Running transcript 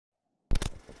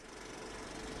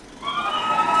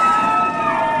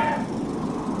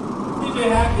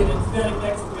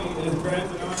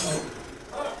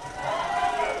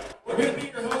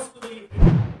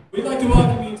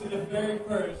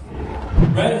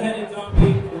Redheaded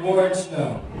Zombie Award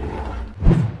Show.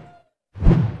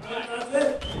 That's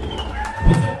it.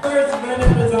 It's the first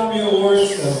Redheaded Zombie Award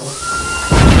Show.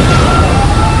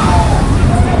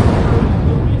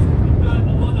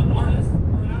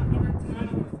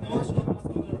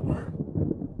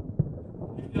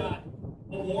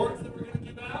 Awards that we're going to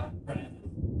give out, prizes,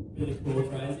 really cool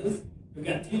prizes. We've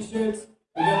got t-shirts,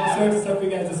 we've got all sorts of stuff for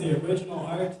you guys to see, original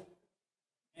art,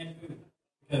 and food,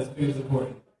 because food is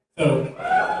important. So,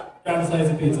 grab a slice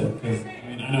of pizza, because,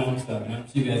 I know I'm starving, I'm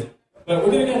you guys. But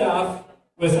we're going to get off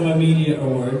with some immediate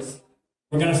awards.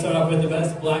 We're going to start off with the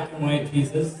best black and white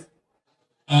pieces.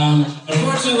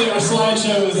 Unfortunately, our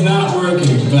slideshow is not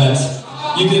working, but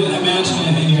you can imagine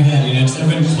it in your head, just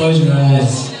everybody close your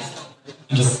eyes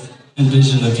and just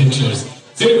envision the pictures.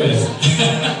 So anyways,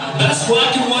 best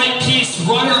black and white piece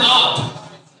runner-up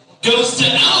goes to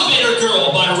Elevator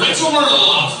Girl by Rachel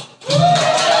Murloff.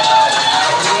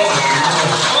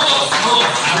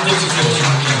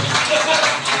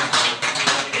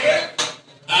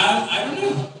 I don't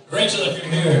know. Rachel, if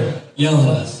you're here, yell at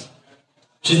us.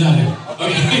 She's not here.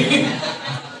 Okay.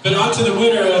 But on to the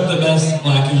winner of the best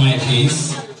black and white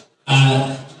piece.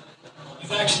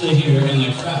 He's actually here in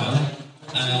the crowd.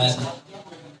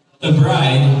 The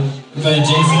Bride by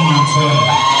Jason Montoya.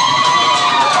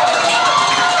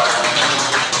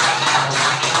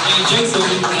 Hey Jason, you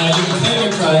can claim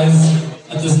your prize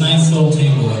at this nice little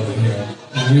table over here.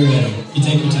 Whenever you're ready, you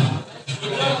take your time.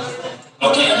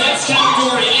 Okay, next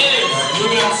category is...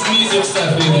 Moving on to some music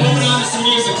stuff, you guys. Moving on to some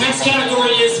music. Next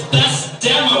category is Best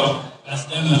Demo. Best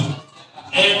Demo.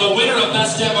 And the winner of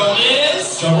Best Demo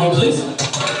is... Drum roll, please.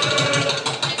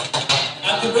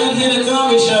 The Redheaded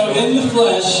Zombie Show in the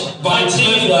flesh by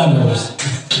Timmy Vilgiate.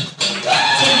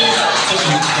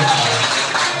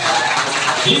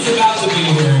 He's about to be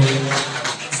here,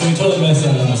 so we totally messed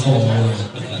up on this whole award.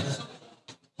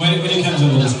 When he comes in,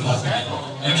 we'll just pop it.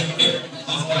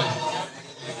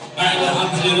 Alright, now on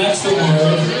to the next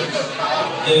award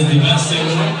is the best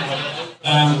single.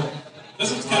 This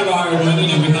was kind of a hard one. We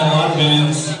had a lot of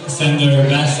bands send their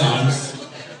best songs.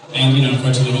 And,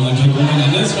 unfortunately, we only picked one.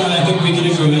 And this one, I think we can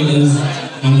agree, is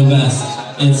one of the best.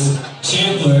 It's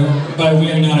Chandler by We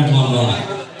Are Not a Glum Lot.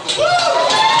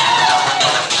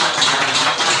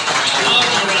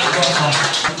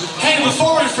 Hey,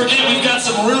 before we forget, we've got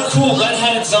some real cool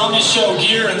Redheaded Zombie Show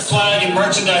gear and swag and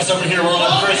merchandise over here. We're all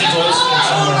up crazy close.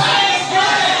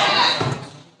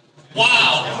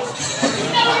 Wow.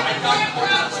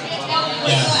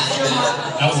 Yeah,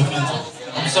 that was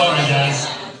offensive. I'm sorry, guys.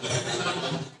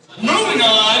 Moving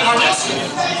on, our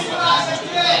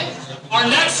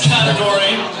next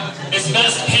category is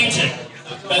Best Painting.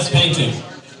 Best Painting.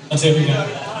 Let's see what we got.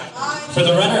 For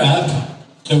the runner-up,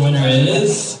 the winner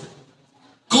is...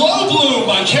 Glow Bloom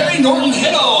by Carrie Norton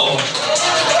Hiddle.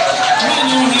 You might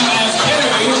know him as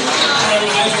Carrie from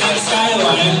Iceland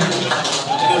Skyline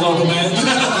in the local band.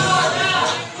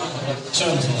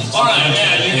 Alright,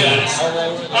 yeah, you guys.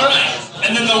 Alright,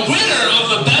 and then the winner of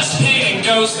the Best Painting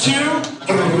goes to...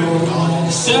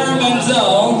 Sarah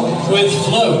Menzel with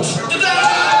Float. Sarah,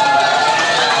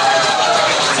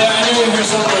 I know you're here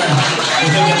somewhere. We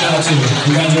think about you.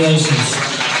 Congratulations.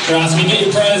 You're awesome. You get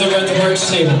your prize over at the merch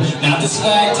table. Not the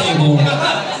swag table,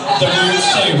 the merch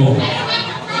table.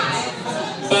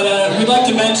 But we'd like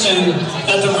to mention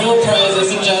that the real prize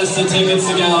isn't just the tickets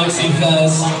to Galaxy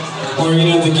Fest or,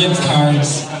 the gift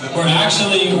cards. We're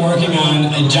actually working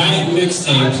on a giant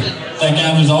mixtape that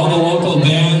gathers all the local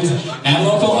bands and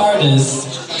local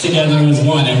artists together as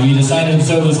one. And we decided to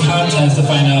throw this contest to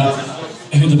find out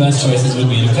who the best choices would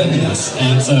be to put in this.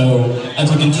 And so,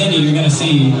 as we continue, you're going to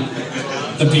see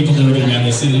the people that are going to be on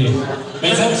this CD.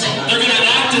 Make sense? They're going to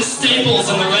act as staples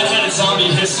in the Redheaded Zombie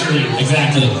history.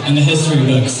 Exactly, in the history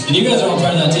books. And you guys are all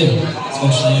part of that too,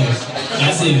 especially you.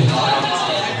 I see you.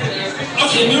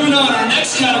 Okay, moving on. Our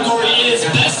next category is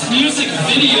Best Music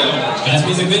Video. Best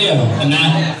Music Video. And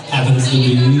that happens to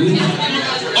be...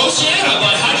 Oceana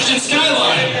by Hydrogen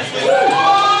Skyline.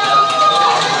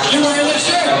 You're wearing that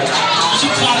shirt. You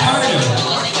should clap harder.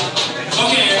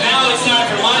 Okay, and now it's time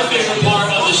for my favorite part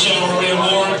of the show where we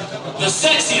award the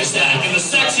sexiest act. And the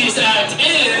sexiest act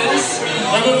is...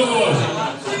 Whoa.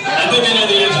 I think I know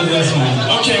the answer to this one.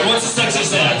 Okay, what's the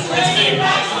sexiest act? It's big.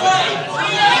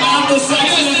 Not the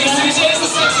sexiest act. CJ is the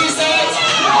sexiest act?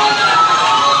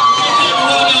 Okay, but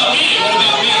what about me? What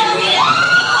about me, right?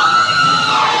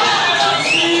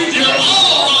 You're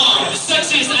all wrong. The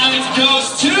sexiest act goes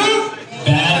to...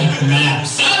 Bad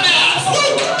Maps. Bad Maps!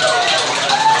 Woo!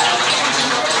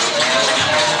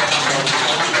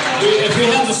 If we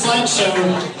had the slideshow,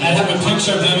 I'd have a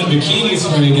picture of them in bikinis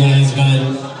for you guys, but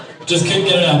Just couldn't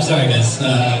get it up, sorry guys.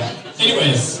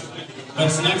 Anyways,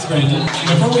 what's next, Brandon?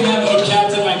 Before we have Oh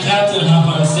Captain, My Captain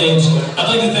hop on stage, I'd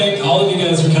like to thank all of you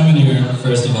guys for coming here,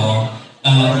 first of all.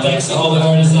 Thanks to all the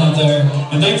artists out there,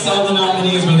 and thanks to all the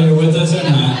nominees, whether you're with us or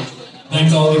not.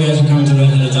 Thanks to all of you guys for coming to the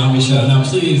Redheaded Zombie Show. Now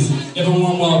please, give a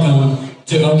warm welcome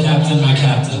to Oh Captain, My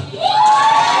Captain.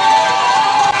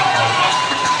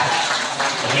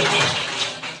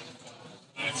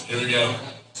 Alright, here we go.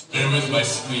 Bear with my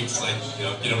squeaks, like, you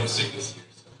know, get over sickness here.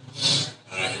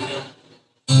 Alright, here we go.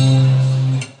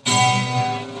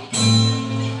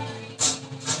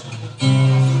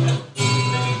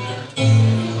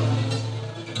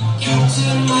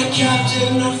 Captain, my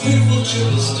captain, our fearful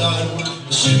trip is done.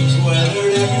 The ship's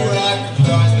weathered, every rock, the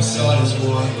prize we sought is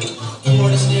won. The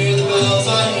port is near, the bells, I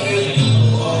hear the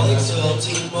people all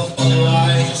exulting, while follow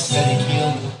eyes, a steady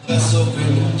keel, vessel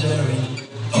grim and daring.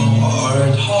 Oh,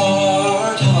 hard,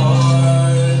 hard,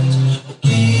 hard,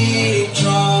 bleeding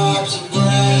drops of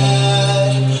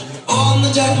bread. On the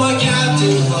deck, my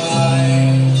captain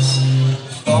lies,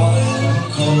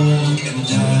 fallen cold and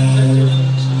dead.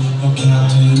 Oh,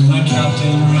 captain, my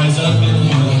captain, rise up and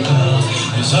hear the bells.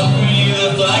 Rise up for you,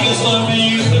 the flag is flown for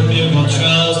you, the ribbon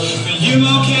trails. For you,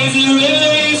 bouquets and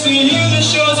ribbons, for you, the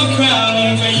shores are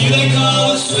crowding. For you, they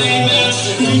call us flame men,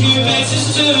 who your face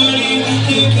is turning.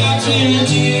 You, captain,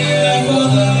 dear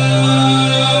brother,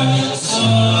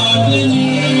 soar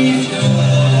beneath your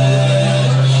head.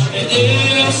 And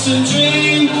it's a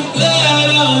dream that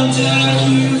on deck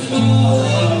you fall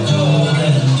cold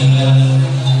and dead.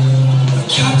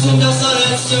 Captain does not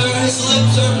answer, his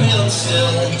lips are pale and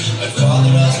still. My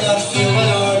father does not feel, my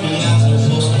army has no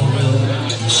post nor will.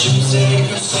 The ship's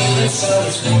anchor sailing sound,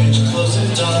 its voyage close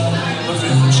and done. But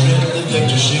from trim, the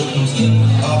victor ship comes in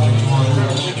with object one.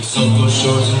 If so go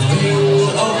shores and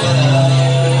real, oh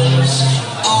bells,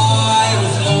 I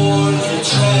was born for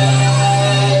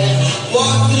tread.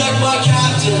 Walk the deck, my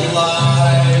captain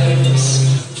lies,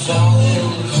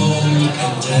 falling cold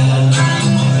and dead.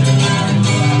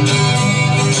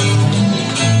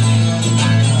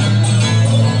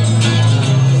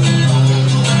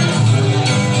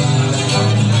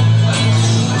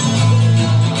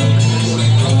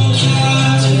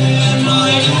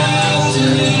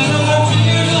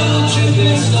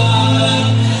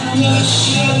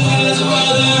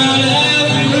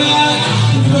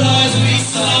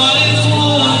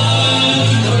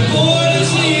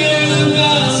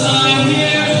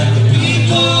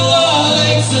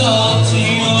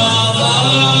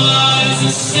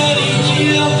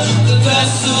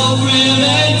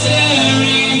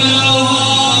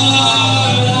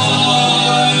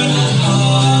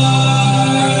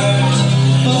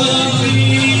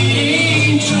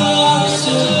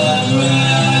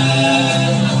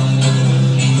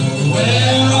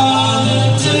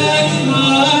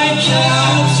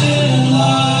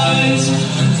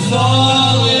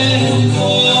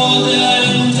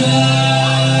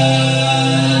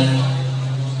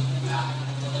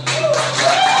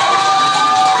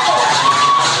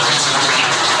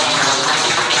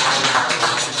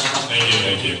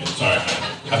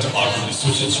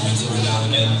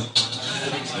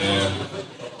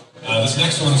 This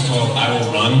next one's called I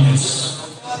Will Run. It's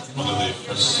one of the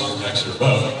first songs I actually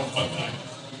wrote, fun fact.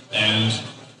 And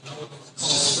it's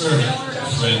just for a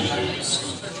friend who's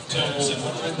turns it.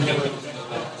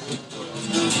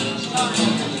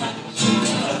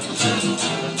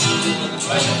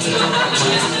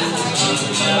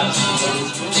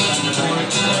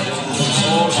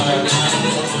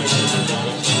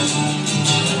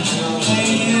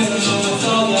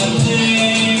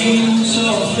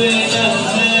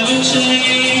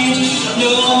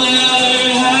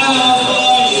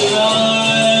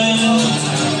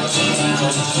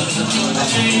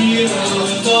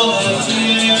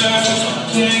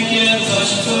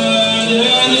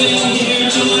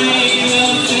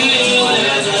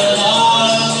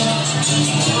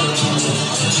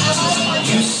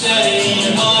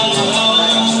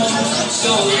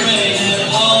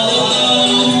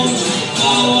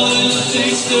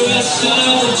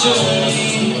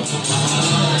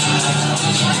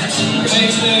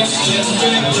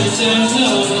 There's no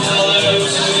color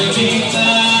to be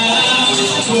found.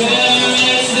 Where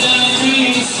is the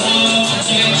free song?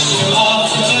 Get you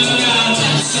off the ground.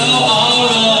 So I'll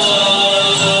run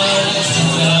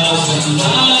 1,000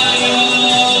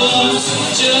 miles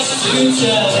just to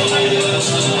tell you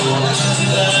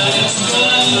that it's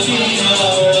gonna be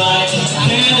alright.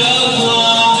 Hand of my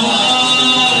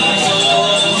heart,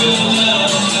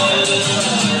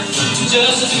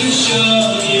 just to show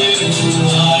you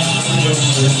why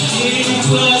you're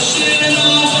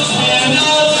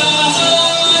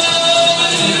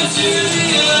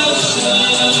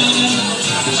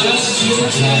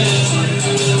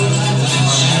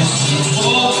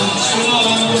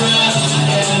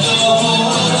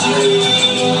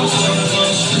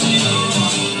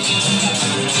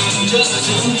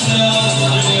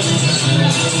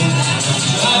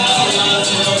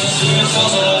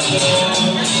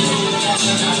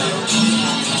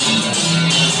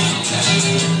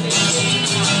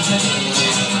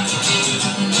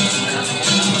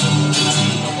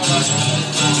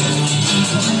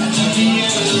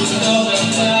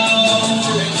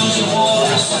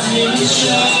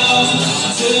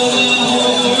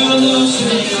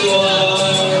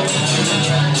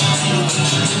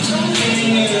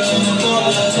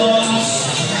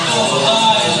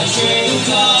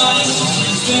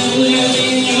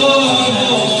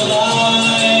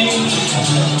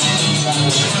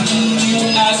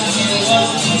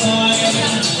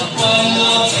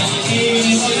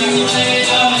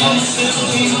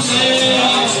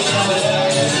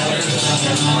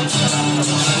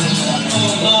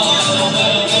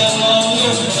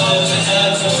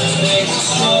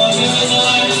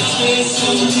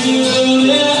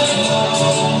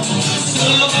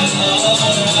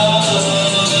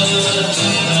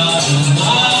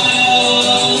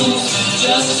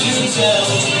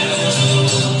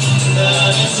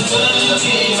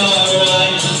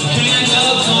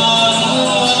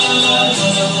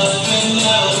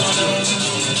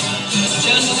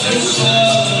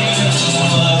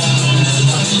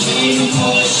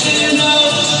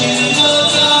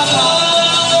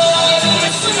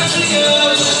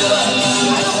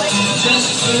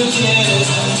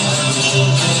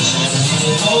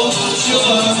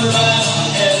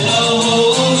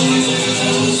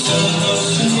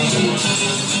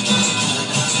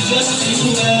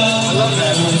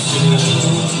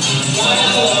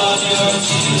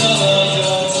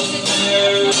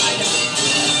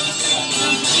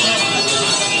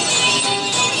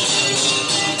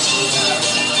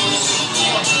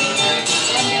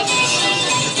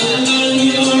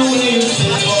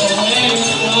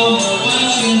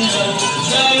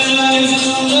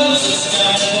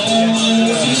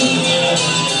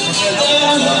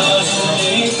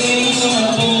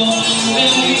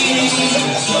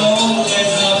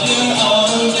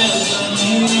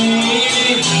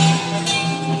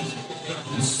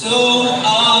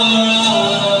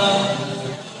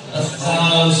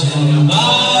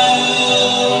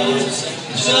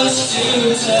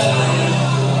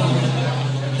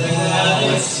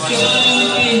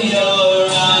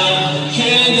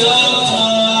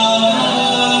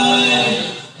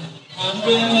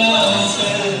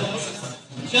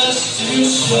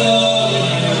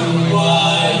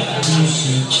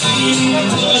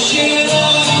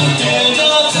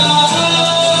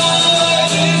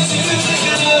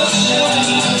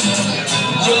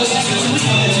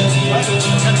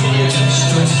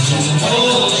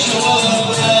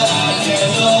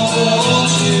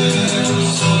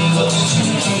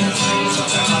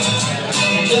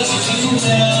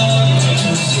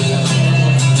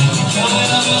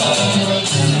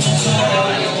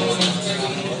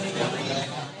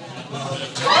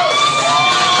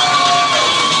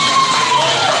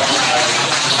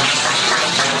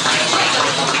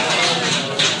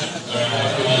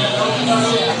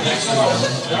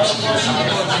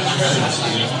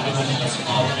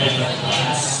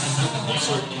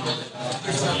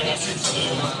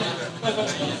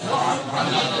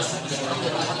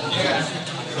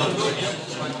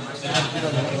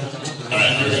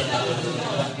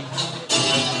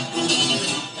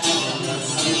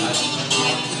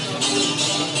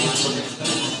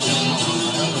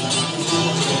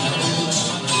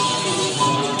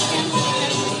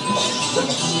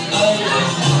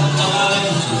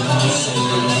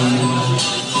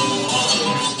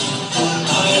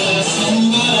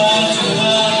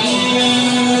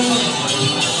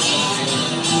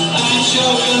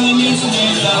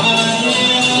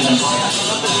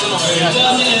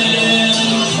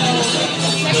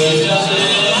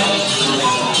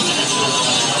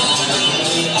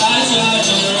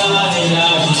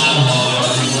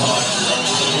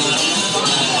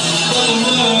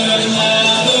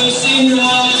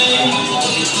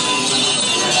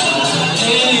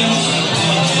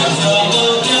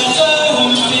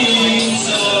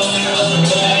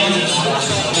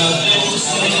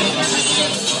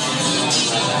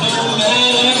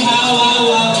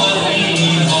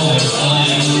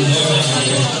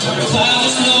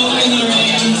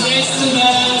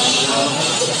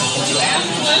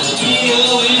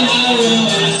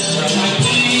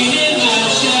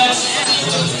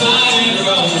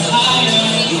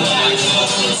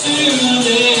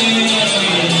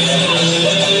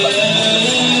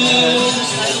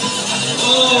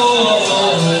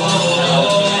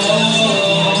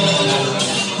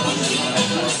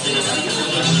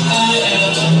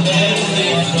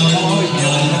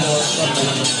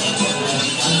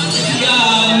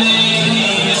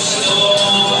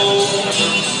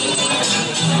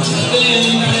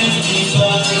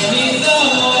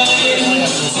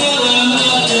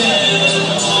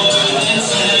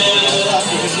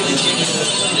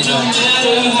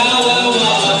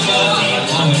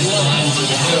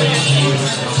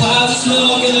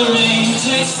smoke in the rain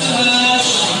takes the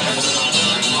hush.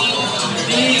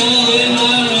 The oil in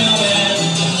my room and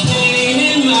the pain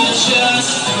in my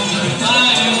chest.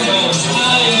 Fire goes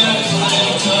higher,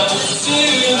 fire comes to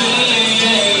me.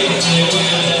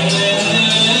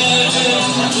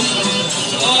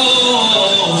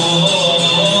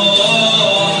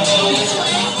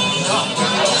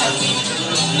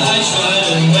 I tried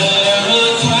to wear a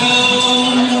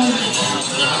crown,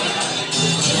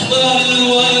 but it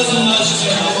wasn't much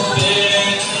too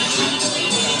big.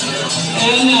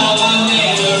 And now I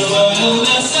made a royal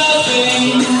mess of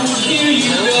things. Here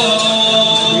you go,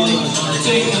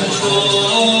 take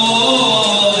control.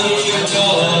 Here you go,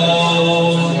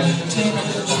 take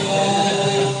control.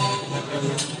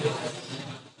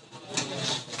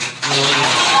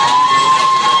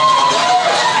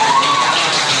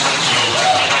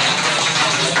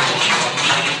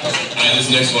 This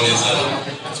next one is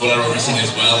it's one I wrote recently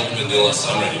as well. I've been doing a lot of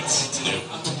songwriting. It's new.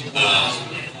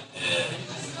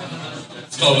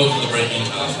 It's called Built for the Breaking,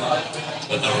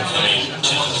 but overcoming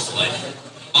challenges to life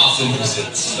often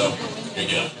presents. So here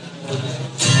you go.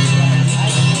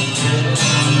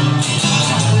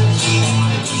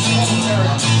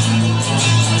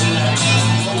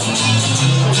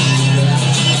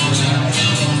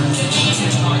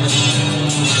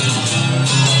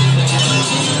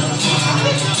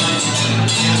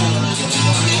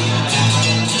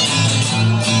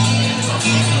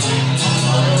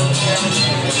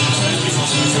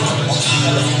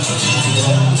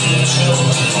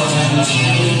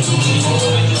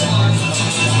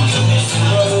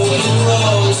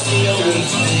 Road's the only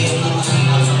thing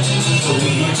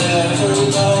we've ever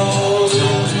known.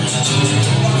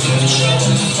 We've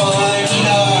trouble finding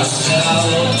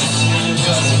ourselves,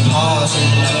 because the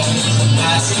positive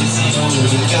mask is the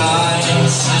only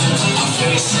guise our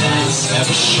faces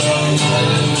ever show.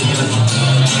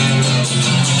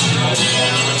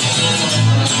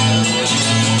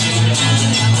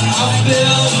 I've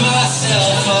built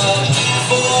myself up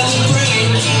for the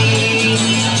breaking,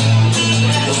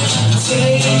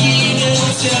 taking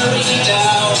and tearing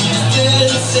down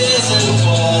fences and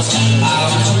walls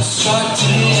I've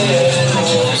constructed.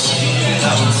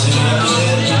 I'm thinking,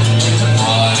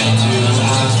 why do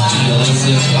I feel as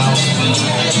if I was built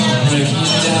to break you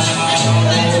down?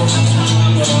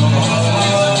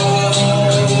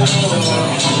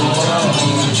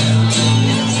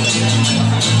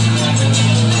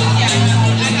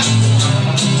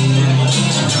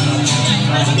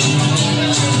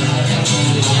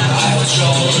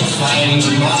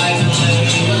 Finding my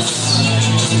place,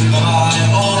 my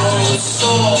own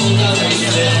soul doesn't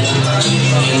fit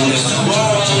in this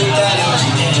world that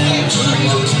I'm in.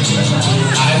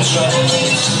 I'm troubled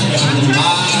in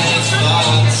my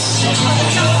thoughts,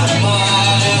 my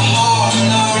heart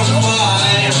are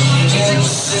wide in the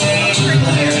same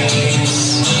place.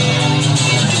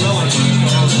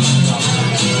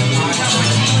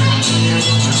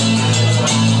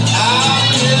 I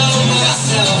build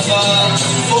myself up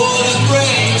for the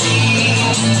breaking,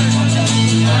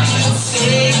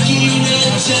 taking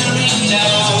and tearing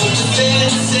down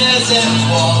defenses and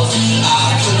walls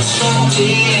I've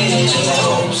constructed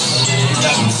hopes.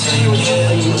 I'm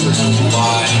thinking,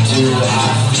 why do I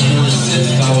feel as if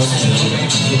I was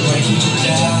built to break you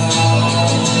down?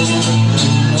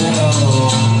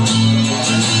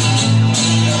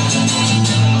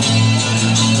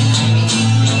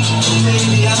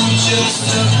 Maybe I'm just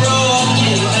a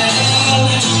broken man.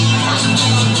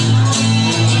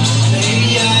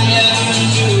 Maybe I never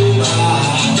knew my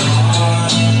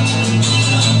heart.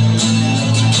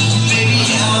 Maybe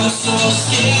I'm so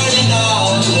scared and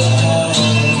all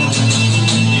alone.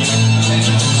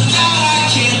 God, I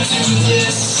can't do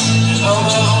this on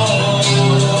my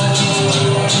own.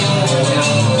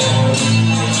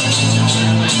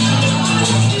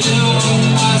 Build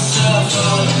myself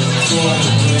up for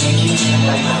the breaking,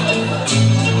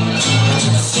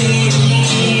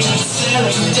 taking and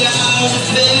tearing down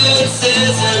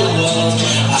fences and walls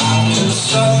I've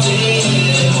constructed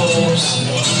hopes.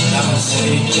 I'm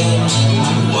taking,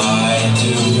 why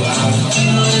do I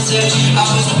feel as if I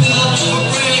was built to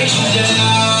break you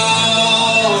down?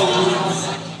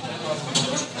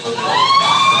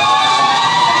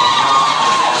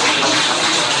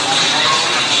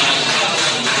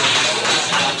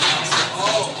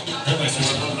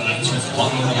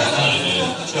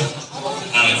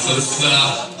 Alright, so this is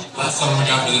last song we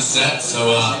got for this set, so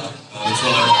which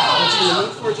one What's in the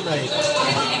mood for tonight?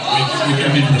 we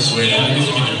can be persuaded.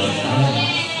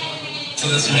 So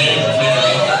this may be.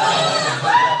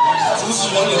 So this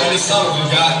is one of the many songs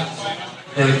we've got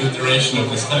for the duration of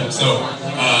this time. So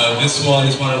this one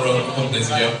is one I wrote a couple days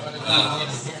ago.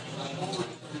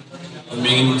 I'm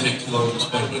beginning to take too long to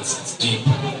explain, but it's deep.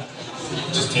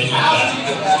 Just take it back.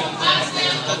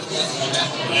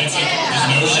 It's like there's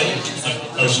an ocean. It's like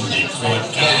ocean deep. So we're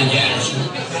like counting the ocean.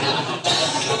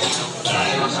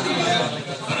 Alright.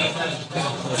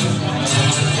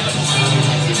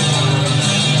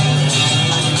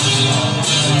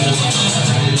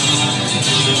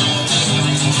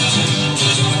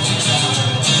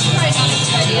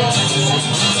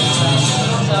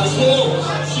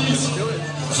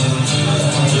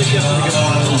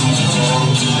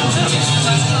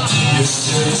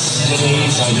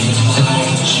 Yesterday's are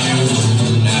behind you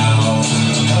now.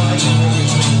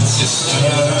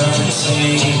 Sister,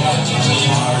 take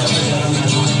heart.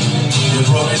 Your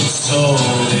broken soul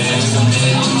is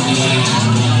mending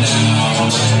now.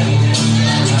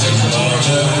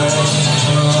 Brother,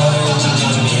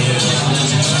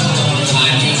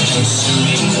 I'm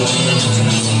consuming words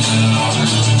now.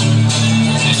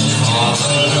 And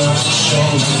Father, show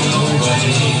me the way.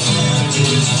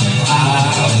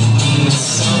 I've been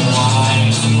some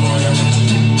wise word.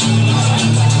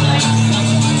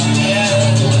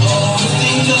 And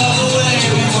think of the way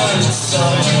we were in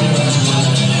summer.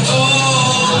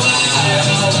 Oh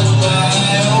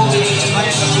we.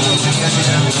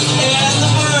 And the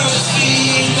birds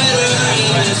being better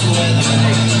in this weather.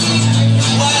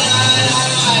 Why not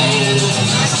hide in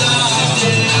these dark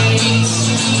days?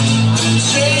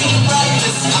 Strange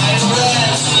brightness I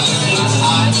read, things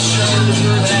I'm sure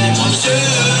that want to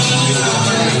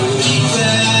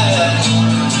regret.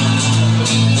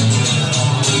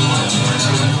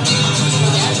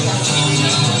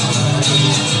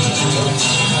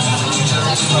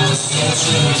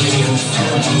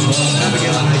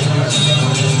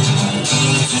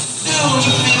 Soon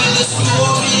you feel the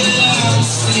scorpion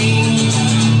sting.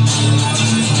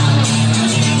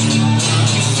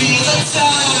 You feel the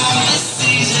time this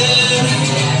season.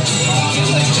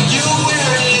 You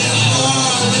wear it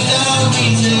hard without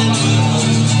reason.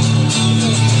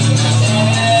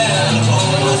 And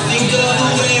think of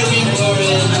the way we were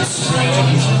in the spring.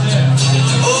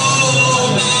 Oh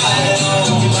my.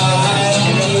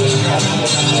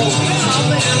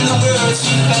 And the birds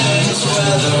keep better this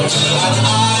weather.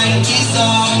 Behind these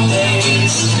dark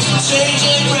days,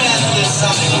 changing breathless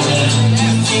silent.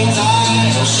 Things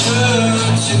I'm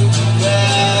sure to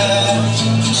regret.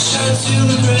 Sure to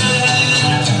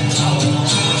regret.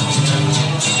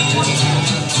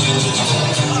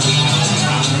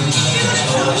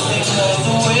 Think of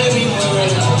the way we were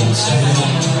in winter.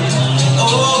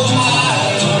 Oh my,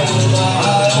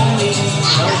 only.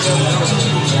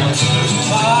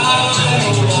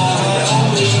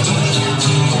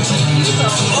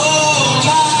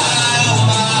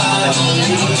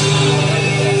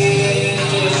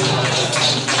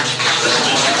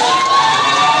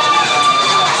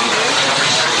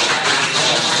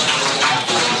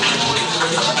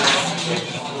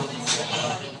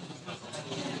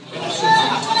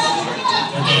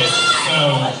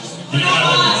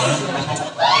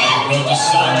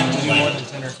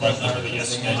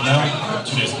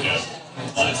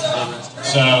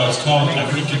 So it's called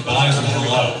Every Goodbyes and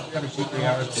Hello.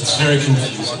 It's very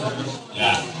confusing.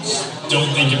 Yeah.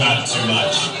 Don't think about it too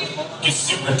much. Get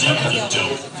super deep if you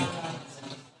don't.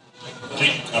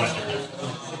 Okay? Alright, here we go.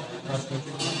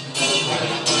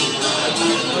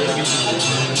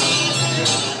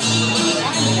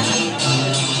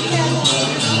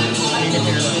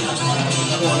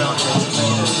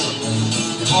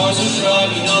 Cars are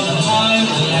driving on the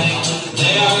highway.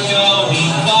 They are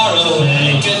going far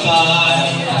away. Goodbye.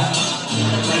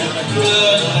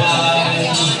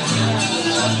 Goodbye.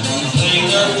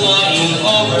 Planes are flying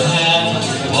overhead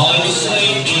while you're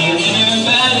sleeping in your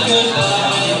bed.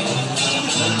 Goodbye.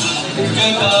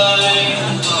 Goodbye.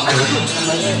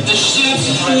 The ships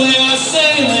they are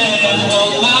sailing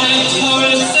won't mind for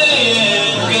it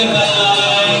saying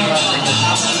goodbye.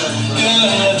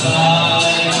 Goodbye.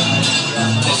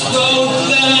 This road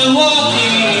that I'm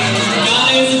walking,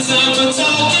 guys, it's time for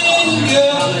talking.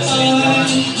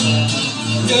 Goodbye.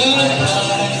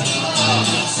 Goodbye.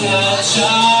 Tell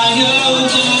child,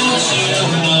 don't you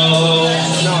know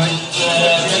that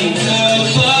every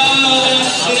goodbye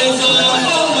is a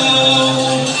hello.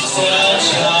 Tell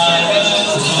child,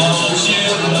 don't you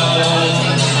know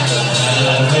that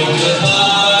every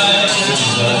goodbye is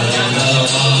a hello.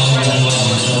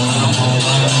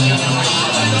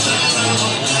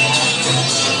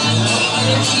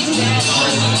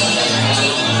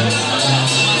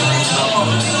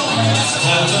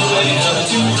 Time to wake up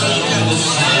to the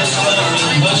sun is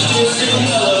coming.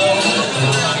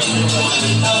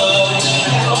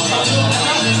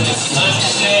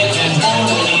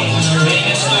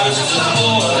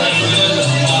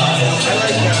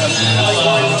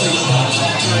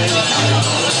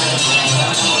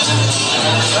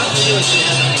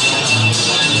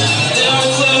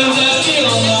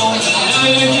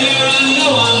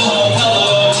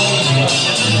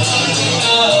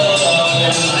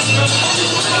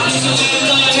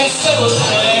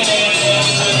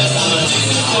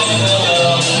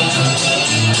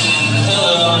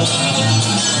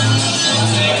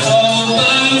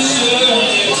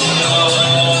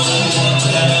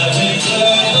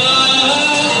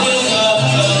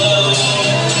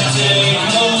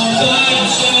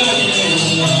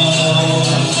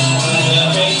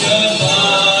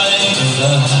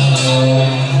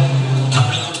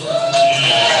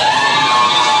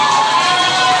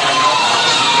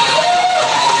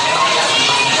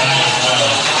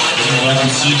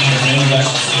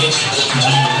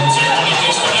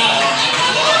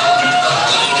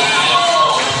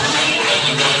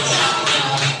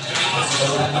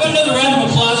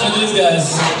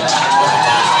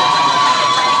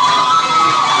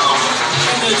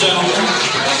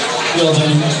 well,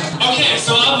 gentlemen. Okay,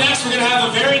 so up next we're gonna have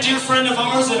a very dear friend of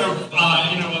ours and a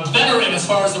veteran as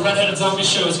far as the Redheaded Zombie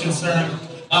show is concerned.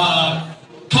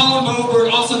 Colin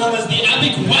Bovberg, also known as the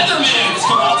Epic Weatherman, is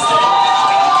coming on stage.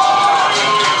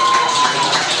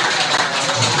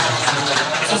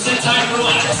 So sit tight and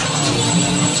relax.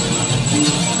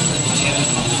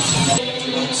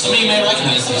 Some of you may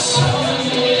recognize this.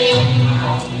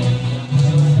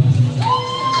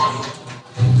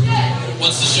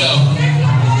 What's the show?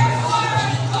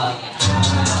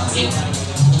 This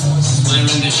is my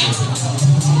rendition.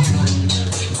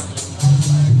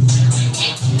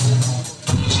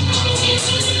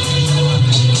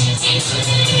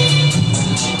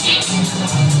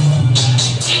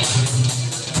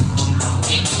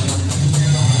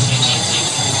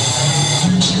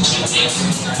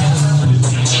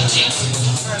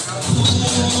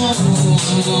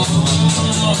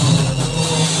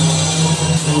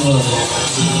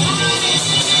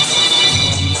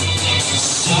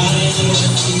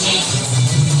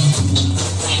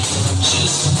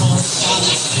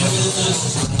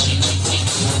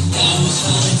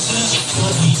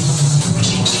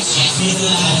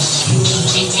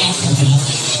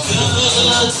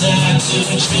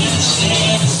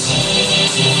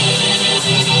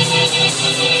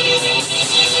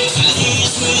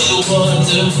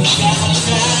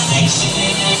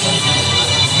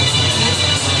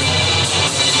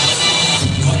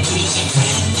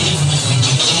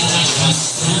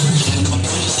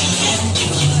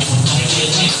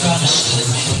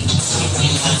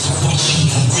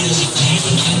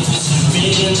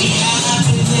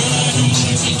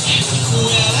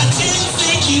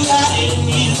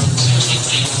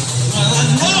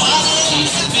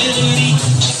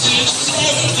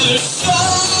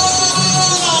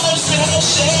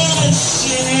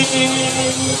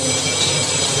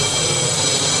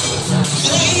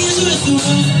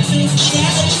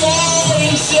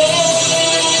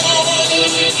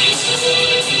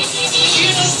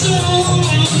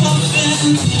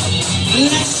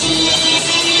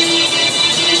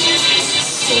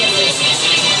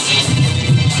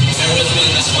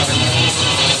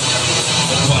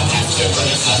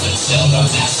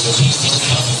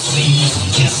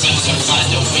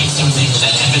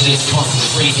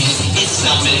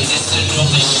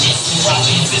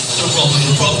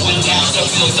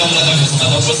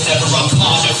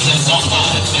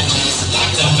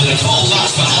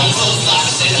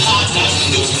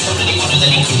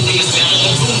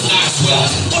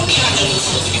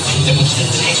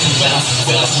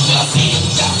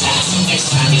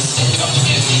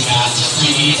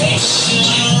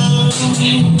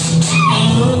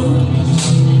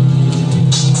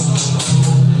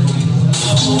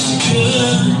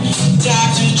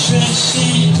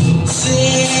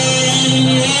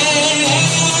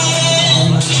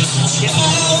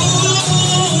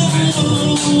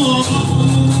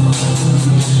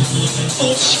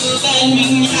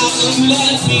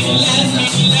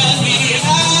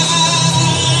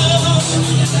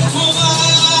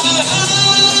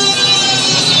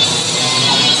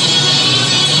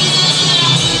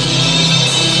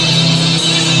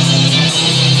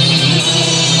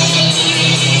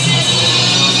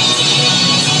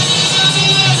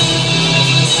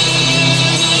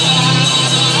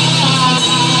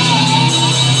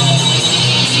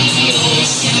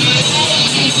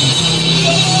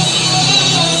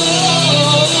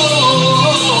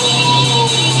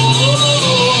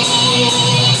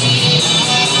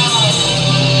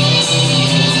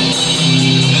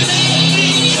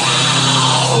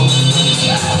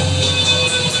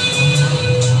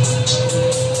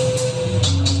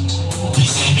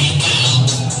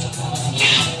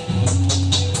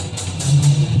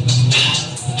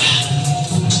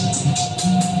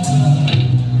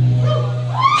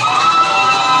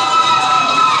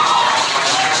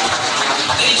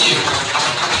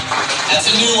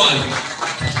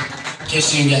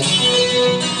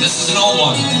 This is an old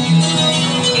one,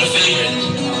 but a favorite.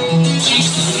 She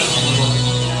screwed up a little.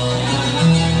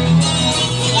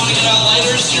 If you want to get out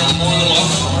lighters, you're more than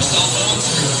welcome. Or cell phones,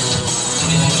 or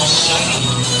anything else shiny.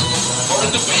 Or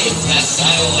at the wave, that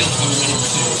style like moving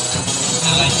too.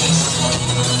 I like this.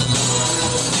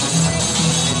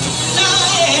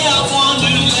 I have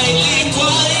wondered lately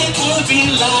what it would be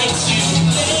like to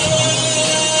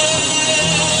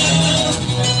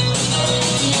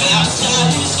outside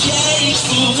this cage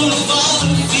full of all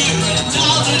the fear and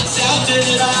all the doubt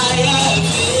that I have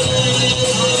lived.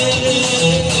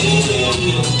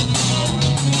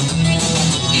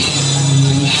 You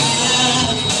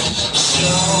have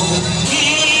shown me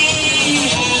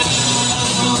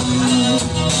how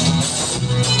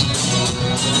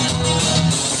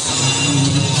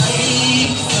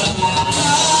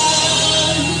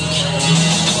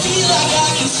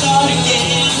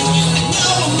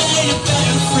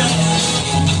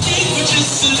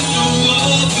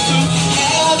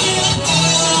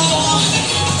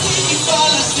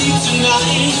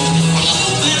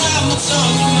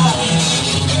talking about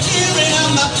tearing up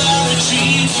my buried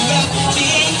dreams about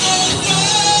being the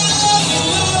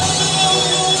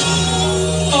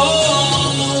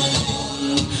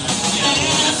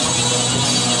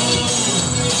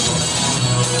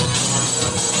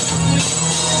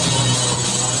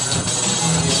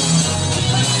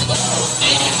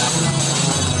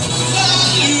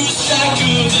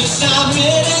time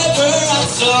whenever I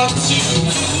talk to you,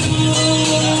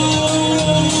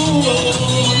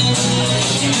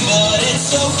 but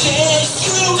it's okay,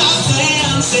 through my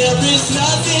plans there is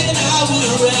nothing I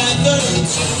would rather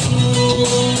do.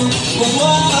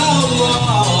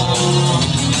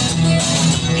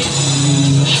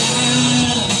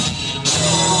 You have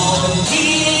told me,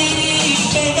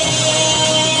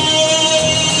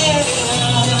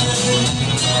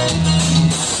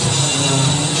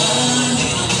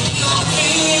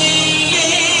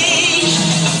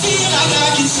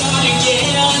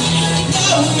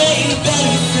 made a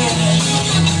better friend.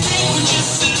 I think we're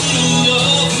just a little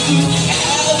love.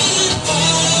 Have it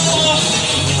all.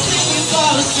 I think we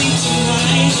fall asleep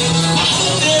tonight. I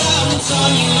hope that I was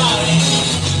on your mind.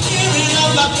 Tearing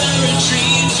up my buried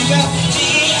dreams. You got me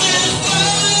and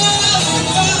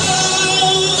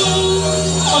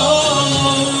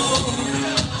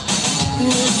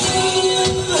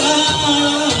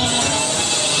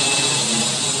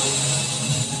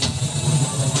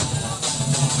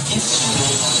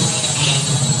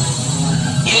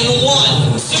in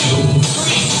 1, 2,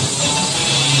 3.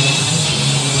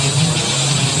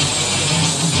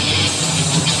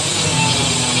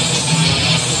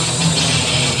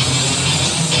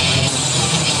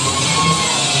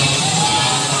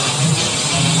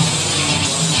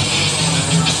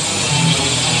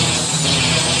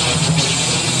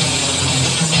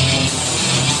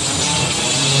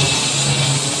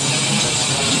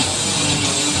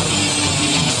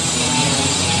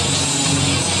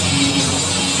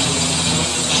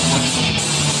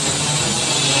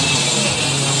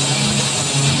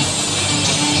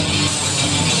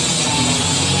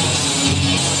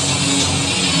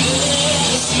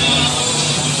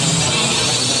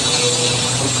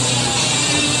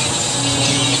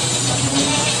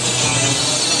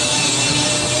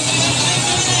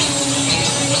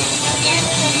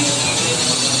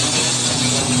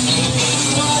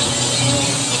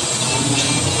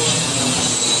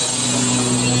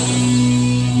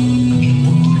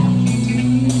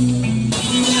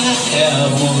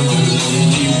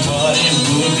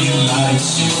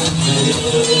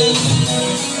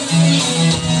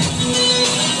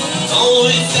 Oh,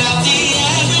 without the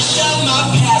anguish of my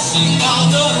passing, all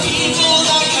the people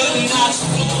I could not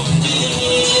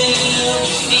forgive.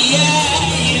 Yeah,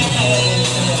 yeah.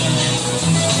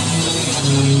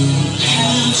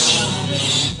 Have shown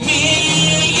me.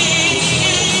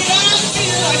 I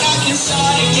feel like I can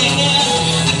start again.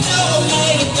 I know I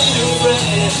made a better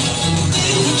friend.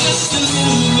 It was just a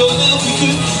little love we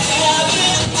could have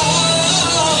it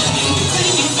all.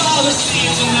 When you fall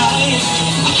asleep tonight,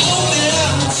 I hope that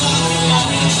I'm talking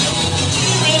right.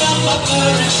 Tearing up my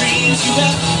buried dreams, you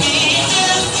have me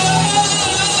and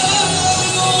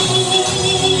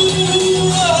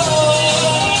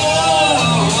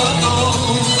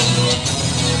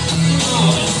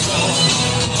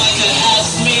Micah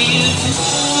asked me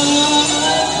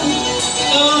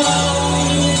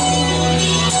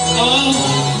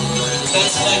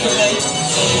that's Micah, right?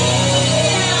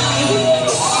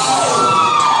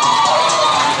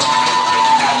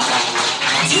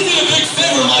 Do me a big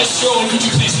favor, Maestro, and could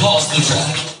you please pause the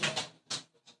track?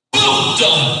 Boom!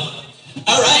 Done.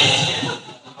 Alright.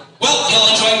 Well, y'all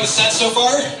enjoying the set so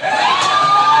far?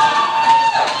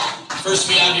 First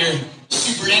we have your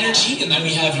super energy, and then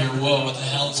we have your whoa, what the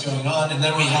hell is going on? And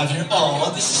then we have your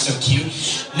oh, this is so cute.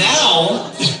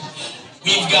 Now,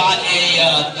 we've got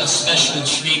a special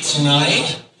treat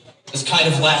tonight. It's kind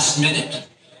of last minute.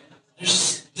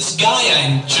 There's this guy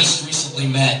I just recently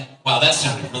met. Wow, that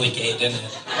sounded really gay, didn't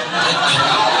it?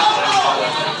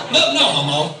 No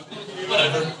homo.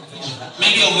 Whatever.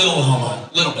 Maybe a little homo.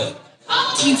 A little bit.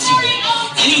 Teensy bit.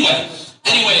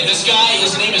 Anyway, this guy,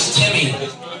 his name is Timmy.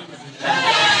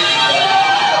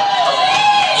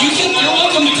 You're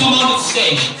welcome to come on the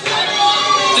stage.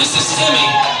 This is Timmy.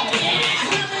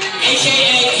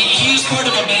 AKA, he is part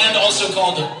of a band also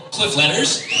called Cliff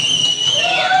Letters.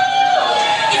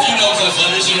 If you know Cliff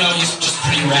Letters, you know he's just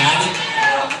pretty rad.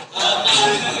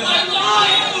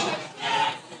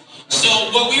 So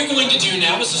what we're going to do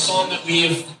now is a song that we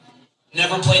have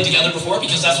never played together before,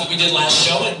 because that's what we did last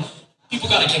show and people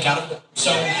got a kick out of it.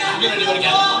 So we're going to do it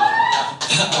again.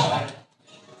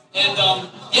 And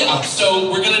yeah,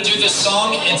 so we're going to do this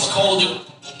song. It's called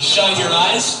Shut Your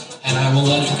Eyes. and I will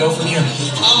let it go from here.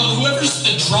 Whoever's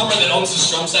the drummer that owns this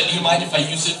drum set, do you mind if I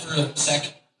use it for a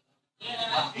sec?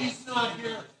 Yeah, he's not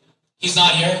here. He's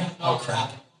not here? Oh,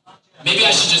 crap. Maybe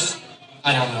I should just...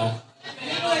 I don't know.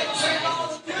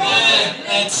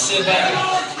 That's about...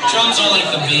 Drums are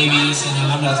like the babies,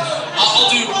 and I'm not... I'll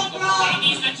do... Oh,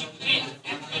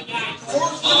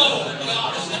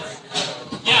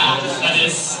 yeah, that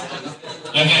is...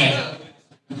 Okay.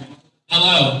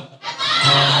 Hello.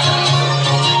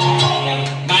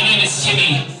 My name is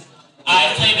Timmy.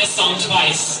 I've played this song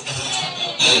twice.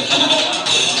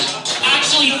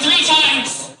 Actually, 3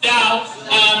 times now.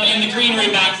 In the green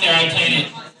room back there, I played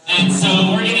it. And so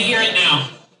we're going to hear it now.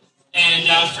 And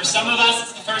for some of us,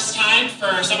 it's the first time.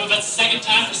 For some of us, the second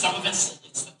time. For some of us,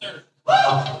 it's the third.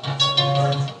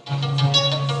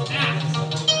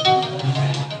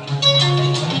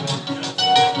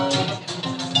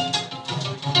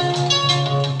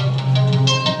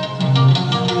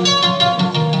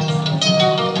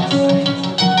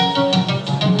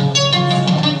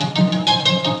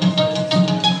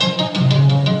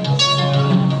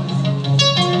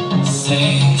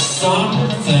 Say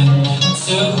something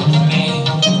to me.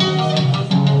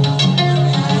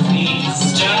 Please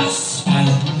just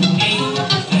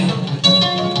anything.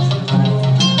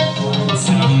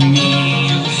 Tell me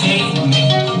you hate me,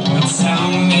 or tell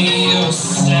me you'll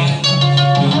stay.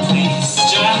 But please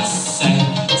just say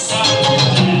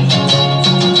something.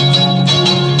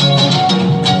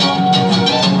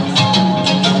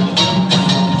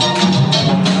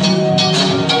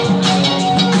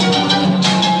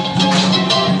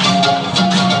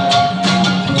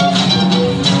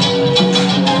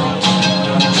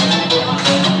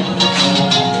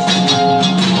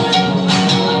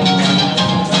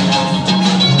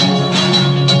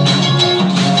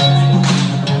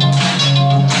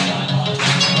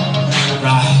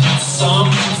 Write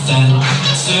something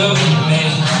to me.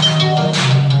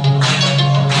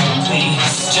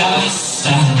 Please just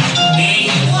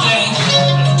anything.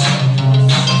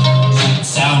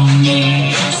 Tell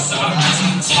me something.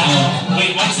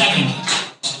 Wait 1 second.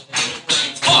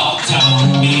 Oh, tell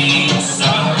me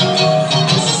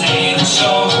something. Say that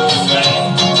you're afraid.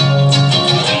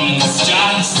 Please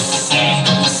just say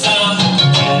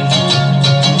something.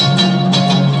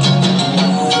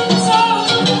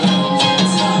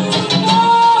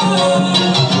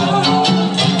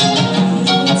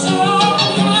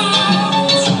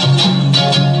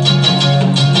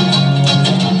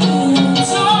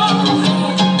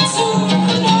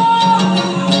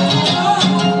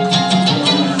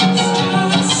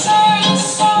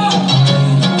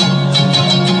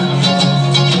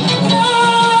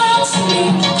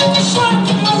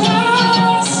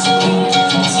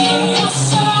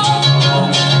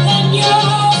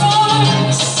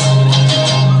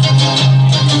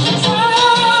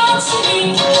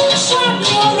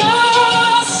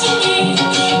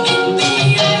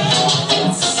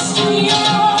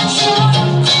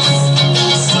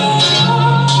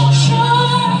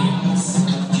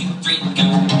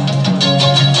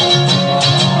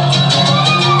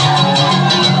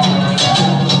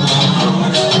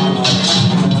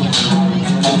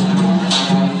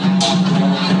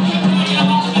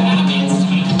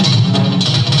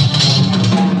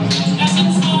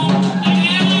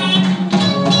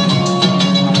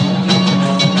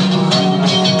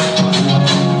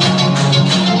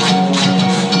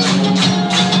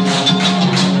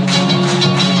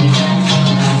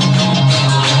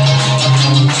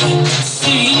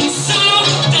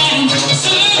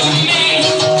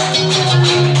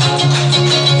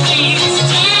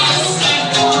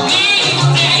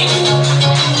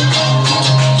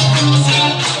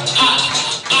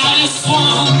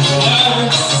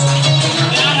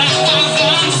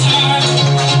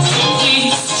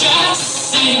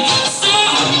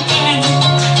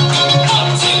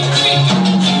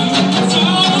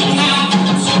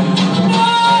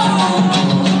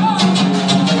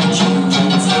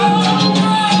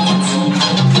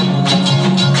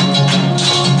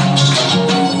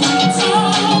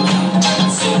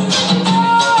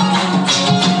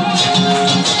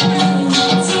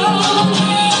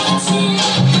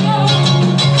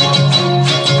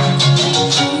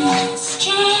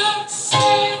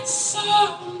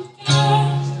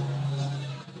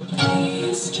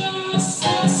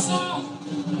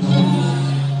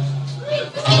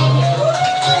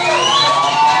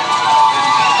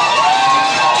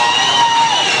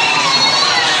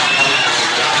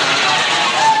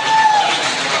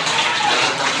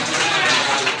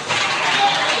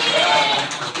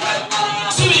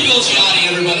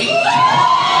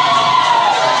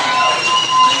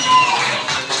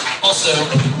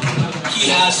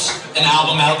 an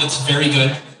album out that's very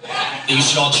good that you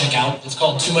should all check out. It's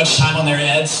called Too Much Time on Their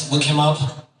Heads. Look him up.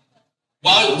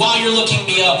 While you're looking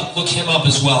me up, look him up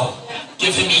as well.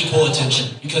 Give him equal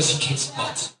attention because he kicks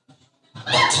butt.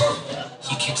 But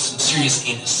he kicks some serious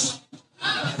anus.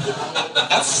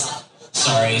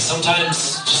 Sorry,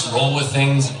 sometimes just roll with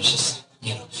things and it's just,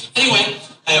 you know. Anyway,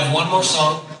 I have one more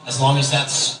song, as long as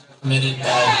that's permitted. Okay.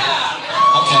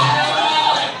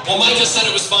 Well, Micah said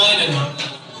it was fine, and,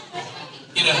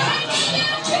 you know,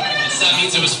 that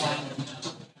means it was fine.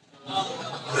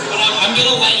 But I'm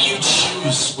gonna let you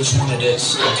choose which one it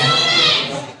is, okay?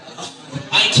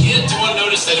 I can't do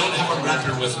unnoticed, I don't have a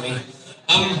record with me.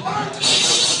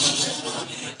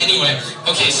 Anyway,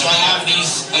 okay, so I have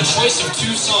a choice of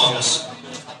 2 songs.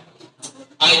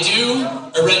 I do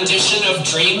a rendition of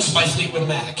Dreams by Fleetwood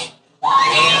Mac.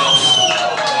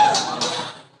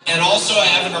 And also I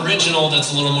have an original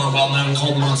that's a little more well-known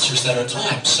called Monsters That Are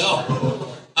Time. So,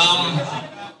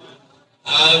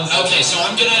 okay, so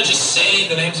I'm gonna just say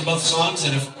the names of both songs,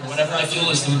 and if whatever I feel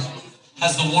has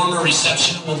the warmer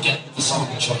reception, we'll get the song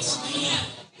of choice.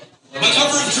 My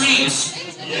cover of Dreams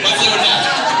by Fleetwood Mac.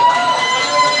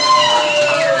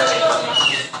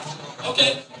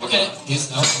 Okay,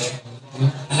 he's out there.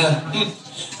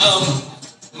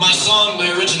 My song, my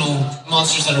original,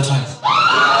 Monsters That Are Time.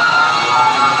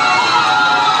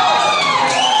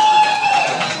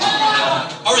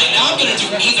 Alright, now I'm gonna do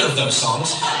neither of those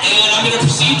songs, and I'm gonna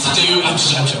proceed to do... I'm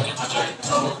joking.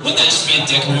 Wouldn't that just be a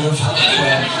dick move?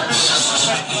 Anyway.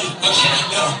 Okay,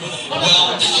 no.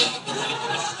 Well...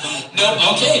 Nope,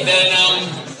 okay, then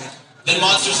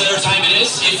Monsters That Are Time it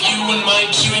is. If you wouldn't mind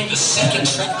cueing the second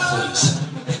track, please.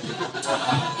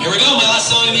 Here we go, my last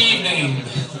song of the evening.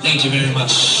 Thank you very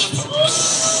much,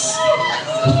 folks.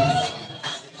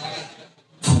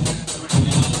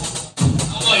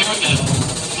 Oh, here we go.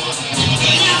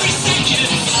 Every second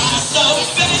flies so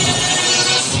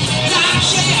fast, I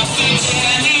can't think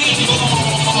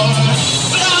anymore.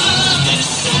 But all of this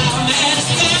time has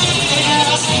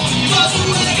passed, was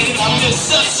waiting on this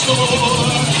score.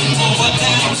 Oh, what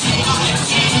now do I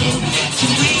do to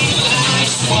relax?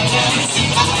 What now do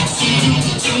I do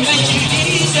to make it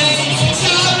easy?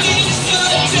 Tell me it's the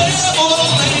devil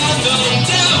and the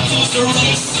devil's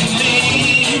erasing me.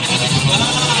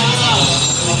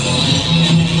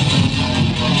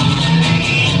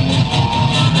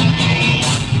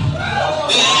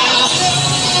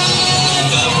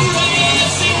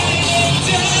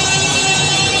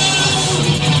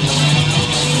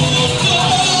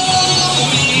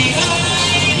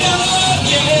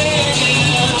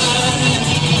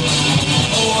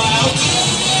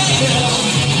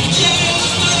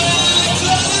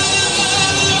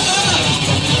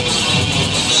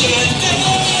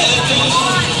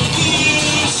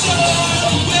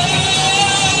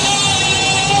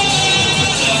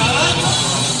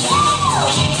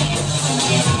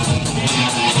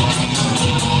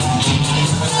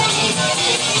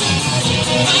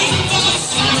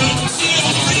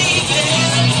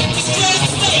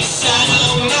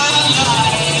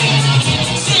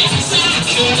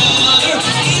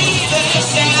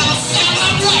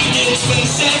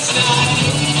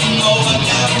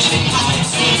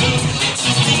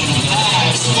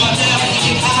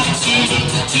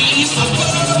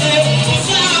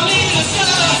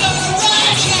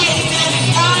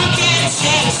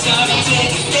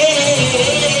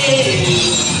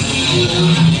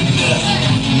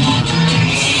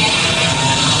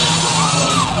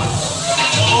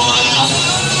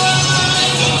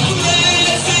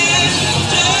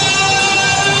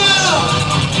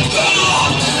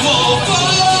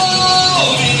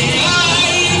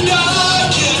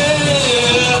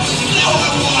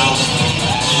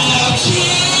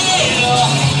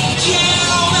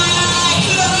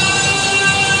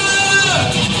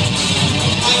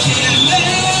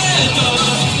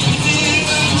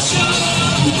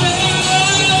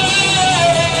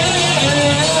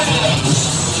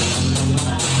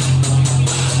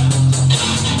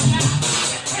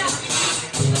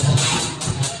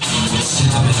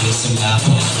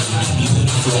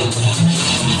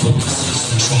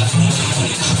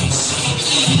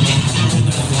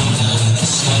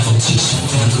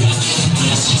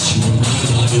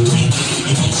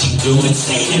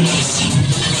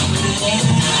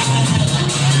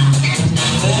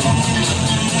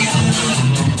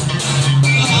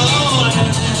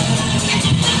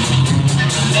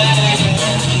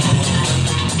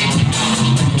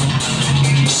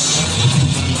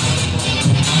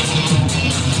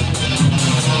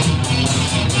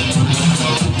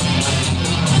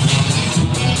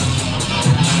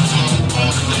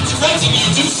 Directing you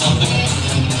do something.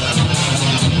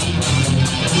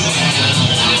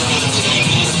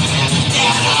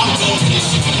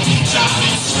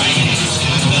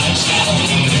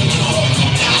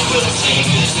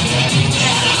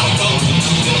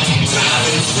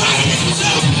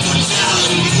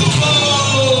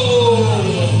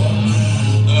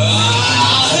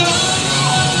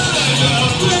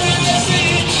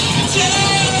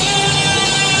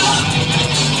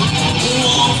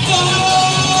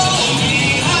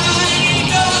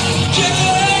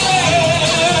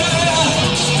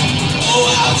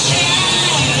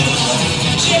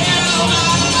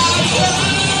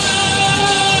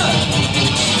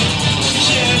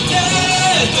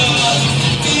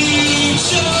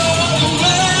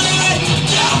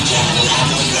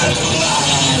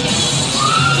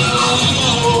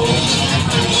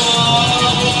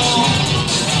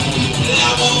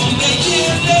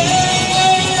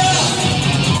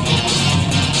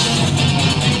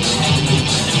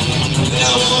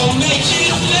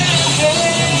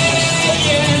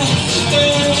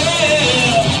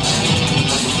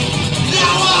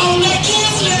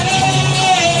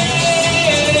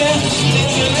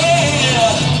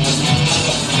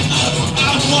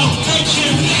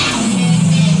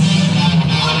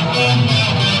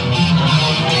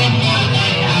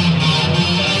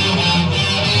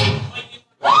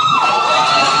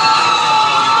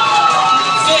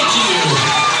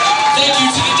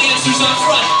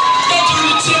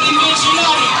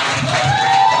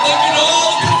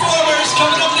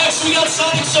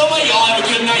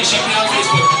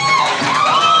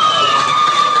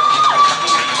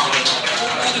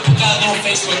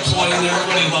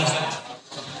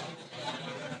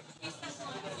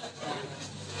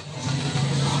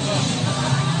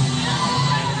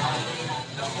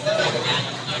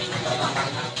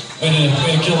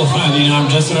 Way to kill the fun, you know, I'm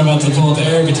just about to pull out the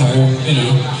air guitar, you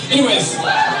know. Anyways,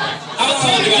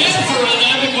 outside you guys. For an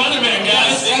epic Weatherman,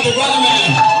 guys. The epic Weatherman.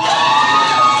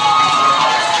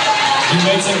 He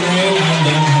makes it rain on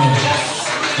them hoes.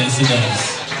 Yes, he does.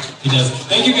 He does.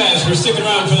 Thank you guys for sticking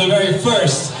around for the very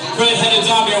first Redheaded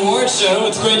Zombie Awards show.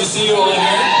 It's great to see you all here.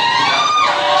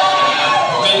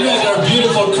 Man, you guys are a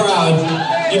beautiful crowd.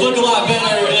 You'd look a lot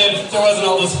better if there wasn't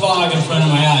all this fog in front of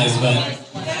my eyes, but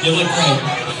you look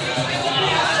great.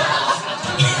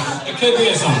 It could be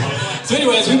a song. So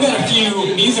anyways, we've got a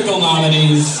few musical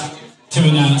nominees to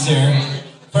announce here.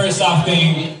 First off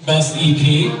being Best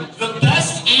EP. The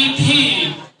Best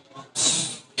EP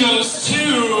goes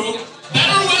to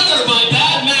Better Weather by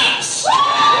Bad Maps.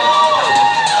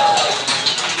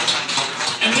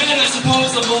 And then I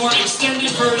suppose the more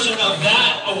extended version of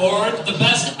that award, the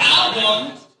Best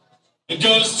Album, it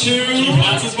goes to... Can you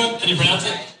pronounce this one? Can you pronounce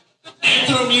it?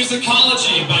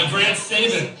 Anthromusicology by Grant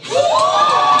Saban.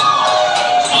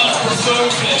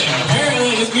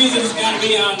 Apparently his music is going to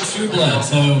be on True Blood,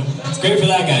 so it's great for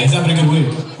that guy. He's having a good week.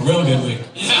 A real good week.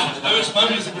 Yeah, I wish my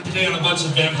music would be on a bunch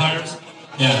of vampires.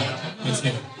 Yeah, me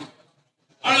too.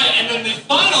 Alright, and then the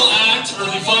final act, or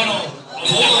the final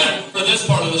award for this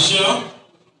part of the show,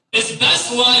 is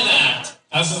Best Live Act.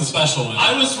 This is a special one.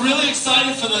 I was really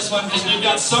excited for this one because we've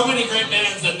got so many great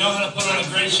bands that know how to put on a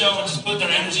great show and just put their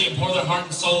energy and pour their heart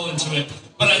and soul into it.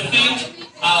 But I think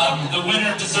the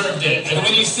winner deserved it. And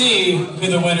when you see who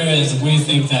the winner is, we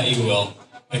think that you will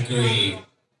agree.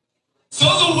 So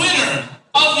the winner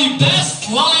of the Best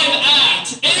Live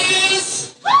Act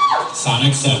is...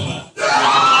 Sonic Soma.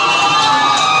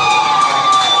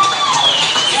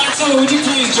 So would you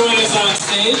please join us on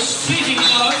stage? Speaking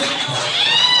of...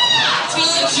 Tell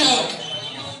a joke.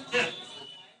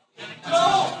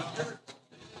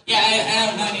 Yeah, I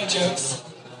don't know any jokes.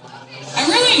 I'm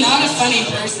really not a funny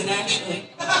person, actually.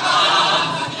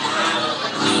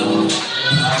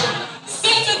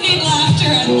 Sympathy,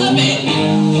 laughter, I love it.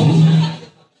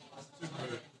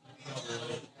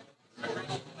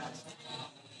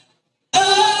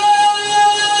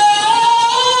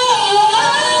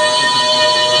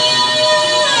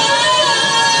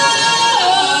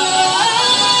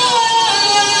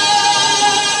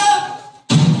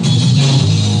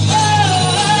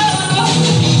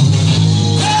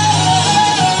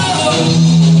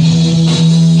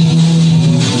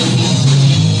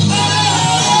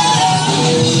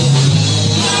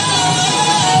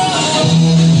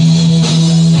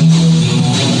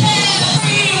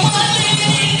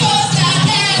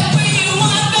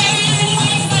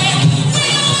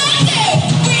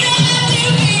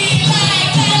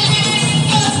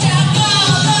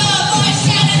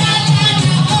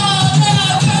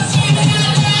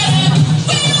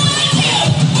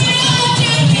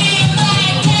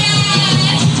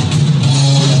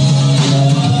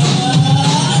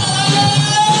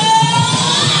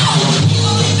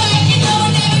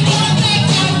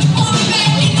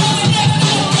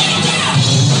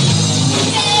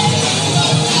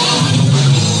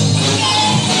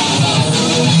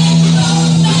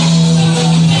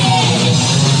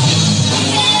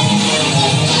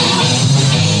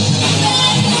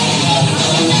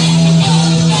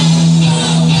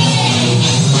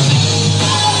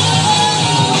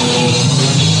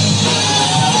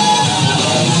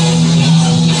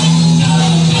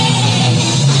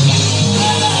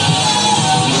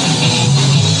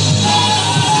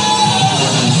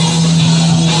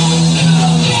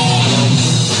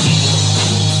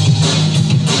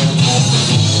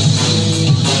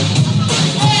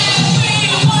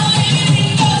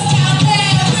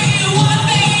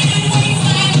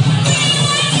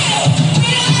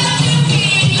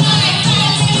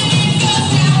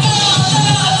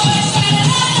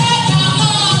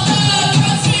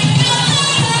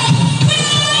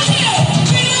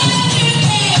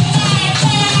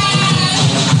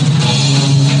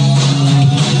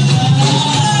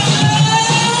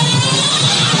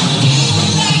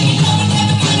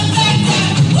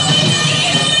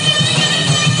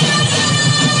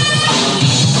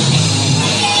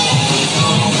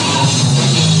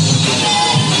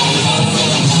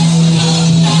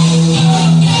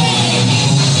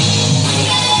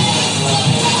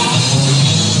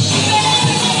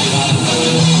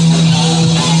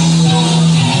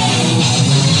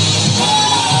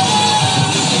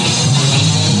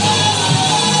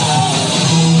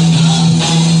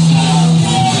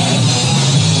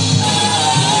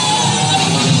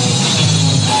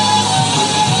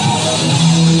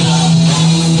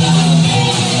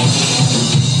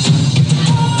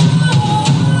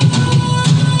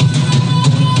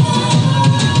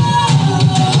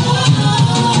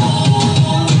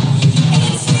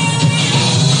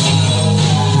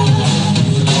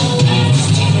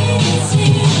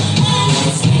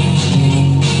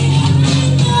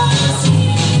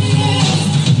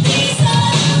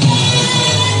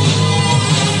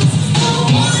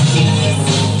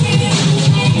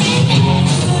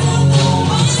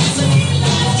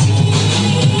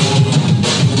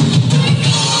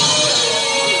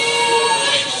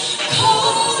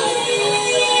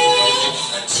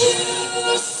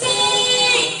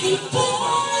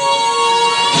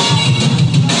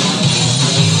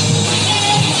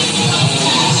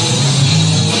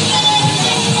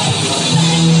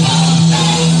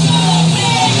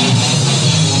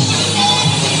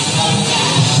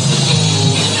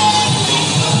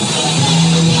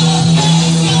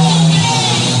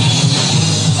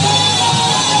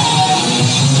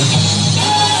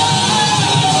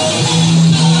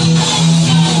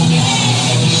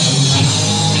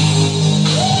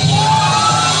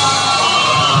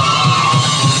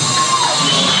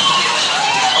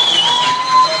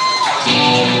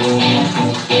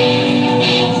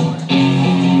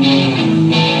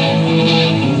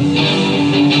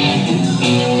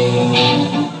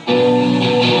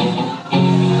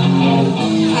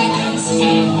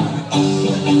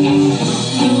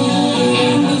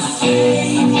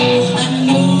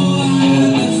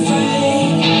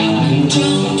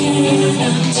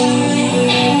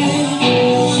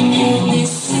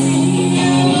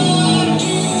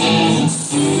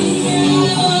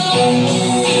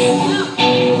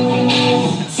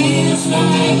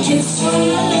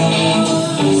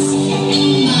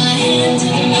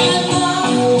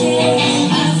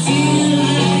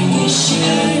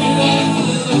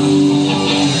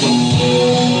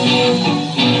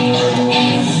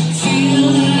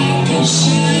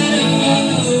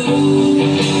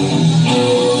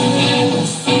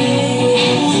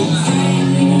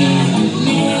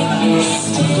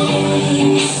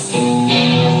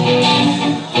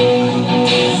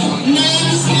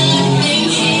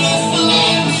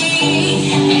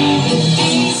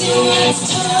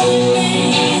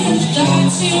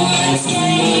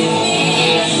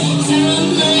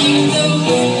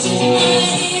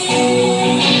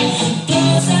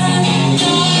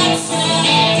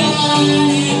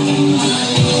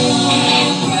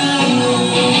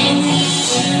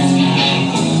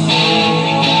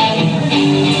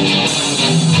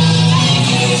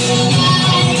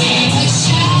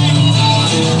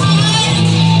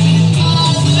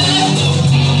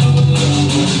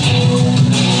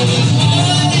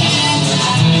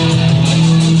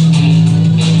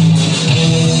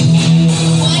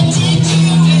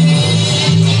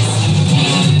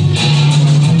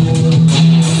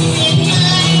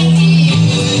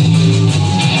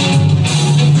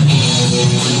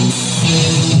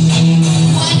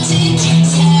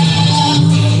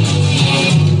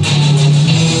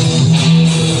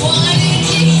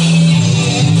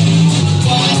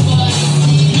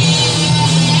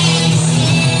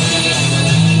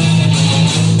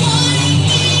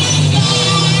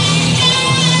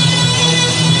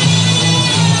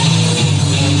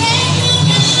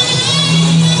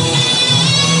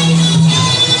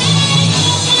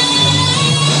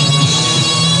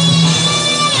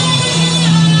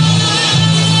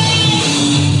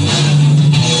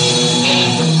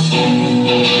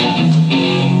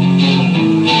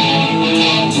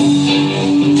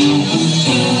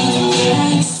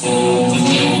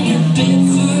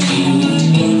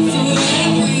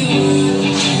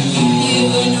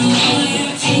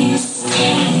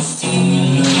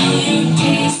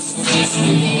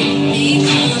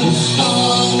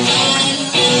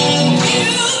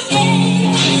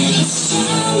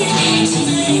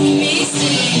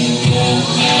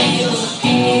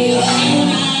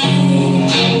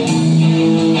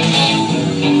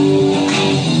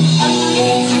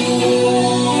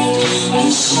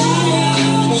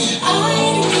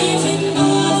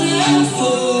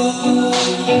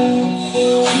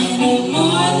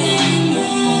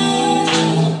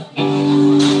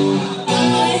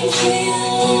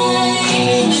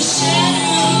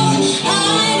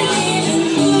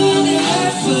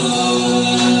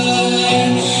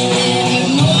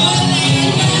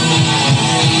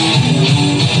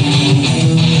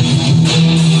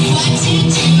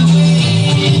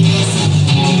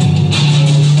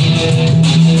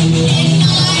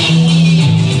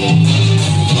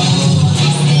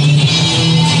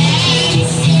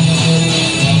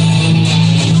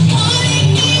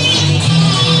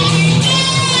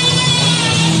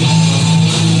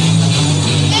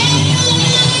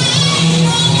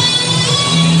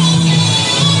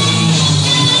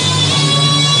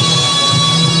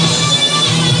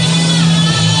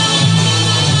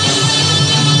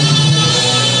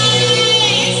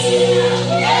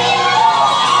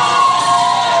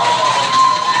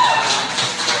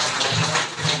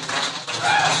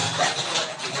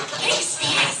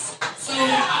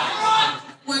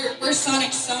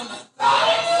 Soma.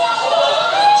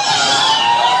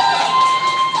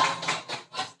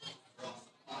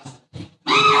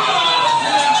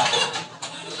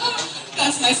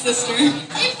 That's my sister. We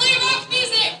play rock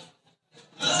music.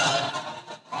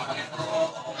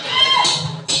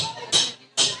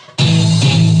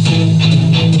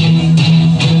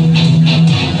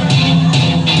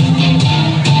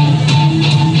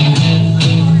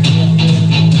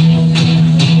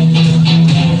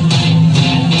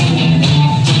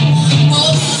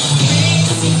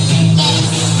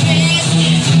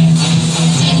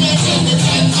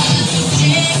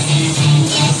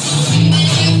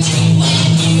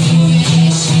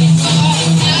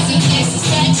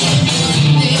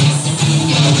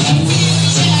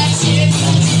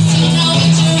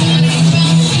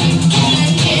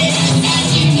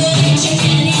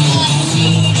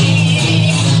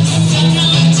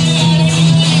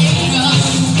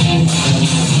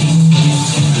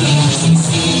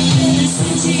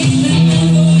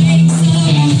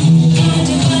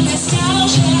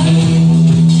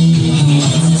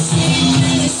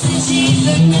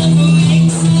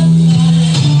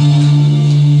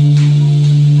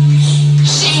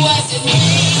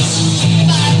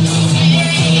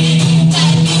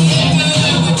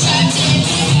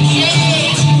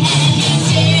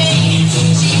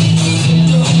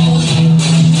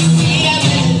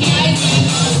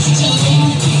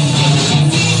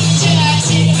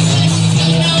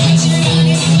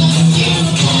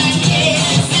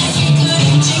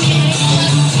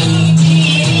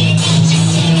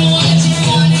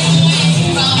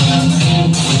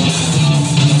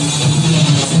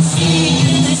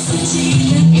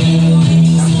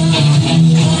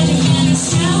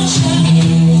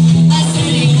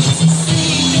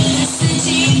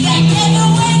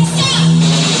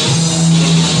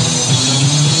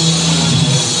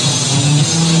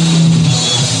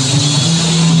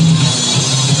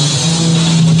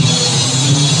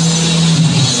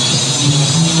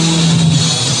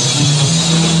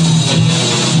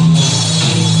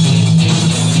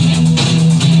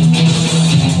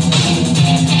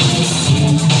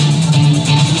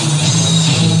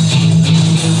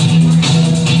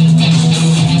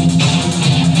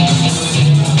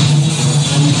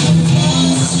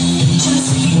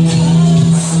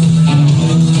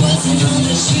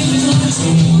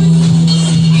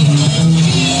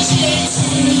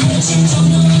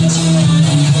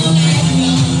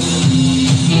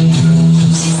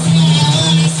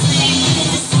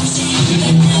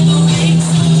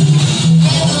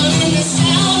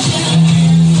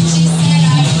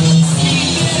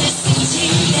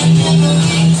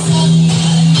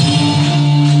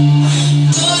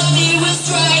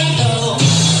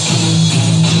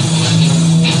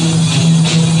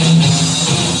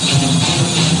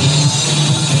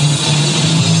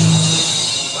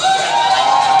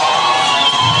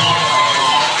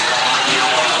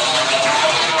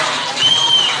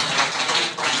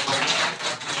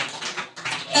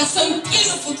 That's some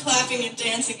beautiful clapping and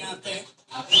dancing out there.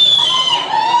 Though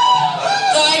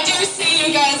I do see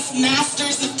you guys,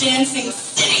 masters of dancing,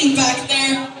 sitting back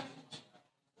there.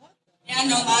 Yeah,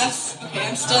 no laughs. Okay,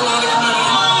 I'm still not a comedian.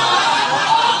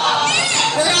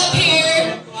 We're up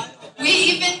here. We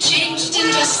even changed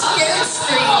into skirts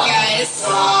for you guys.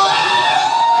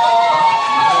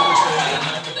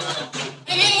 I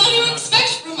mean, what do you expect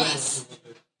from us?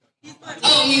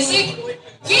 Oh, music?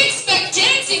 We expect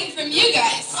dancing from you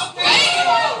guys,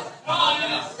 right?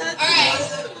 Alright.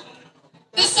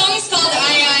 This song is called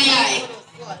I.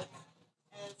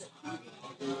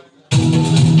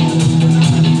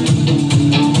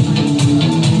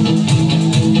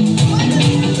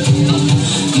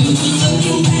 You've been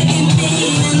looking back at me,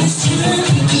 and this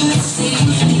time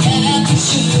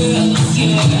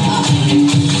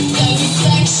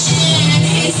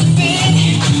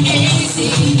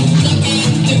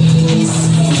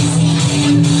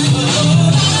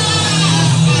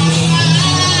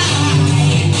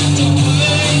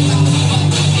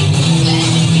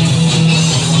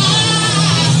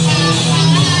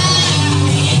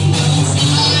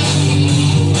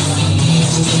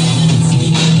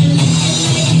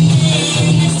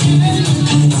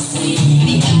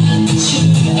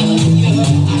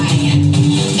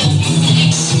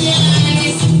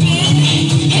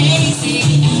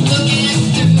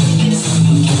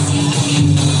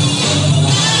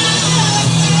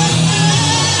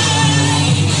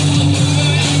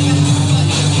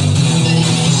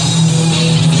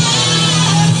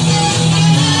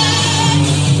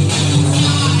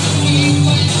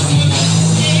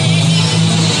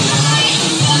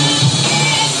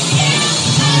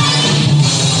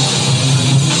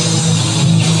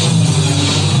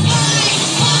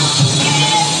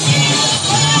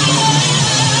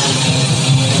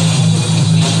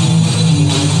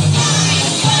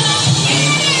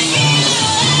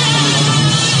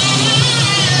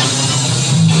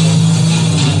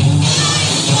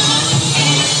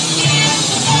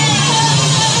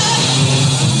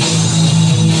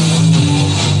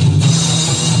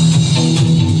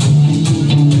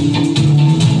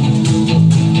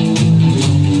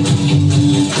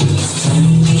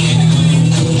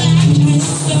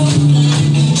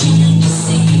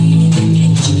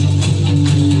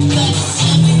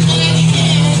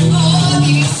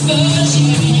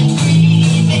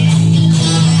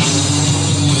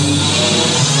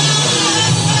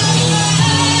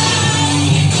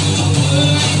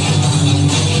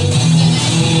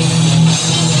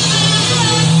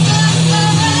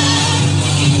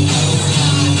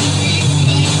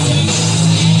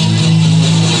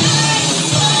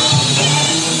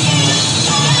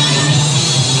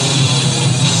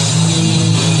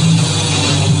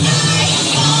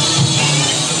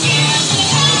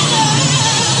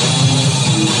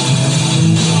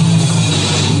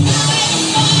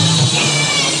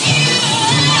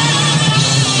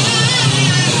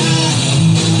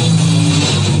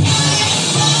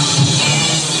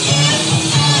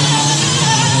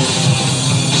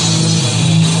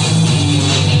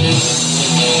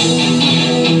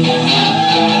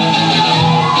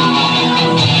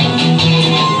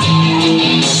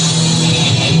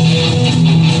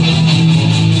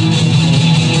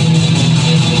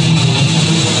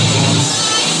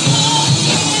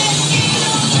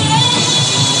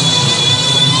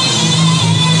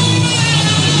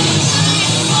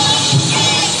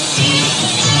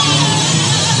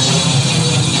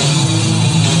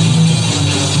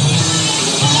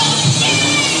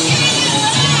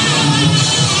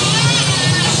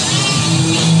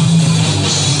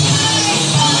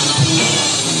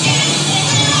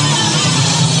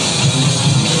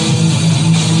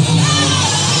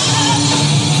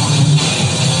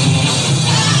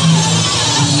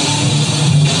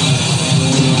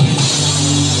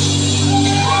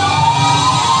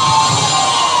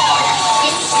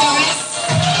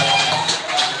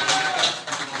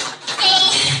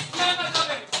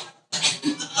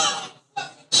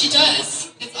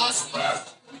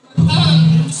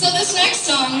So this next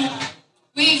song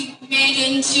we've made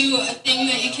into a thing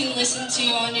that you can listen to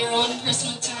on your own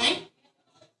personal time.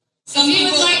 So if you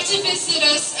would like to visit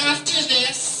us after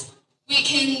this, we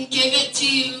can give it to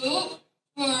you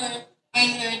for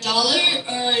either $1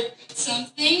 or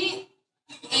something.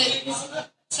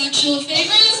 Sexual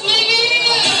favors, maybe?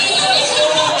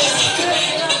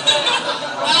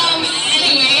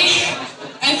 Anyway,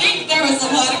 I think there was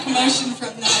a lot of commotion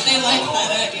from that. They liked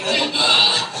that idea.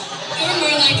 They were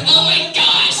more like, oh my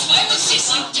gosh, why would she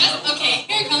suggest? Okay,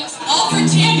 here it comes. All for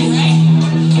Tim, right?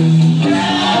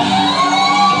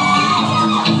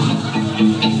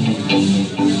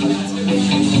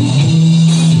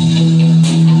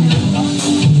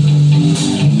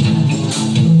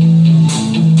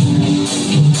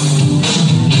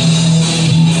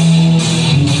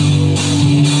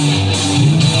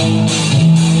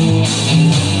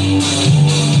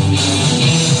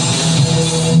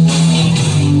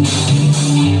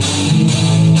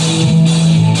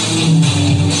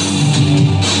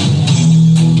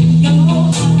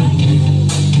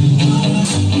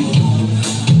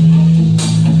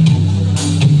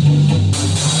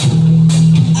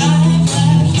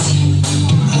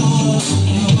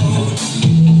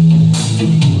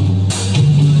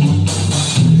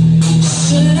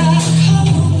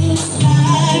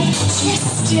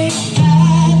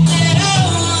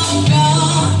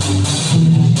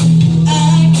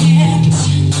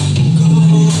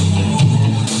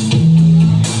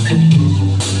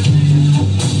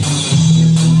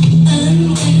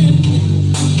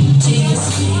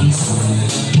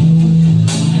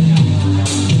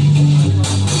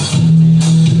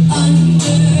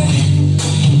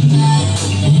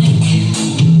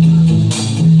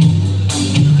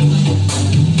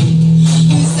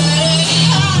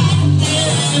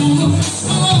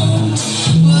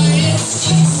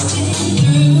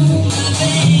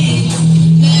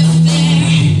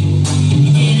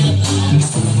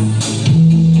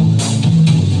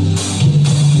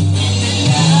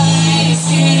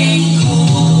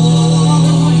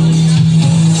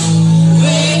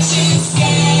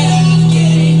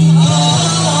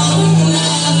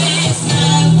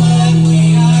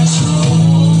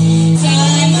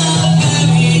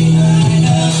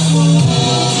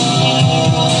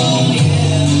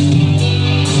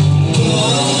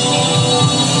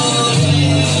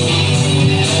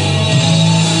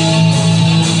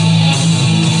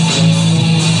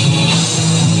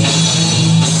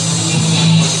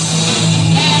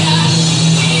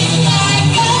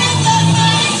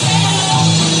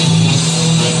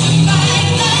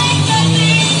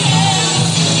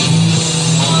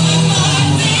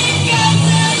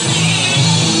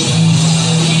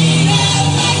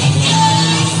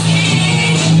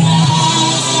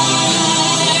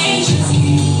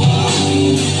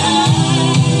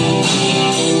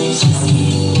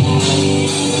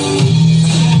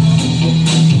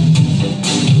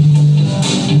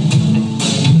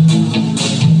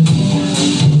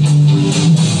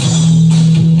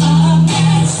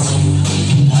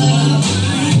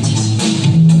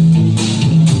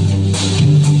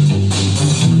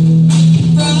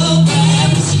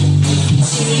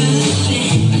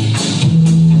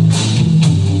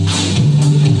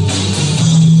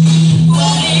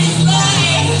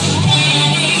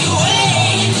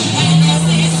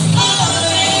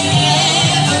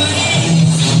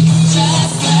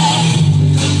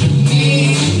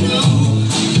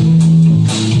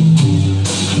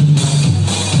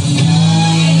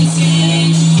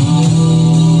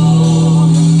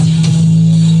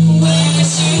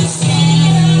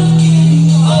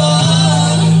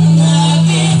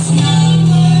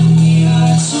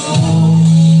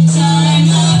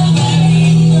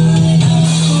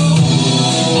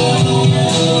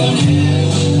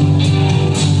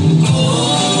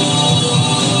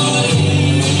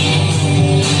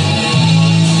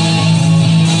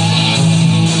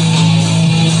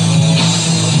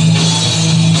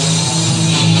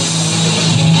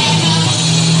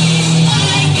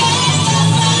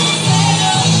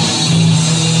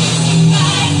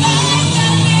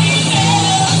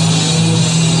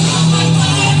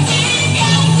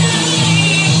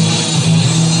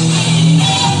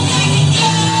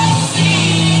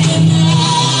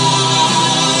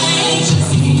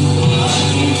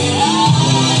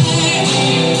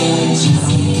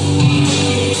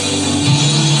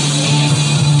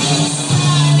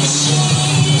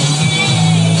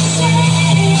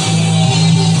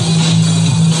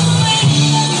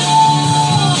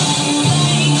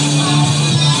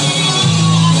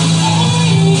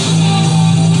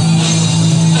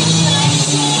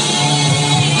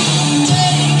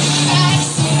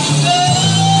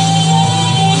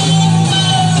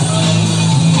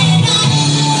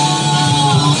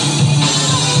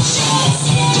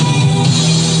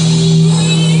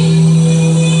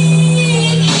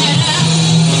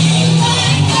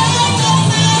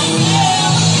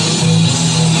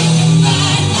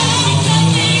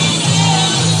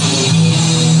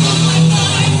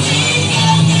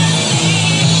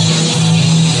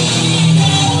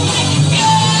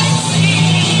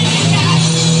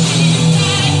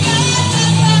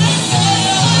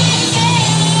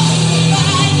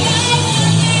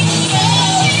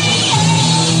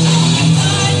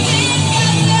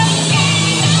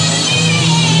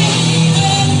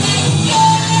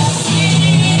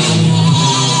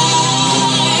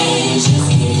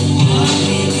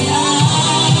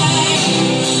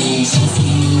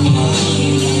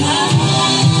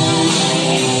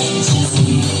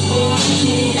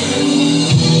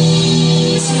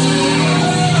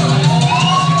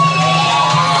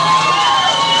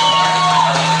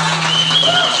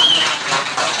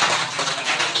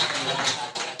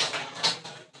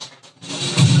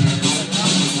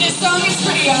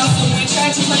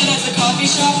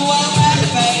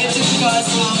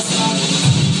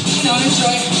 don't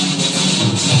enjoy.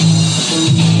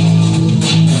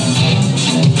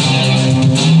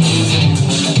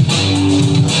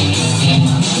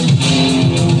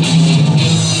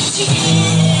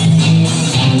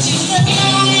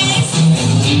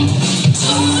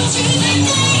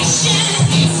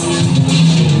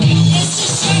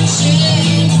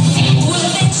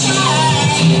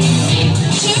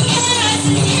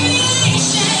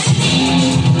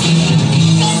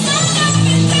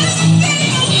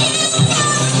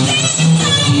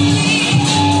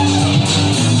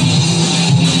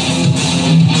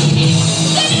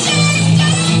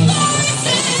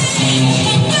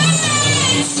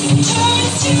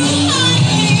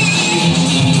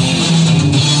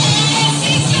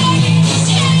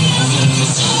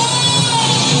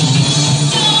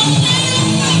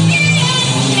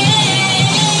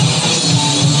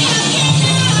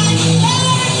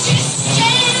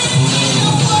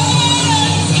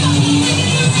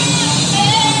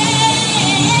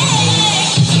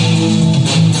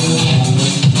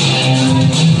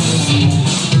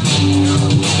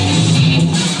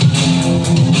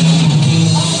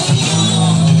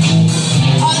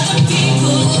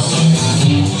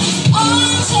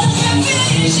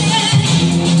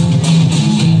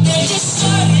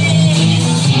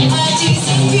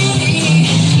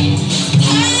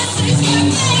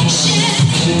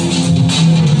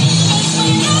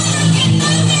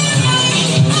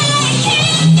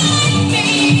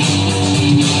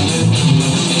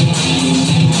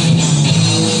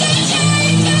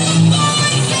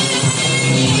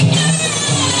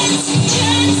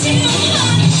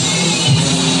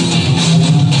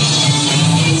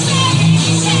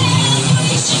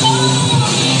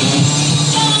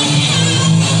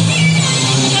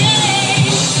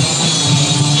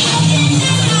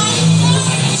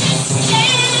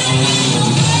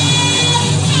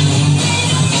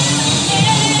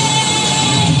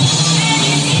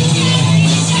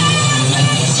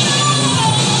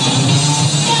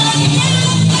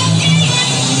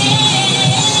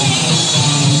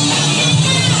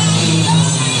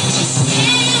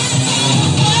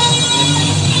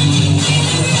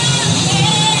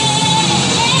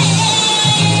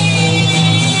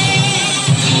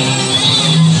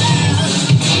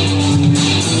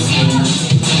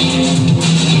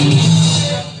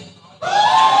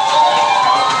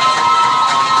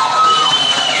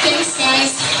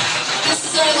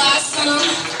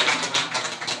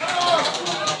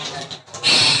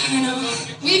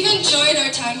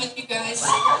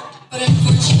 But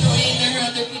unfortunately, there are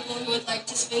other people who would like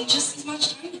to spend just as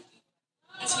much time with me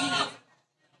as we have.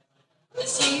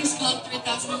 This song is called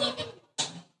 3011.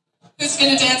 Who's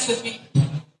gonna dance with me?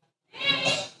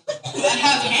 I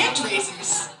have hand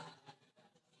raisers.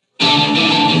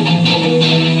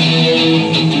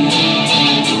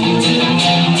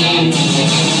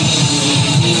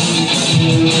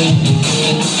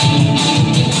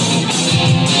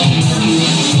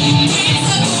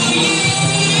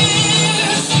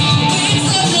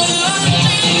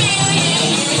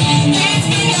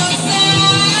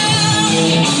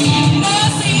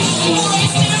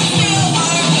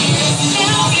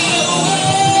 Now get away.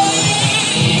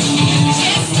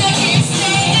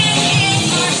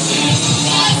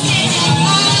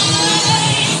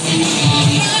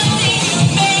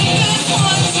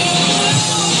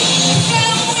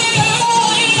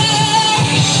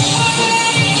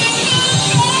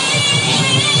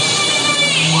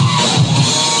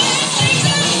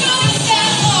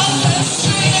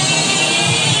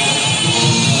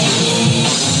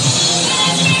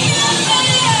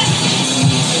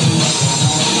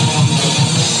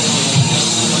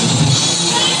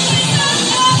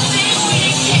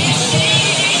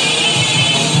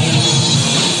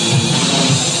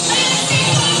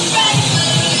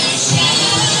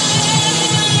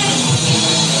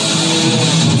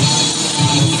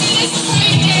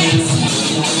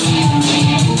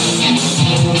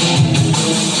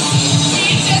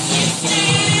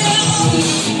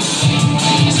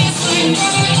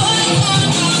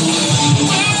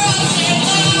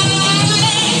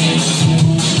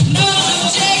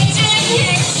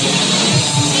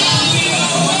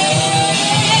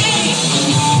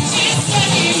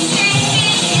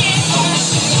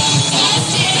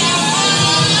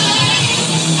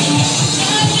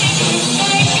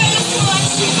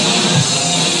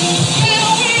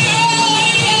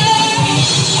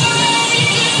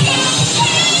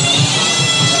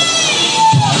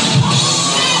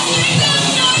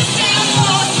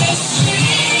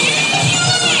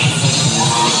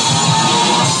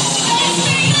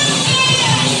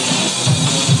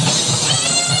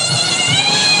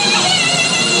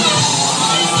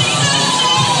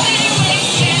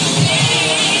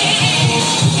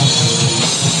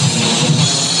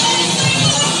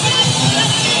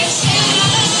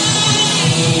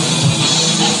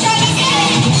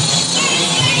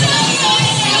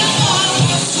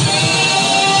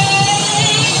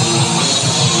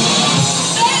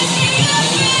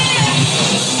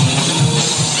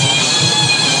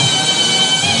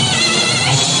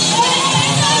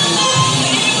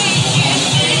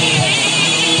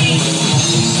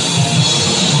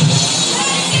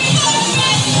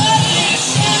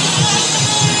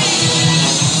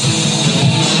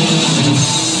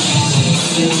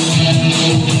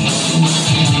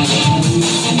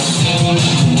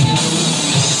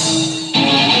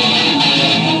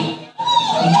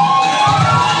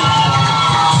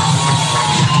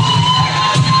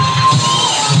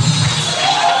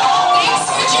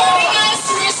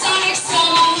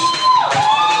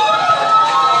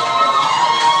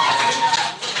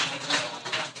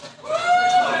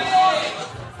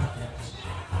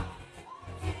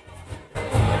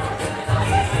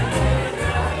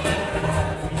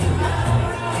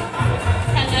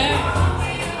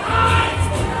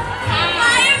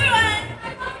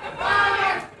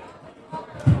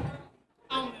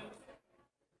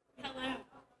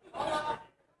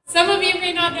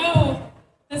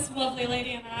 lovely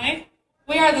lady and I.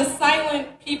 We are the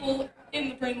silent people in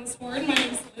the Brainless Horde. My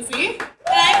name is Lizzie. And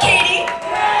I'm Katie.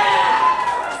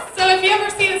 So if you ever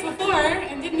seen us before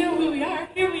and didn't know who we are,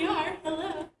 here we are.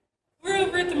 Hello. We're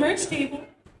over at the merch table.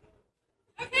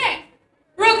 Okay,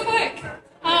 real quick.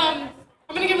 I'm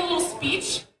going to give a little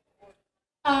speech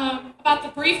about the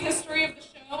brief history of the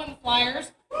show and the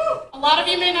flyers. A lot of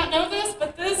you may not know this,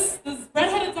 but this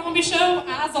Redheaded Zombie show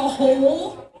as a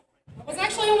whole was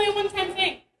actually only a one-time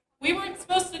thing. We weren't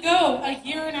supposed to go a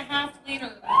year and a half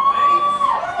later.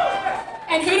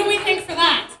 And who do we thank for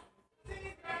that?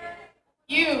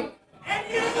 You.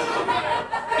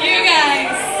 You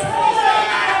guys.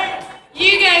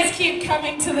 You guys keep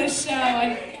coming to this show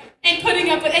and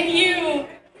putting up with, and you,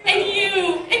 and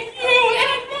you, and you, and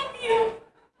I love you.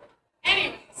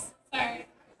 Anyways, sorry.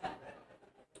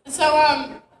 So,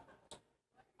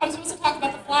 I'm supposed to talk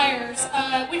about the flyers.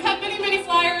 We've had many, many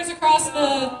flyers across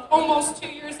the almost 2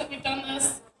 years that we've done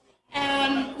this.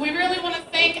 And we really want to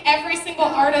thank every single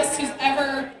artist who's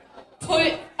ever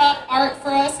put up art for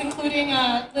us, including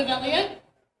Liv Elliott,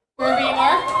 wherever you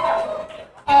are.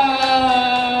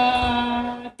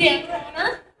 Dan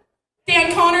Connor.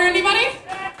 Dan Connor, anybody?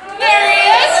 There he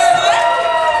is.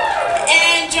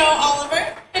 And Joe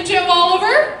Oliver. And Joe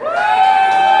Oliver.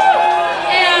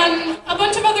 And a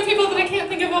bunch of other people that I can't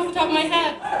think of off the top of my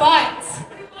head. But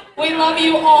we love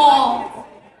you all.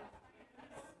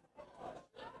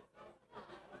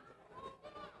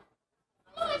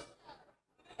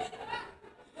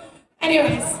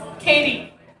 Anyways,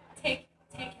 Katie, take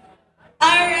it.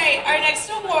 Alright, our next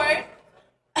award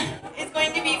is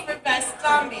going to be for Best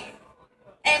Zombie.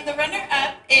 And the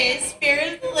runner-up is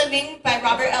Spirit of the Living by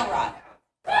Robert Elrod.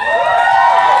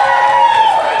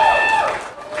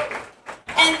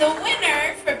 And the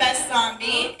winner for Best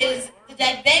Zombie is The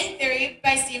Dead Bang Theory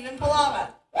by Stephen Palava.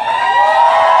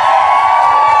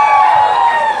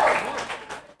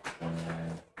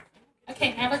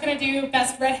 Okay, now we're going to do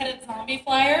Best Redheaded Zombie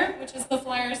Flyer, which is the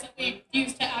flyers that we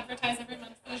use to advertise every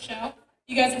month for the show.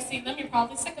 You guys have seen them, you're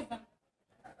probably sick of them.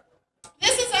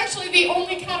 This is actually the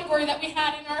only category that we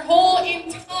had in our whole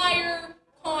entire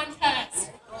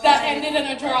contest that ended in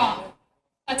a draw,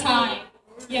 a tie,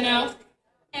 you know?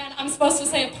 And I'm supposed to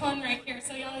say a pun right here,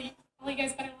 so all you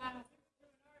guys better laugh.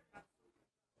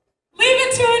 Leave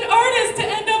it to an artist to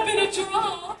end up in a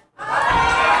draw.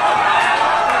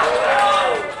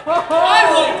 I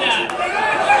like that.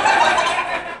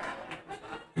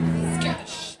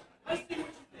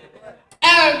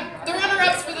 The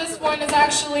runner-ups for this one is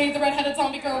actually The Redheaded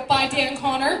Zombie Girl by Dan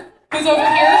Connor, who's over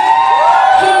here,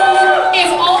 who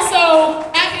is also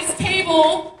at his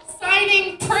table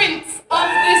signing prints of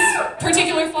this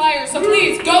particular flyer. So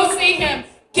please, go see him.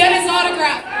 Get his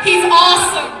autograph. He's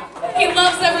awesome. He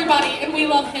loves everybody, and we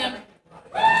love him.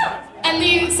 And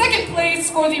the second place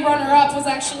for the runner-up was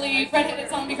actually Redheaded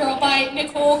Zombie Girl by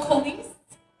Nicole Colin,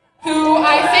 who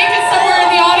I think is somewhere in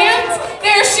the audience.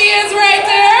 There she is right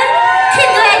there.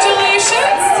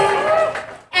 Congratulations.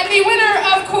 And the winner,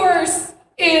 of course,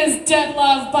 is Dead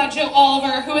Love by Joe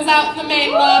Oliver, who is out in the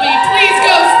main lobby. Please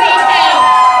go see him.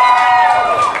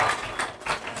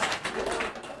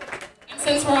 And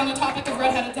since we're on the topic of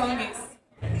redheaded zombies.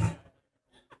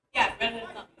 Yeah, Redheaded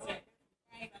Zombies, right.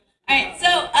 Alright, so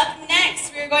up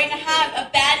next, we're going to have a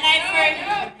bad night for...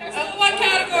 There's only one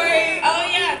category. Oh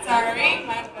yeah, sorry,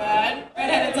 my bad.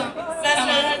 Redheaded zombies. Best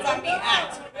Redheaded Zombie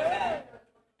Act.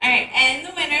 Alright, and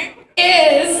the winner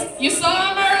Is, you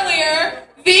saw him earlier,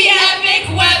 the Epic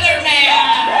Weatherman!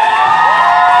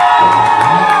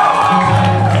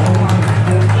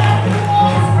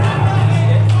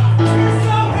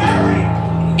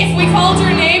 If we called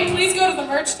your name, please go to the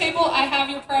merch table. I have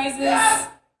your prizes.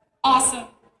 Awesome.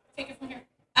 Take it from here.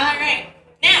 Alright,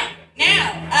 now,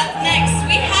 up next,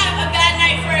 we have a bad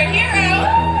night for a hero.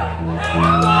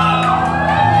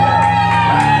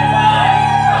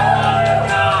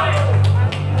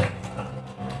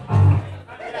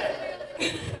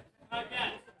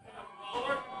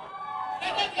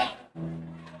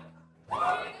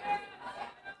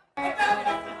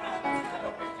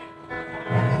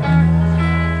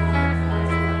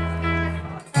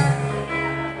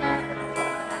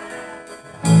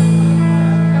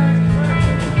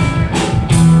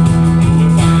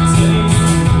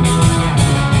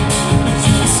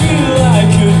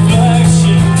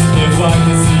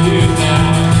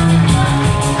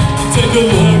 Take a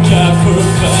look at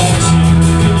perfection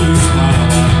in your smile.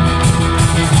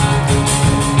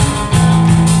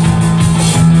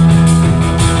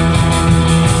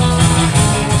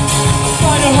 I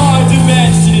find it hard to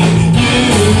mention you.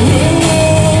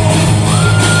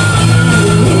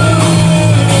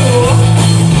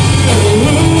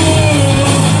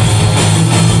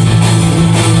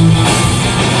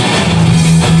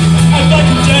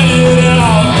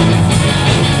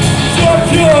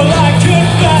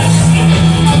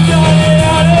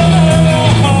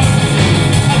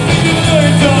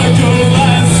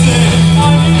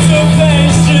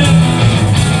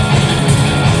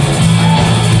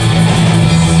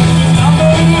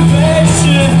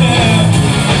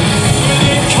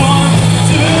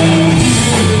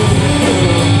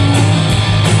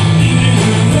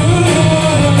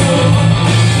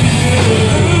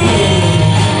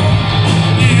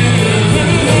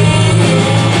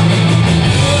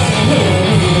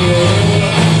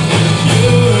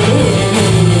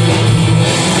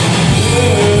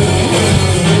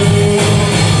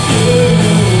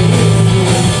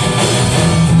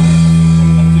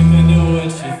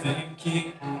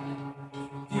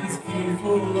 These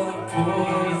people are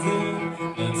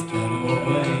poison. Let's get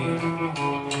away.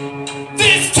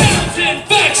 This town's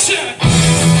infection.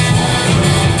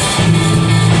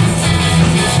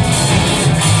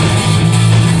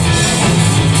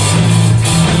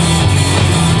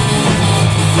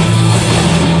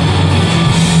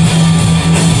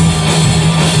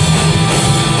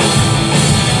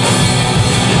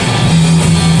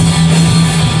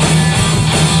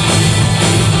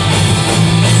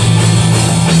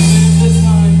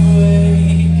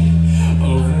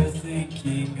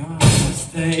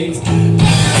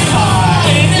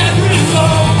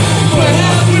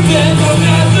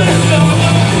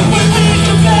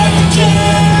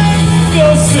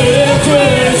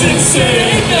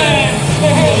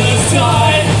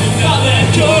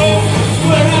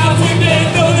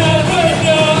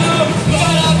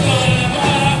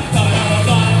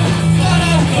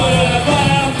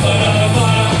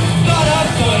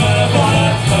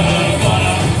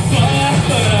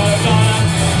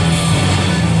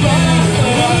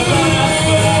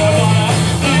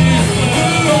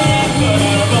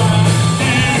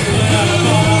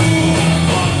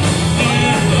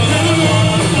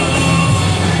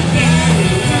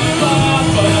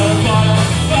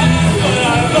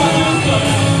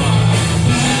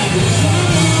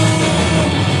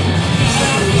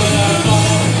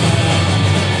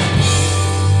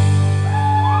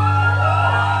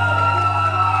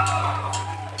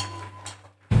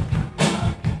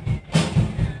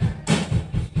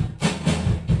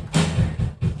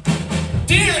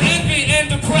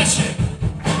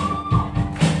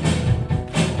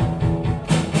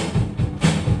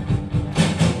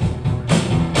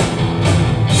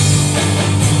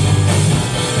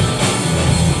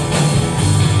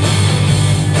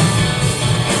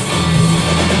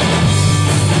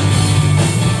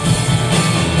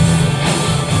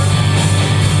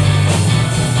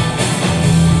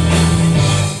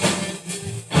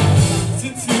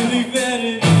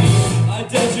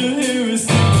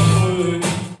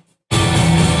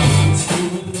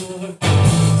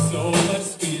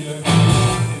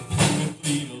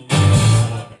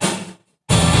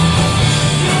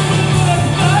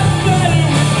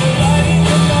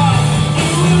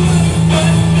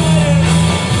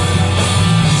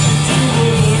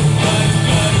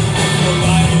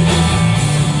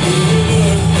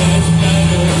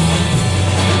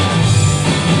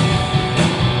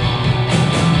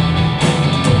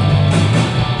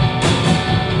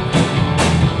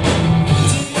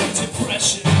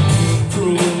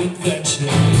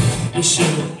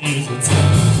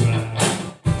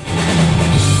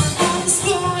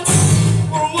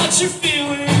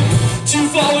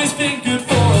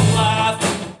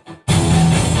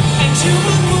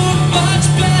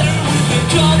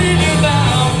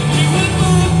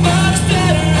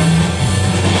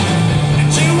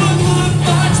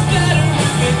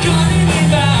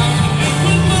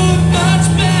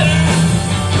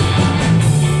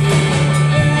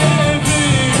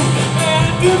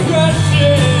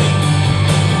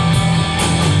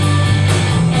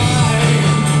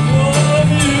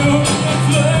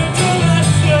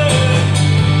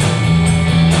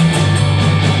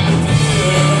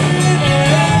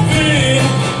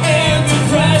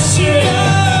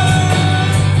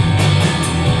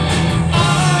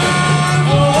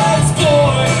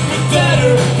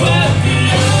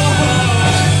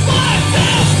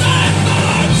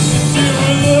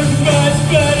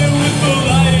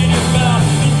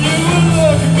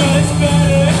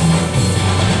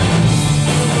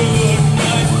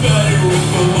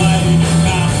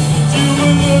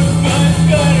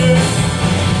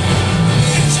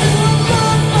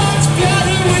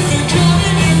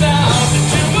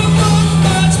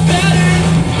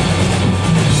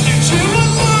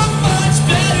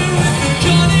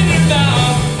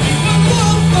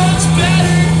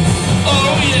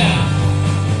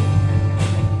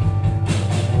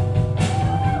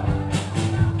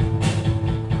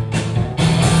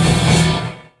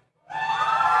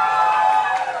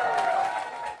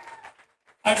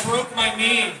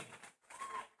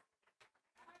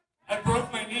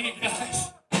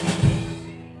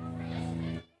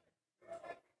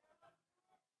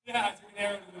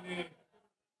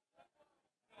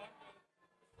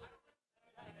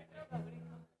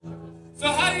 So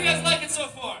how do you guys like it so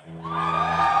far?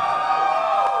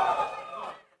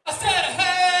 I said,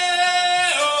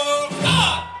 hey, oh,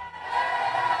 ah!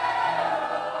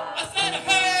 I said,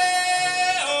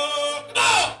 hey, oh,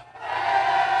 no!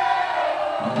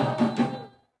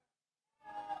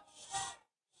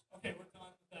 Okay, we're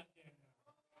done with that game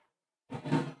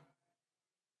now.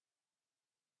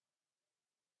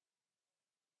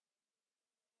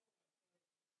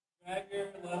 grab your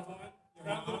loved one, your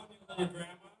mom, your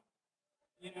grandma,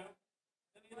 you know,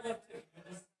 then you love too. You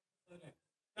just slow down.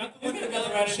 Grab the one you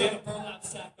got right shove a burlap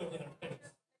sack over their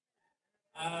face.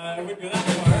 I wouldn't go that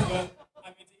far, but I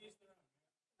mean, to each their own.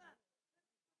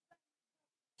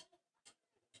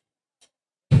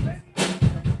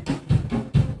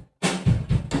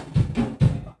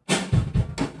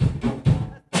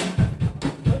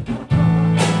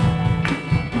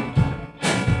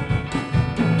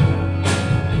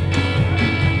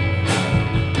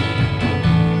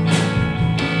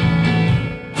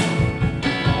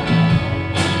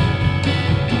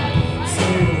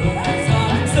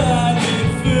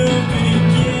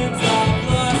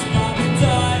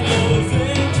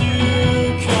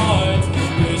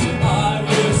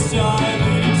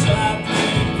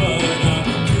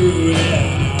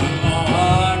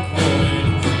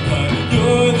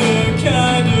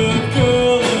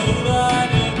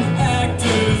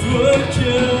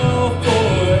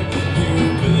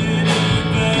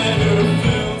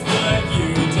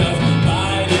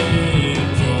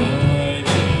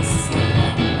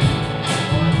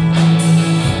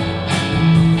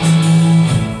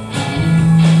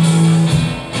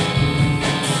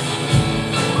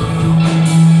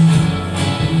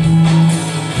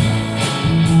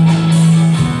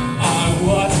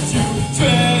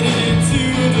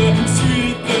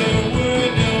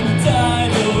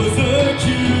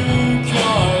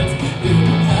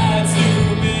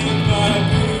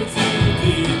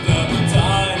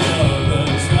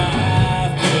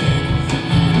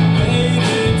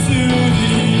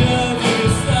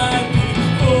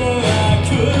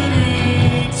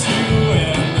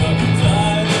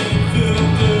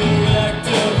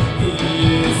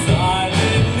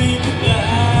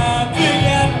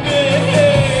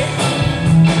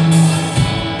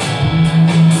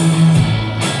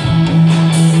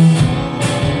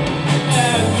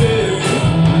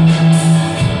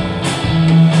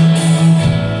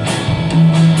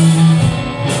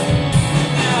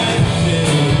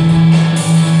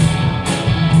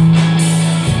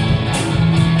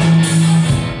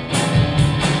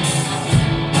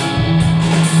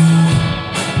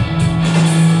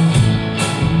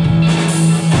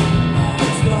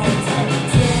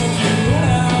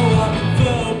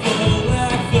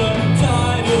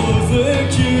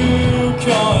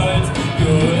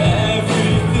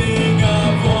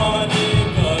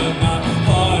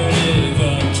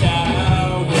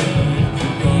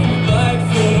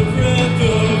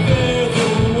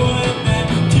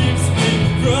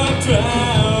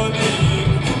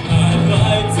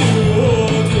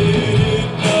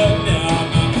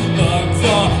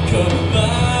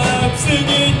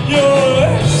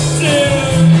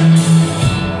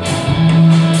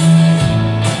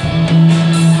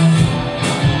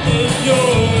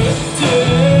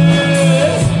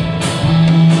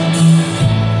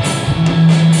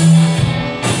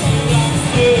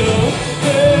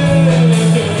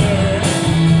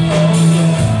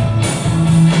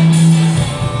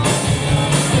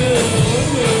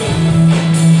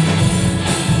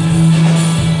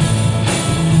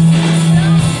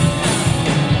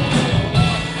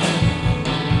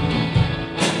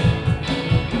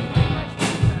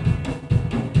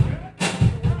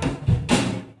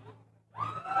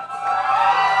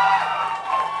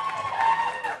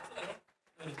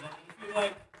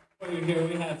 Here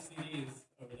we have CDs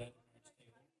over there at the merch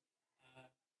table.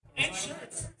 And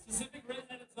shirts. Specific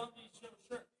Redheaded Zombie show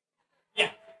shirt. Yeah.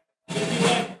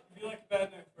 If you like a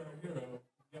bad night for our hero,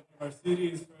 you get one of our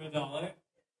CDs for $1.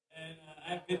 And I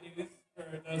have good news for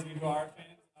those of you who are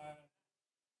fans.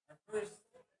 Our first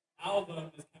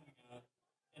album is coming out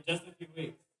in just a few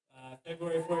weeks,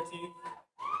 February 14th.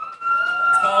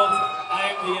 It's called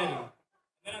I Am the Yeti.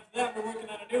 And then after that, we're working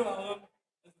on a new album.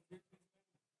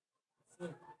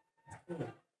 Cool.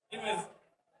 Anyways,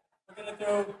 we're going to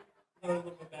throw a little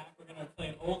bit back. We're going to play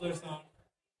an older song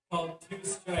called Two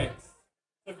Strikes.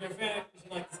 So if you're a fan, you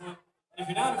should like this one. And if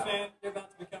you're not a fan, you're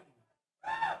about to become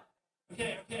one.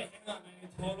 Okay, hang on, man.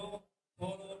 Total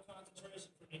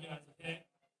concentration from you guys, okay?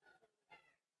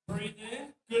 Breathe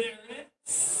in, good air in,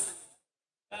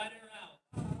 bad air out.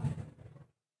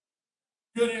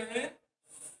 Good air in,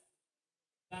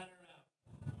 bad air out.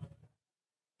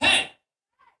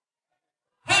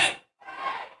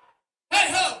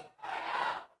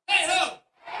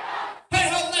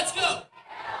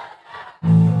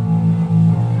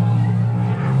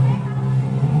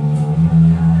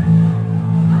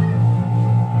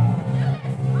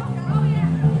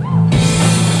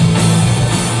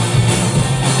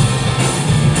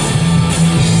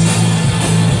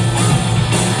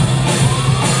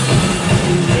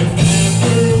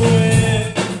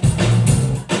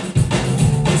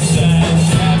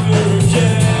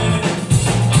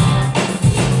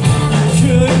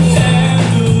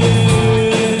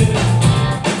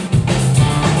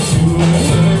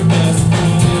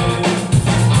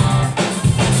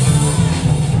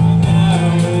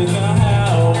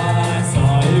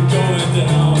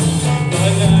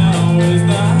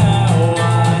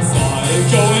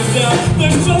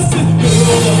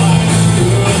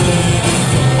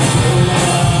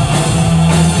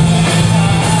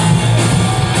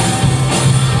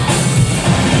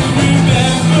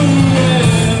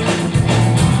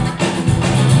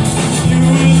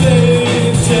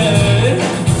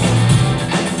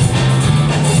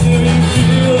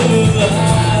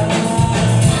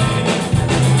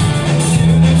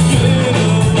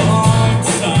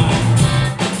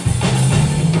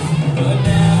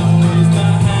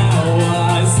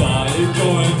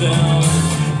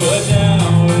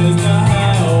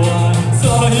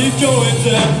 going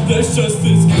down. There's just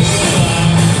this girl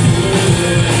I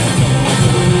don't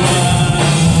know why.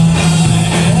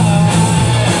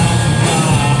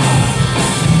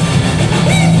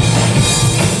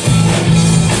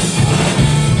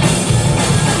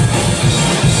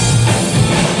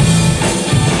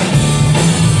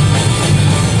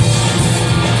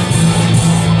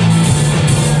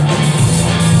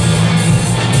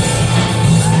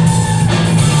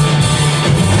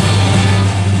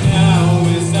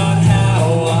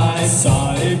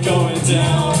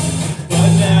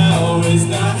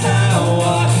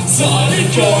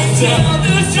 Going down,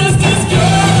 there's just this girl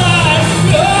I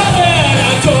love and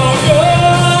I don't know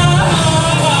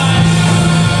why.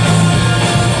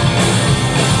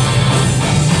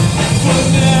 But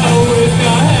now it's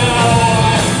not how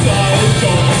I thought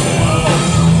it going down.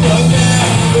 But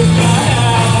now it's not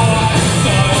how I thought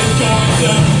it going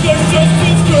down. There's just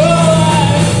this girl I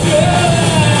love and I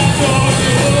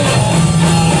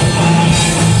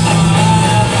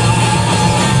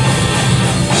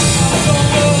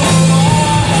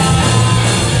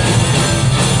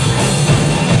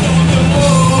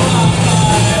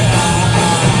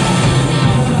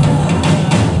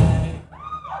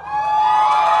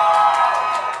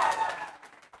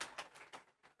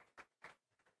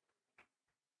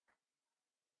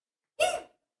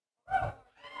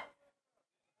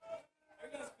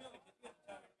don't know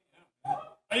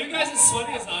why. Are you guys as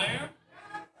sweaty as I am?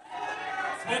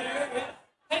 Sweaty?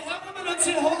 Hey, how come I don't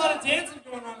see a whole lot of dancing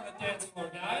going on the dance floor,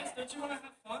 guys? Don't you want to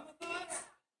have fun with us?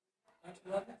 Don't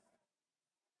you love us?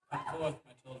 I'm full with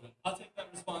my children. I'll take that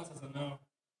response as a no.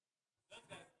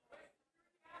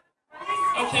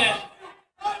 Okay.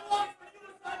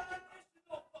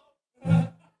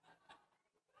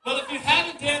 Well, if you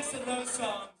haven't danced to those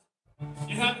songs,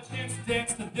 you have a chance to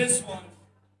dance to this one.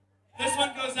 This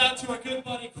one goes out to our good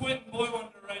buddy Quentin Boy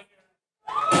Wonder right here.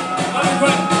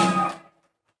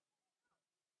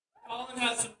 Colin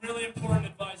has some really important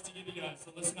advice to give you guys,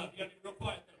 so listen up. You gotta be real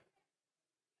quiet there.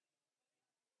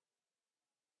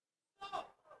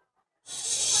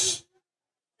 Shh!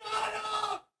 Shut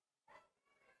up!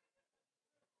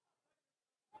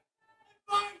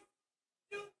 Advice!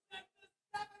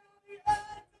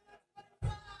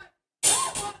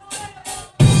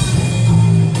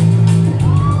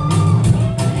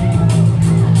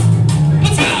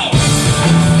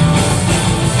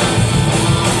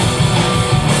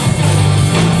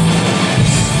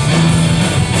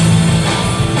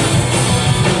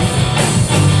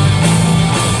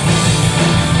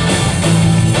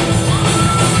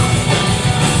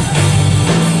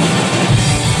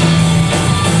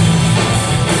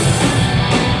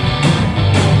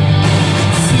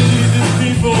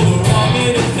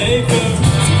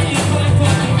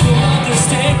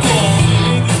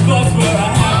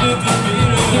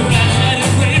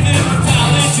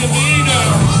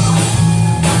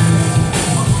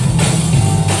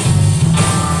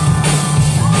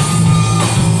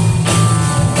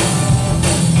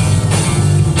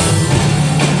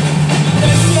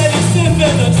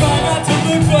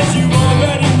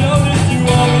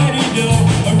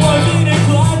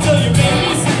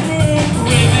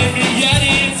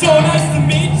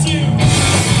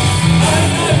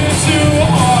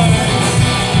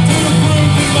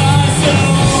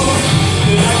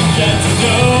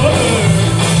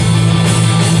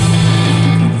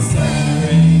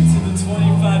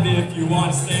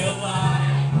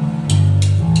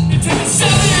 You take the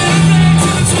 7 on the head to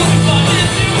the 25!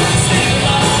 Let's go!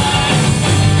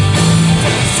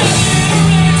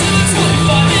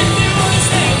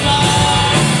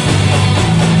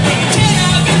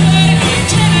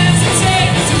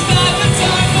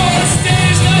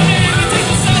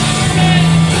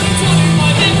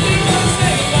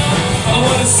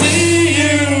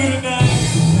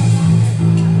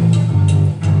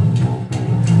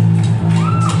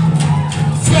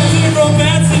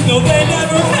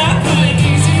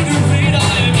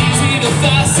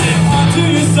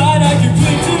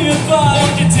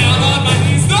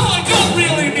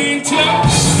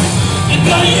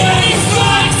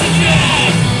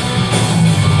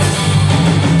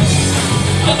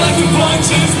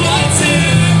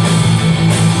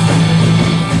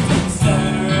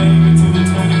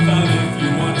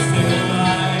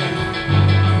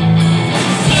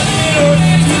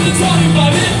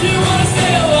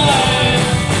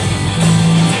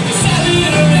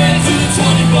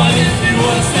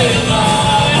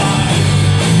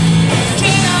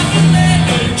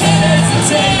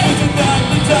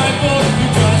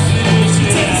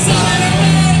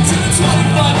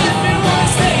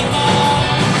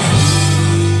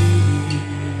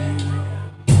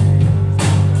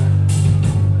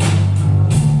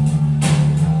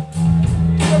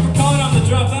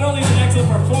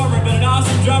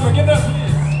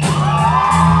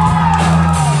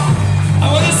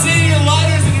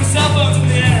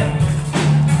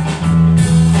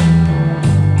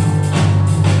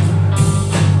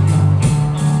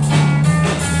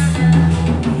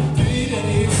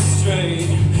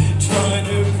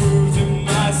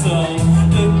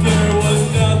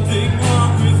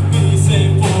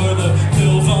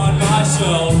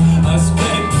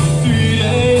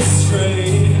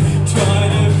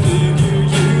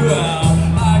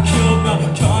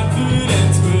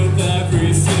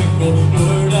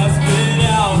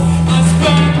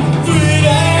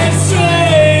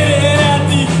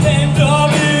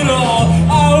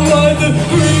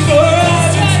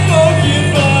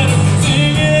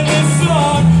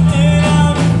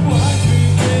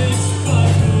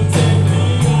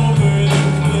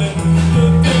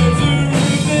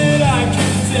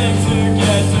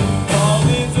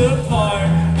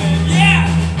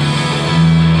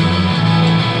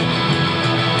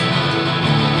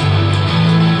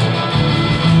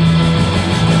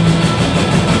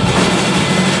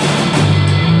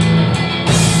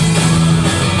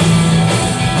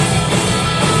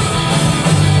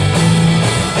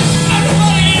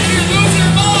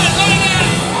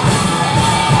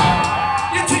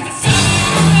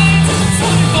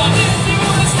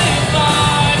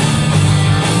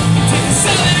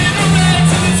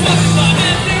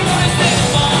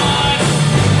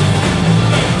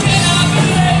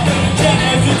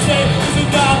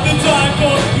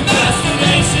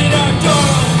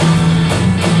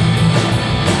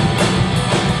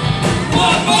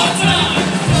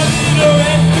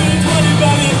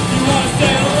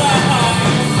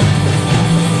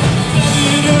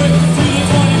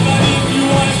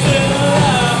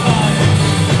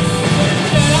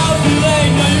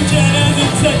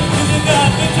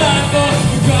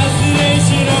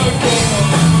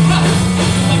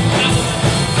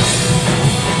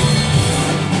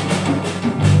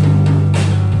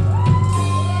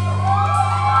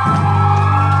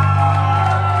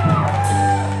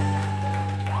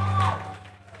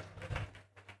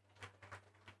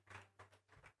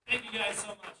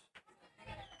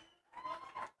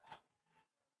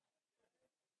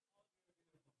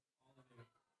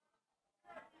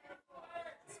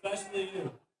 especially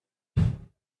you.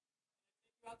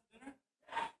 Out to dinner?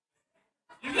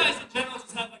 You guys in general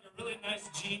just have like a really nice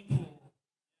gene pool.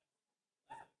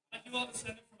 Like you all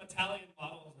descended from Italian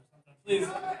models or something. Please.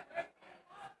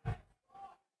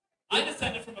 I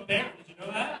descended from a bear. Did you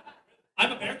know that?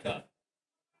 I'm a bear cub.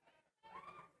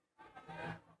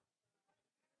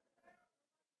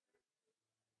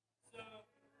 So,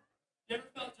 you ever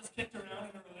felt just kicked around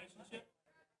in a relationship?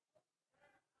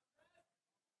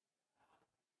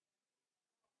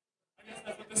 I guess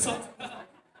that's what this song's about.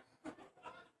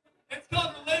 It's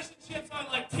called Relationships Are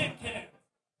Like Tin Cans.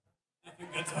 Nothing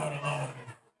gets out alive.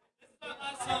 This is our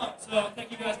last song, so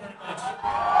thank you guys very much.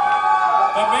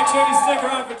 But make sure you stick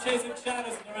around for Chasing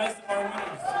Shadows and the rest of our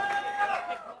winners.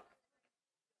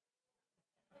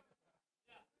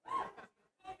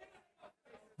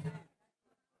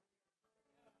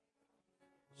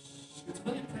 It's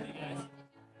really pretty, guys.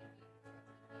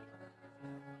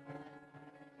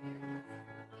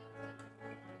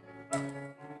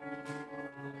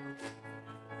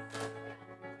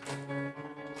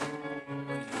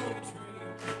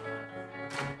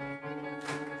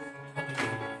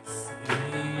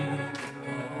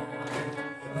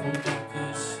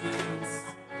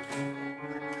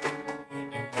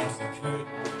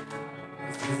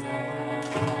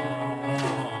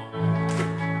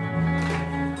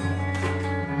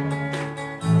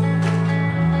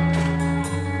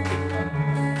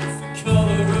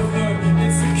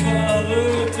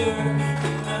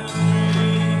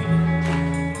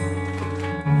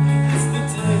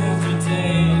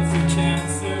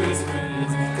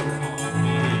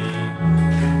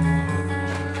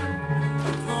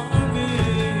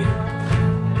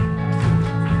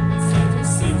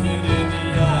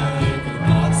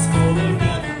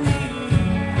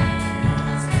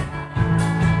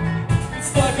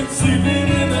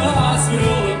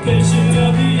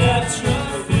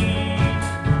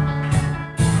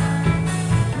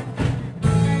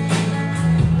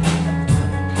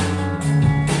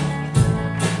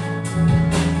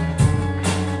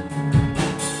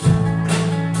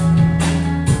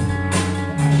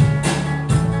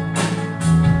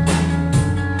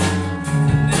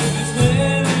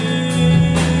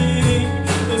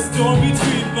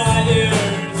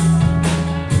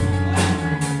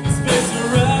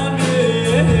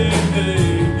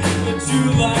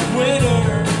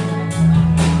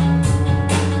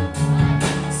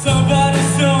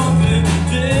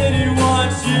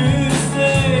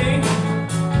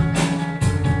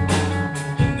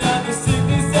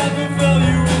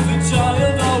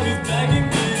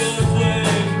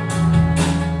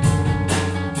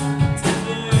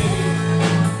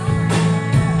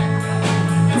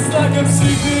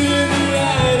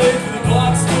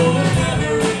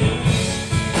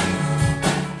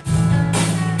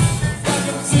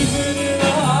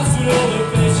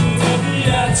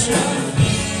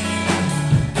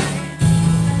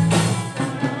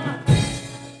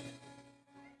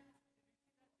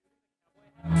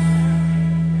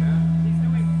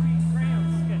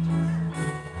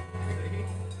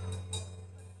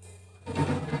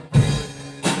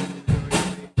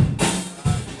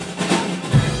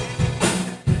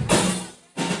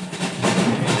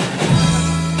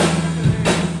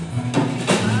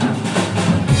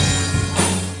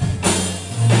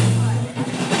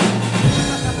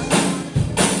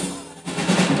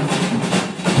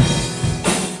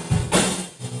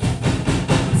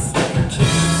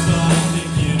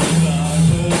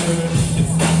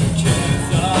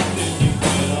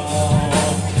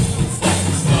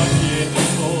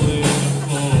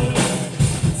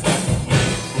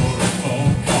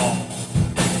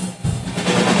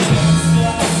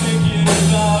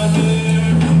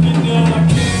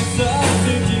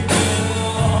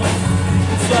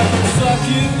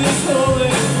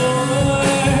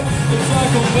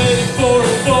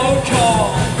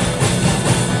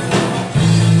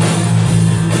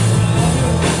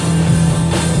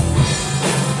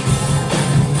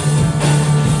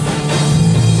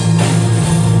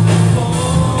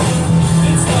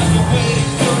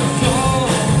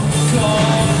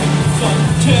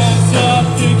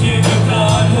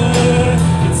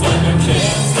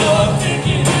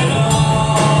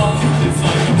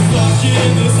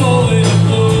 In this hole in the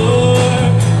floor,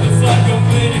 it's like I'm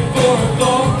waiting for a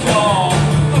phone call.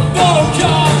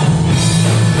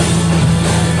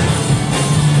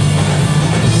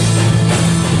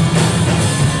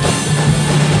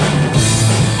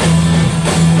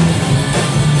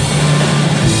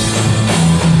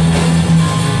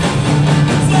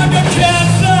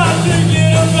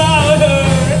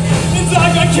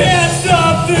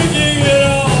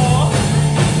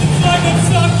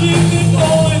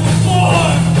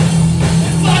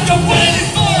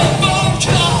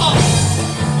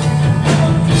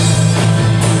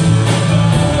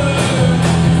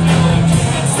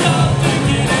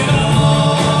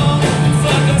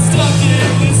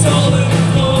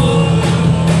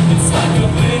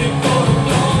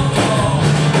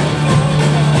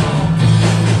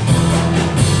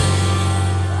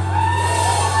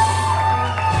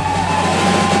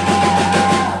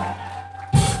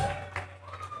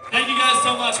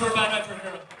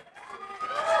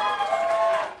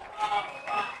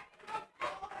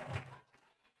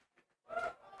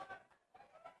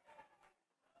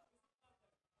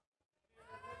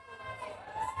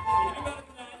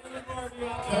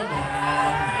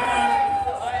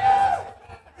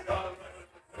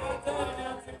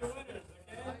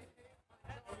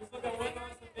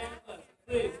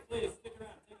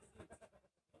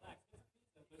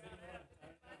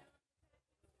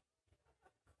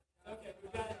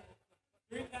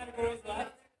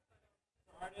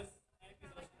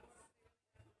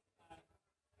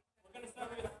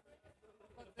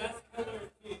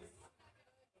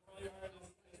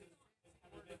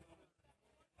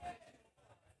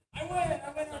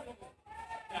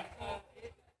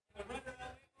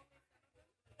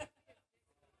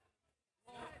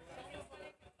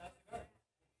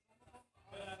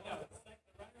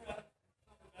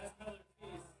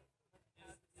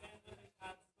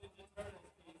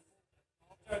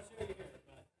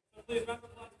 Please round of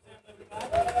applause for Sam Liverpool.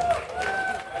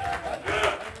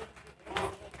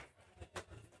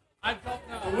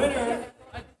 The winner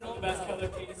of the best color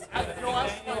piece is Daniel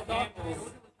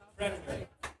Campbell's Redheaded.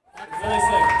 It's really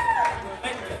sick.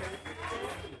 Thank you.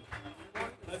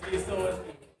 Leslie, you still with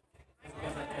me?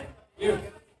 You.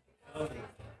 I love you.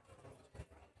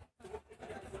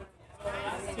 So the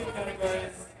last two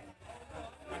categories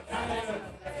are kind of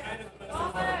the most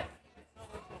important.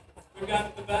 We've got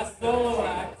the best solo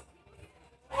act.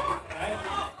 Right?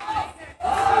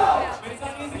 But it's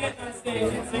not easy getting on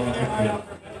stage and singing your heart out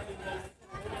for many people.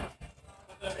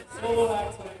 But the solo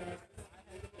act winner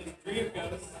is Dream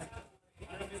Ghost. I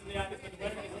don't know if he's in the audience, but the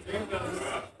winner is Dream Ghost.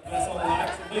 The best solo act.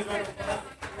 So please round of applause.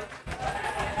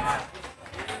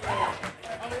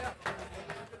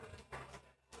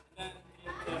 And then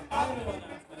the final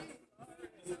announcement.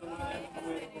 This is the one that you've been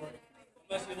waiting for.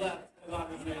 Unless you left, because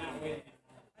obviously you're not waiting.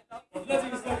 But for those of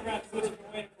you stuck around, this is what you've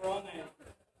been waiting for all night.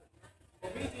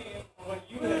 What we deem, or what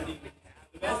you have deemed,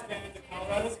 the best band in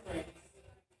Colorado Springs.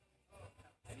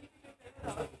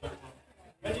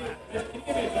 Reggie, can you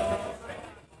give me a drum roll?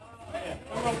 Yeah,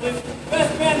 drum roll, please.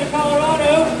 Best band in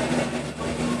Colorado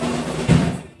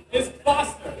is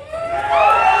Foster.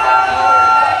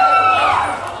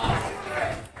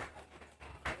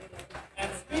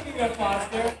 And speaking of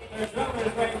Foster, their drummer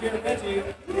is right here, Reggie.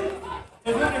 So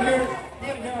if you want to hear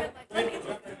how great the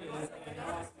drummer is and how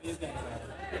awesome these guys are,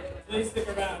 please stick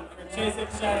around for Chasing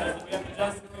Shadows, and we have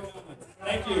just a few moments.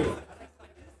 Thank you.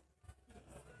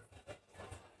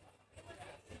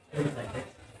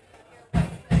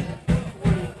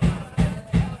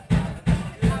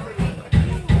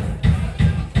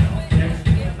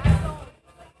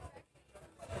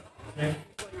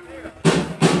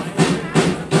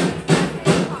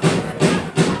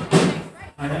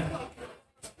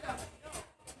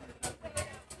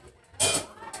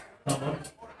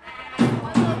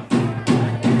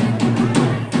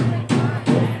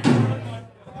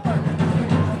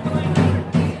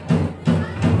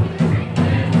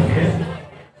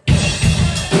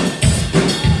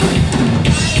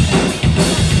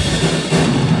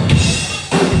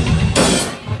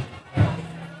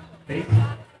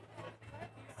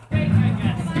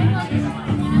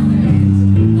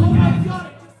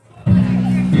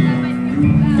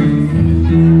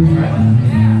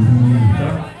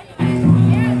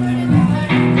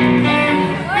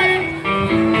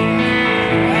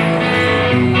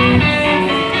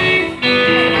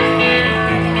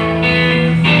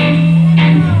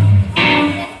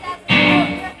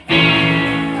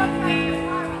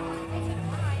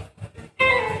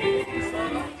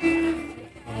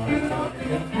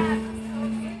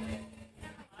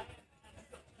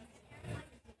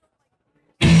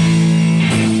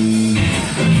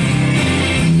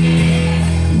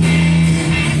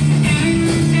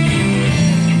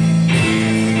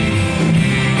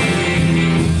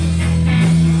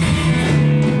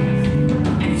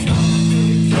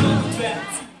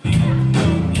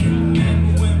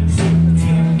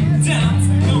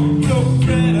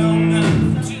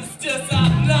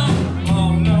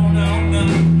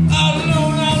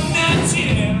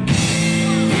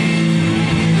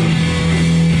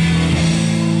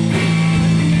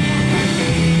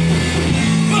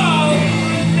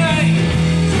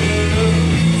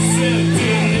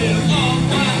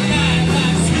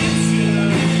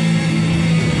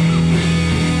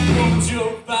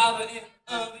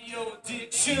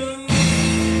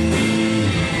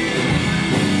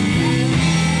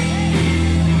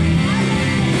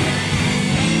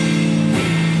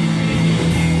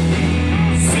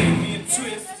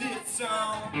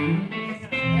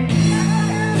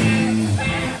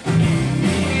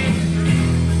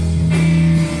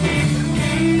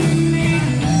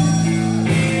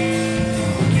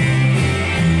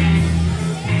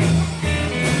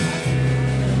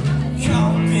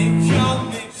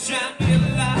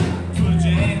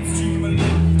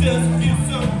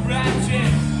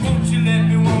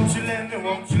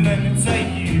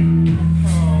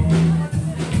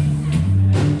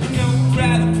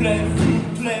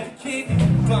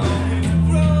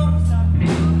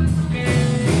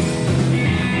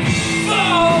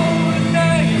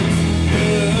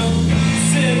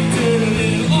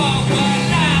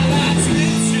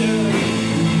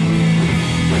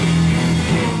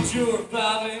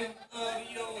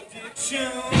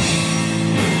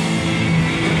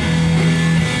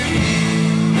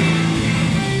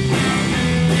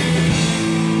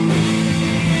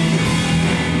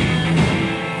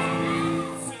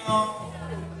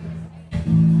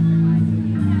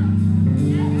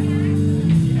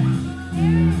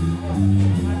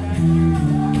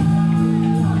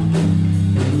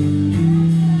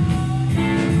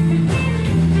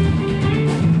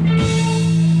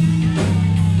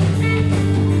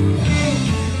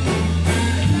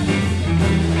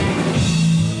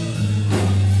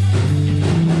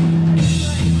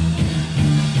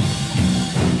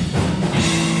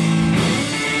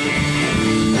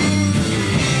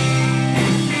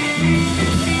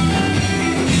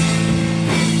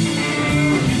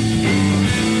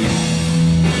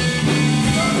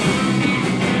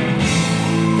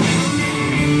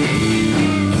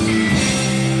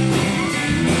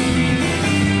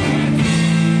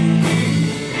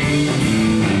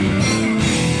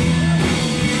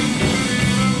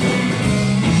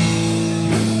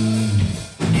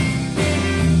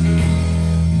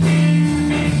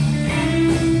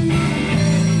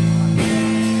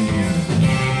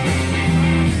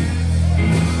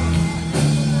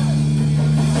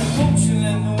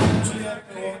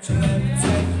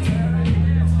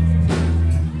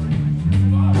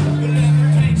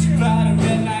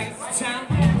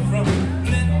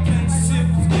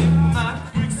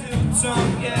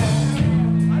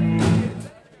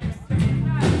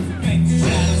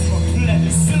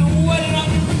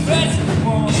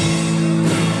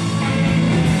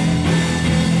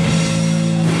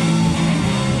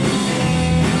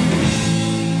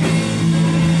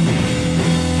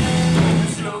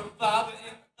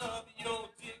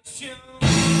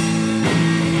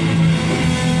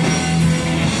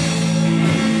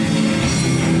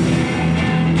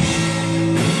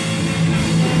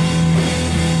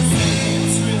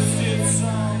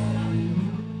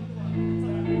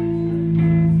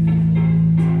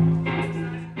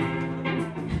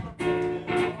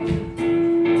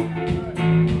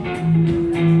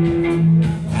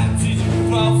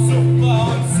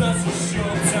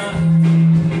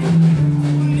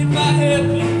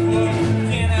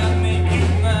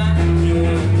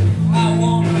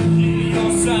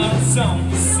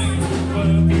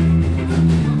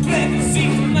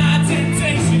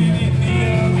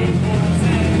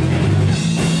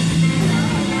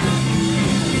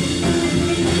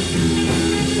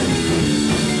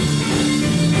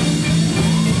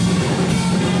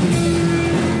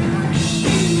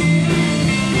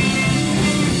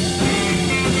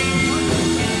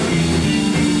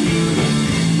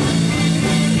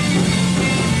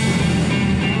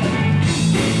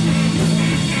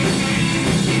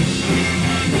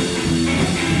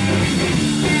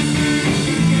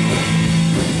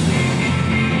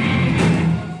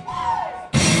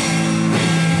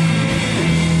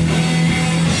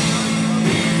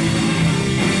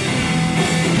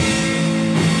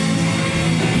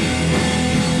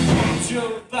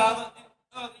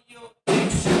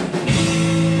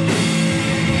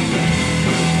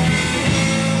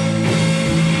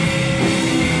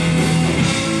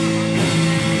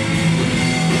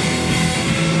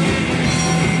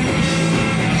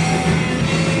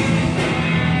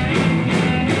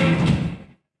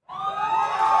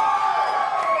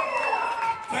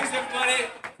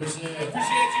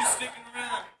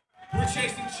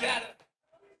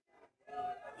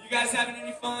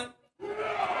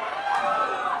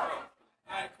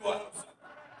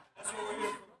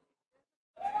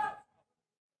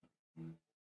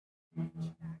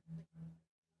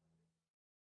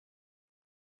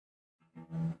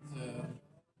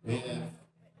 We have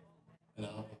an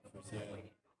album for sale.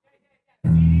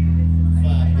 $5.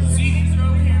 CDs are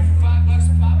over here for $5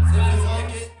 a pop. If you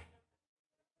like it,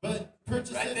 but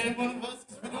purchase it from one of us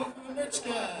because we don't have a merch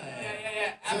guy.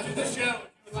 Yeah. After the show, if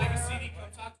you would like a CD,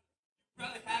 come talk to us. You can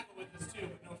probably haggle with us too,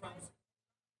 but no promise.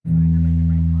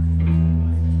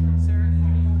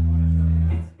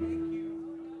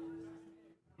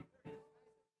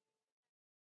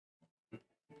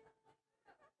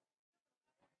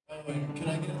 Oh, and could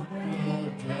I get a little more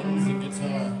drums and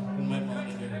guitar on my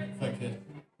monitor if I could?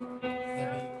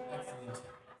 That'd be excellent.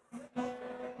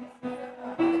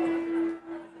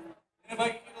 And if I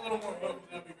could get a little more vocals,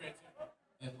 that'd be great too.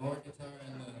 And more guitar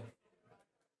in the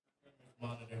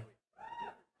monitor.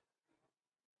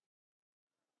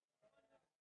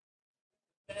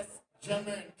 Best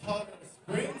drummer in Colorado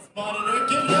Springs monitor.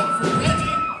 Give it up for Reggie!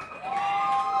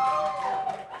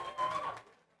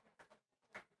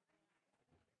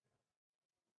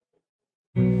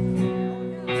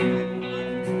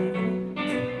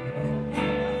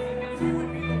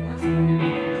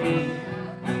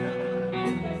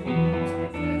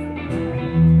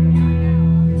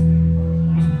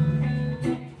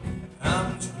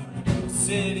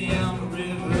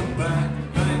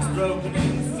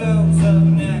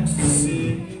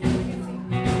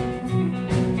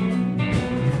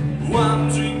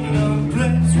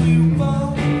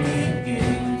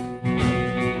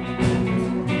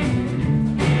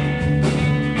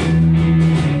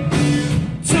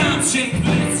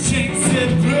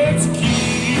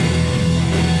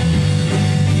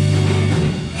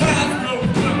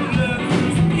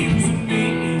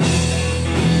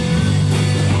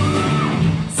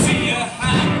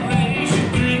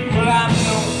 I'm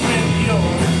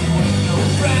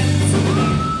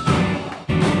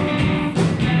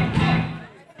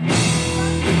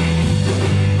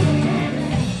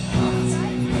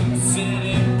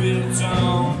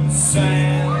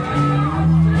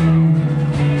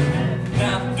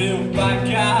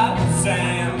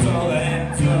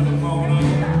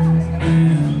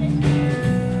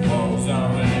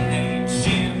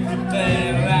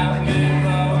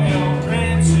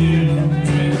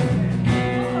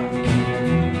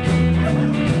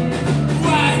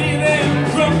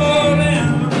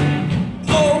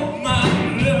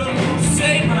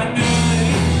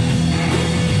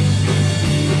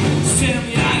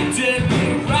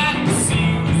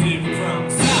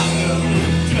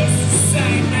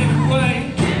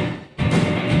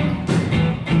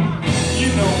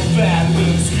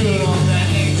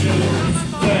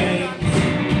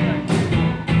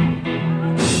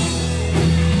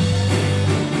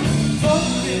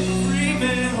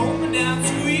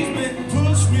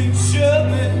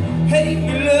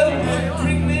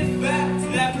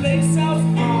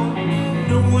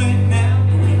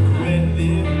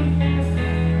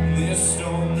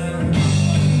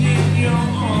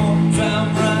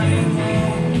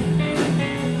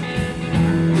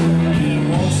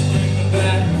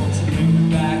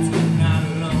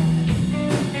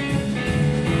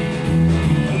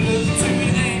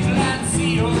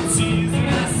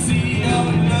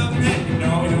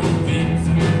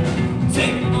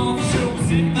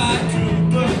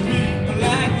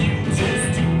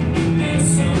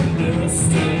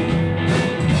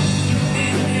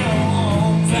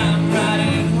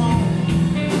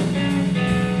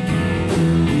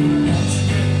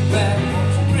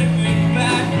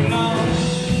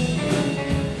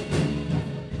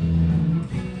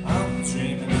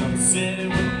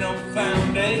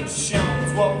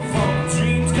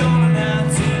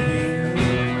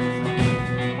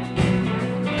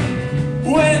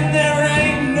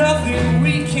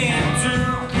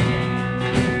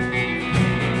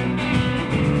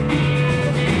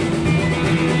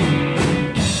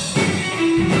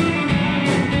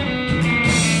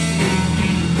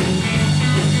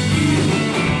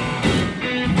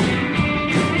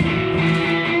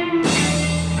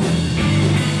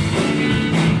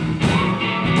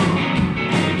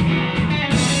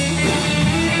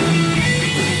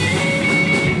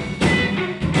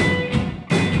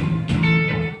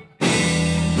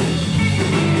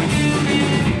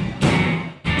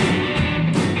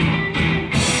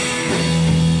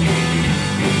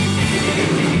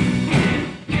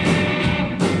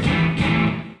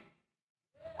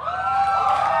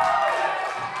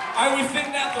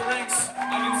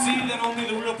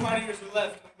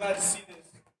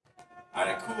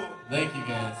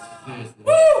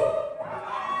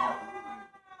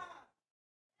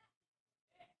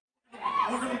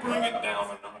bring it down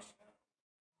a notch.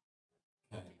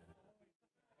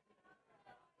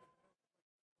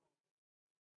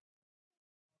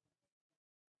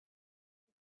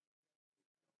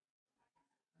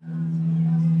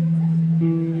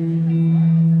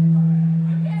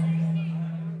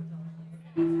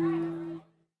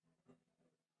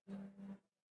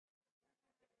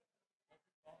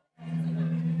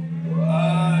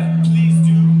 Please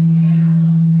do.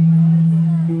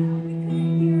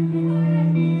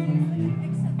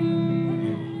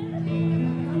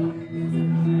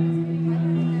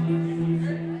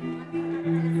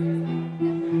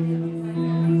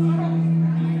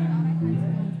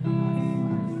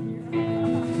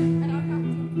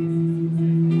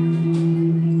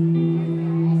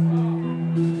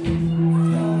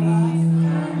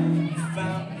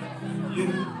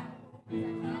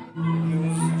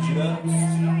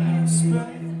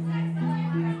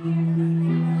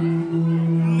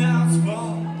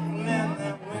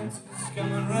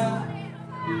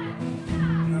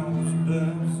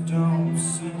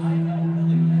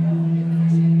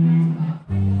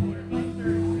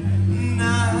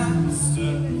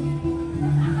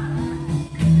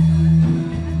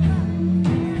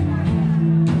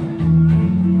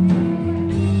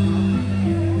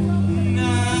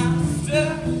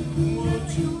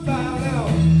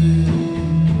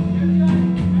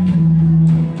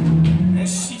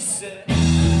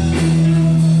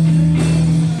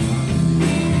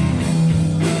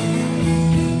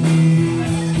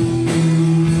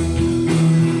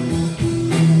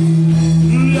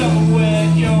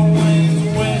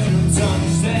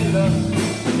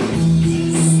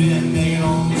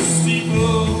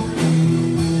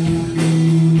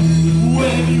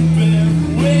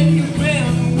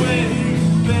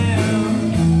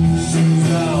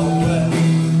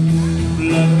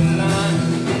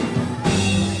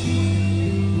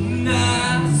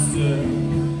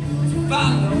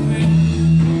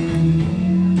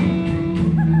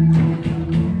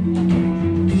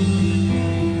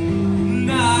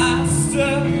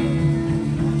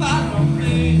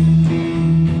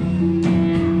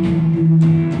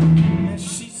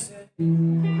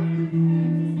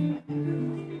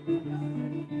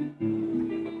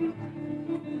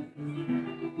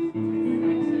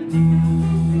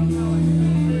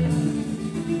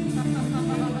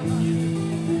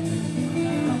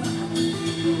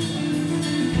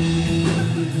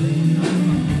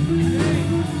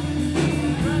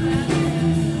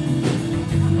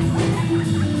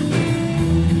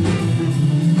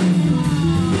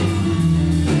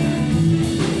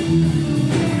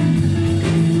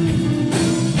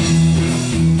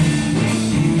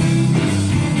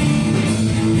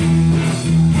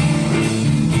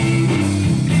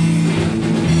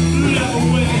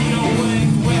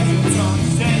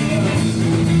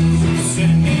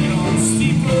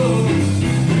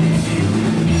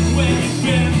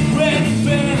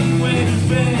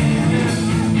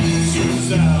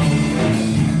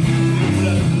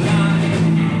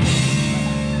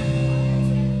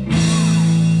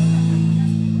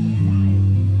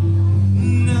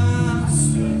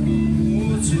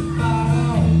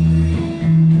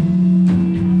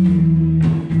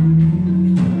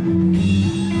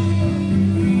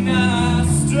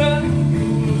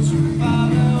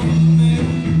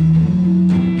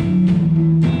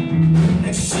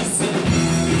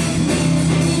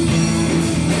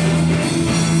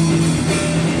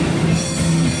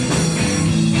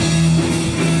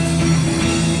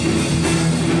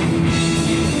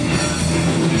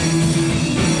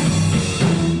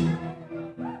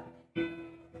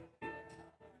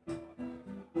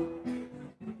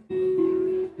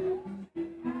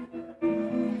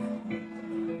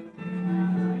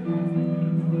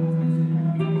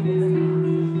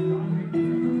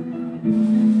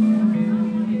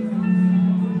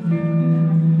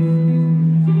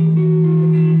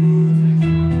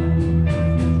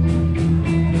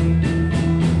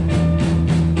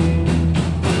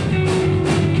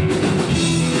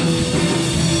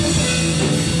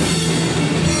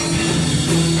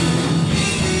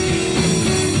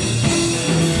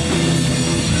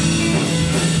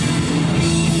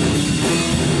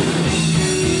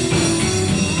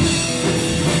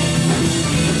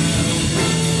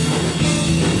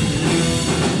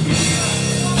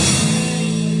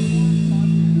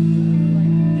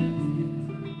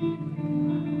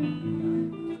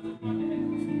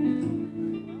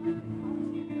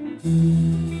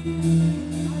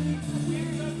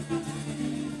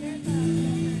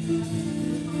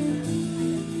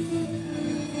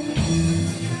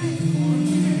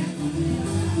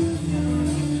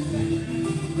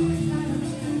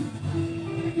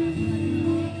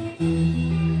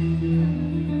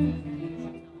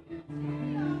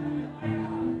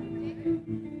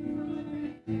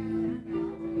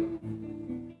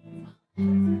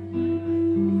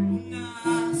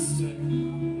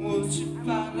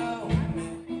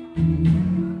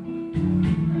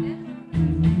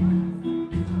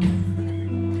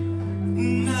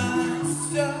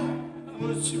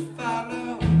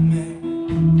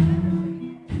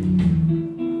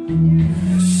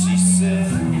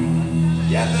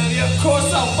 Yeah, baby, of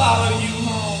course I'll follow you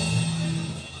home.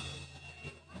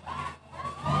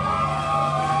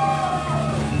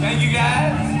 Thank you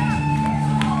guys.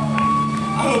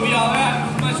 I hope y'all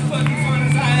have as much fucking fun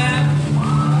as I am,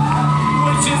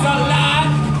 which is a lot.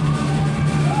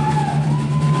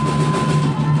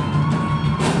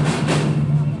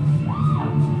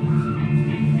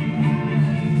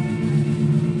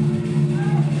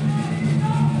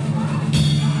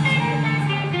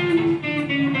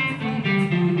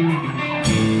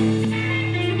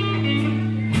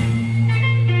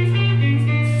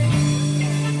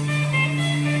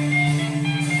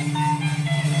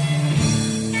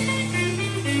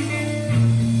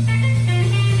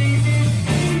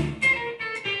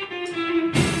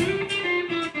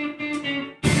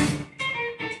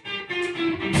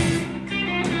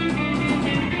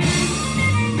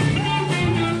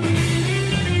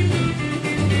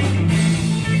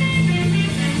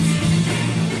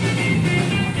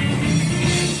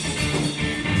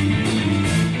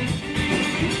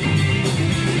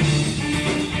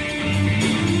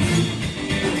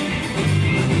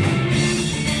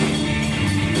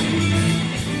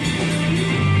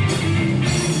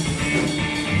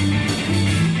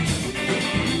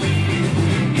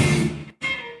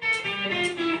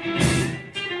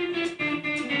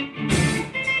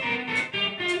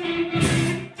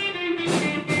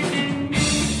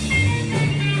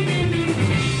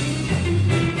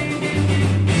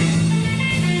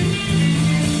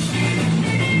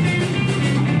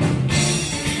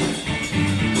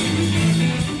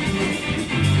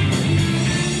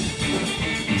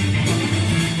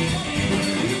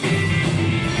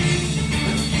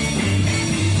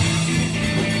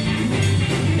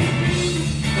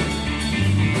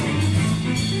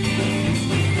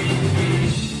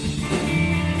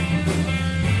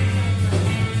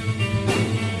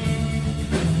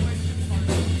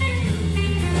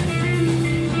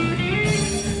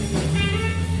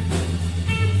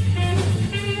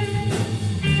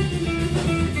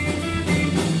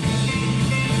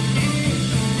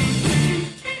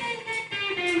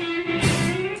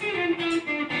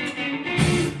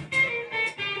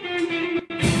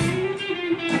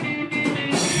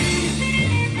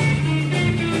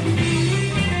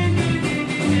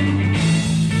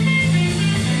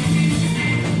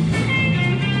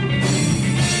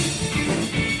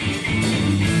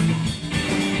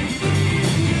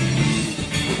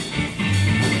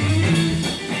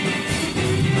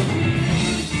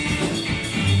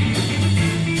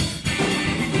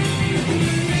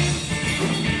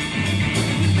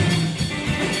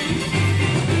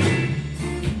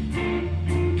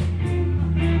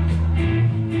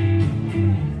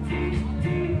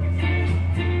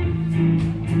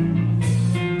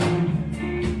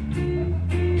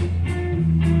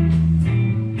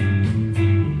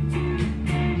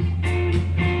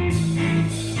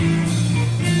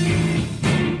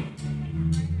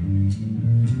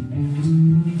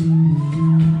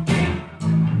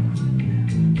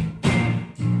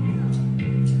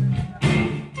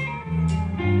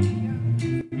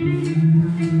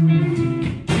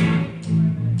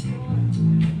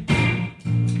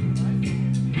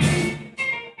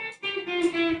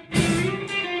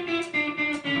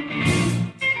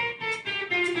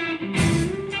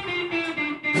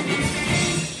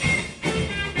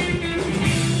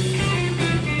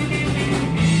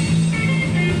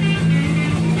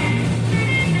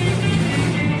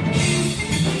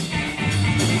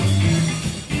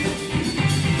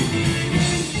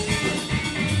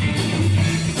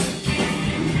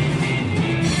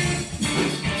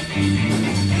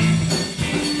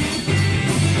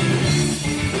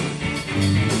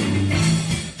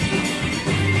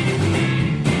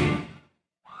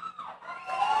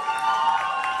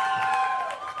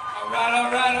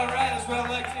 All right, that's what I'd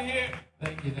like to hear.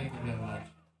 Thank you very much.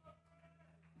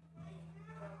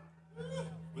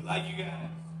 We like you guys.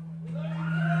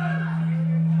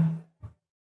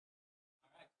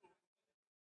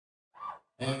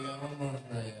 Hey, we got one more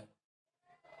for you.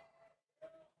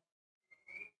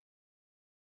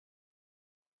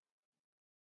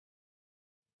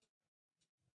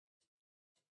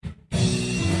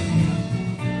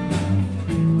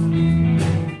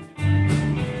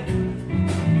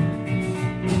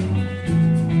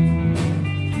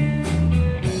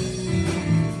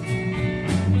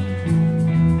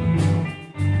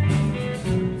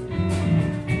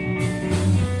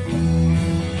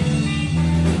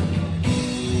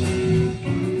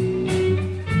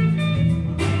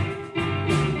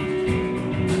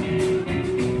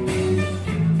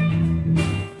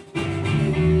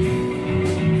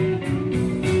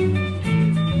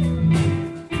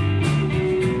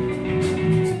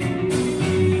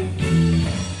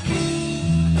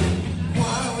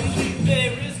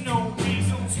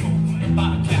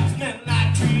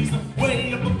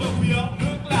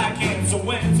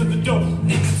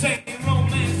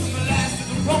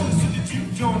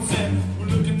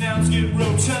 Skid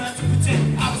Row trying to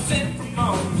pretend I was sent from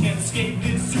home. Can't escape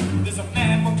this zoo. There's a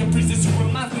man monkey princess who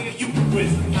reminds me of you.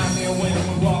 With reminds me of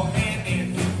when we walk hand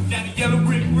in hand down the yellow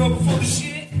brick road before the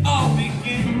shit all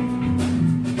began.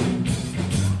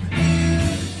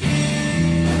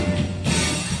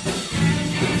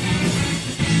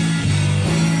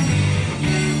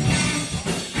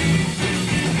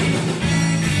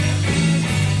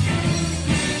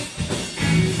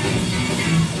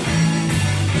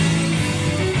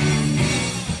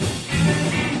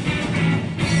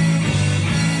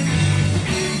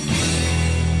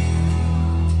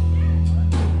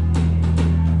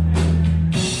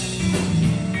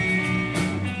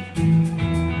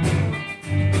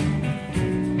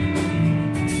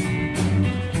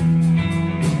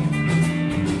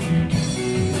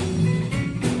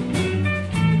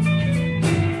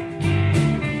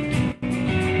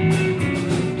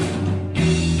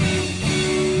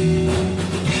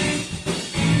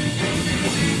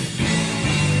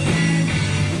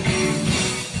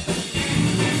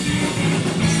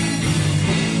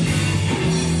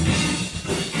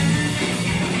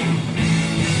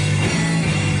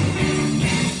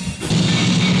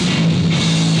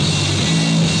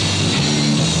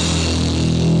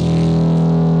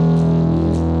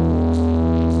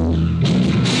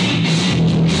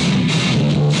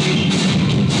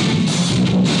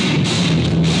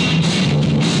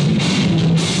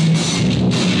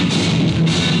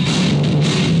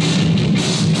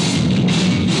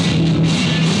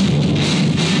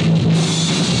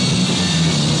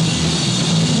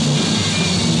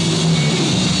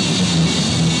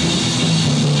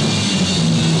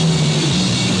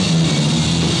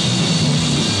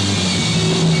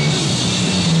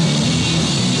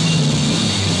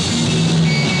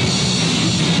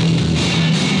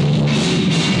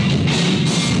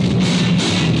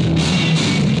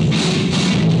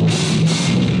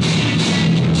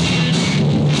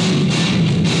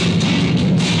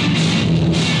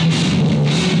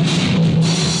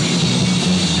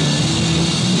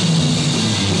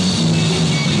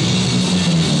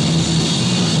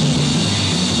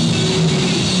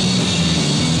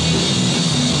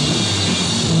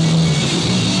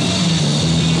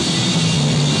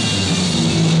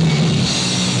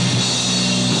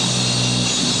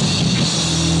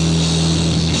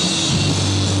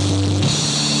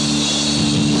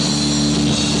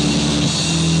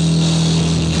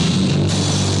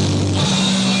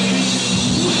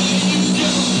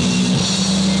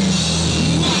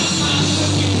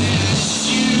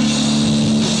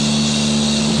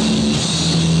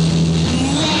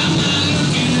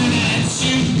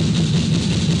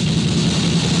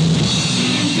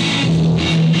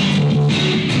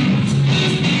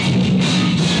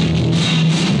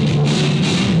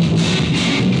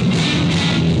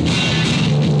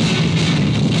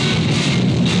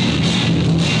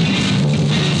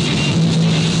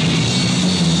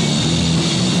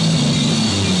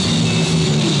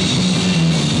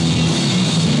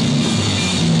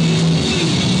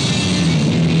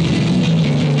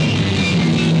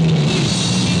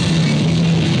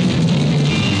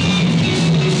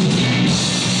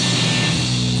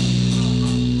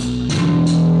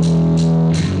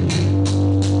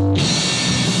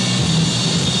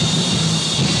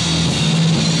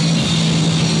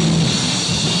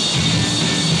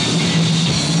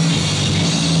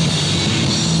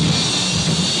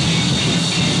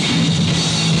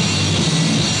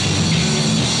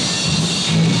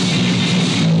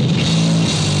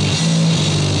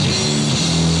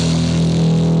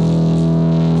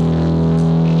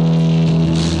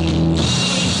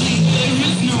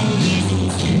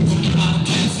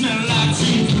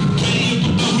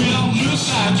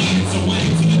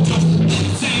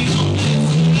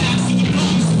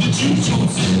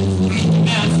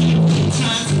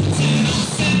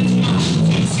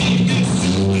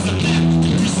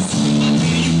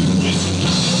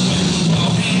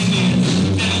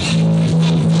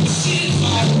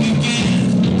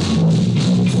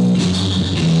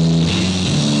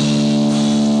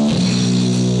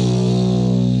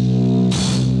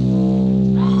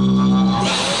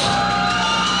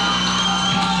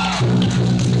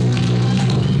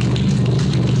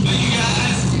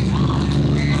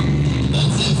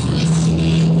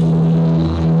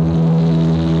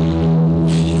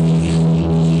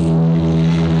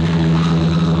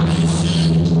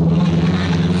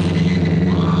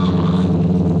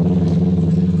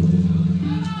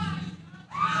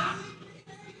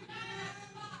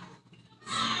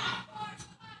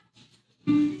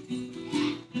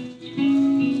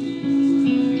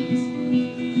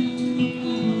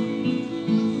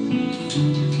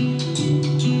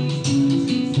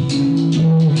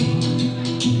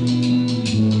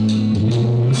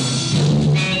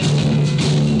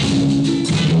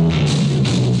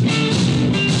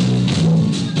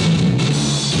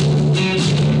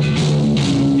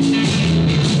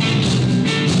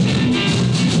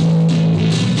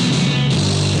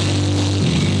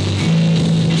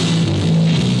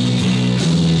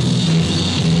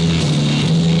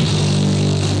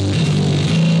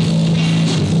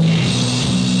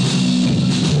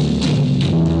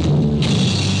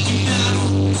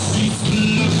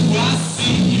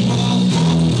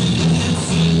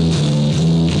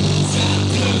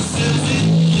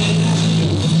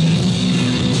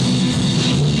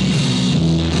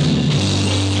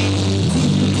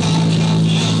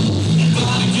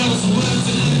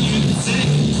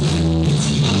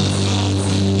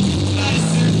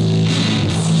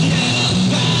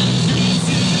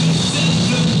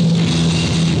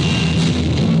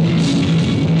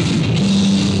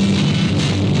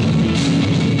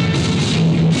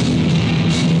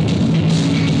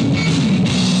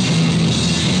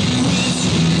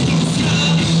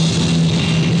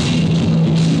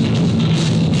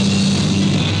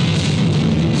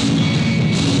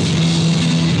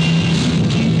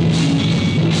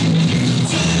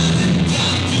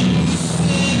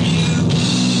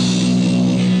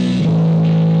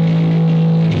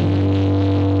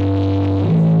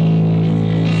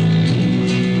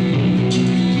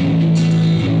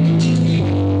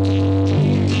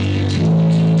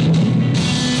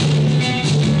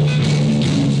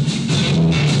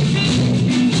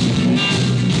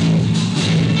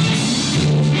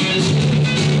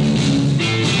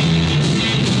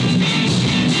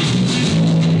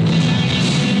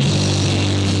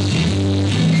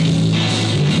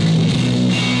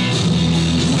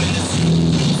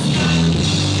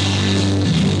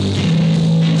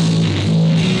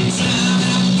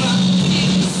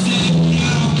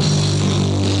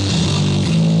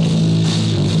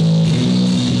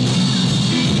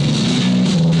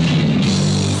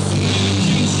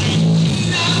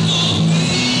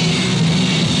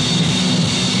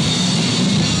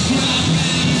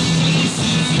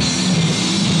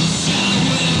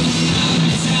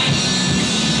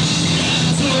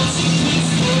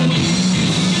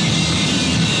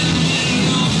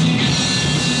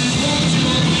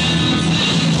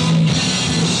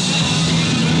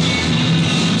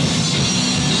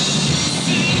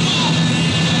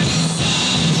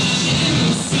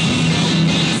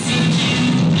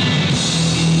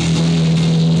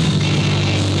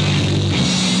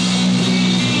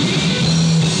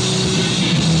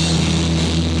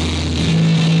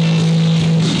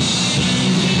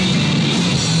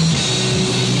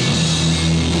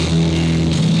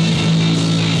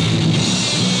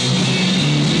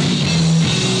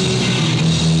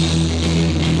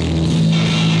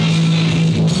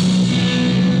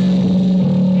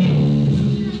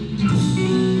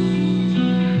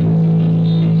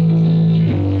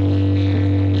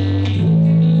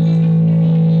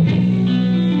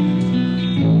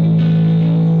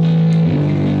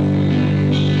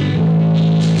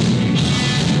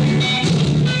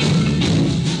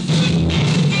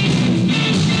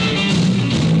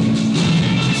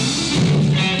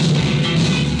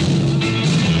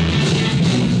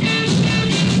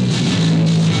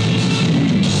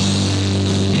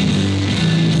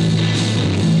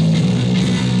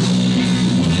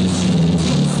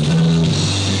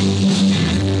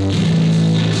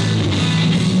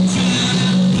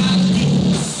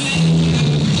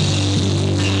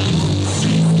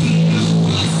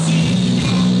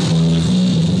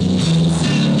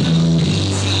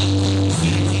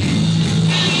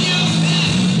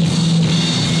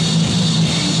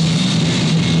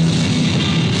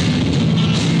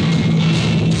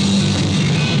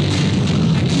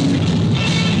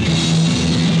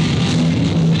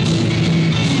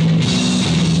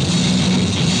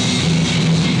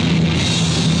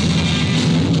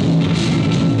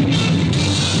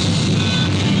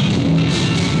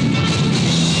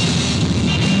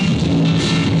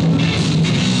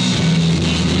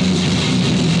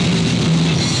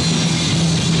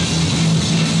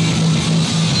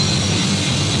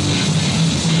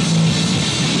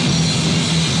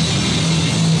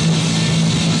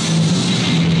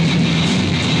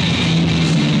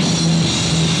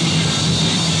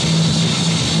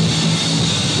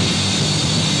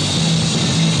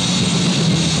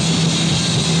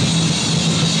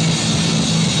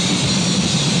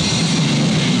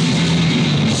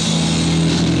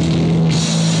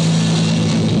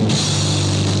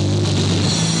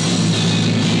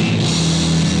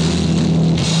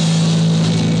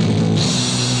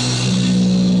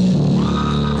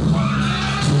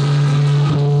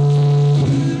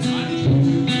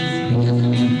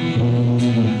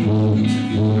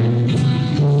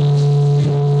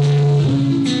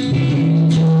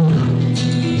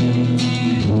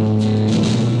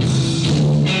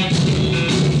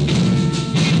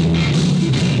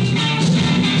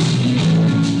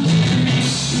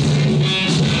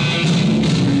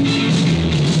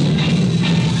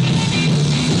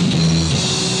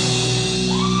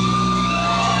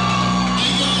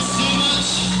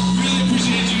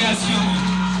 guys coming?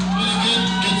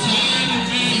 Good time.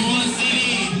 If you want a CD,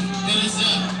 hit us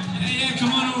up. Yeah,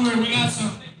 come on over. We got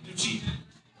some. They're cheap.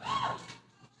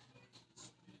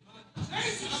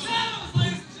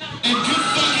 And good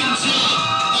fucking job.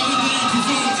 Everybody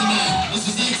performed tonight. This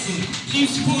was excellent. Keep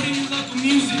supporting your local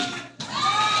music.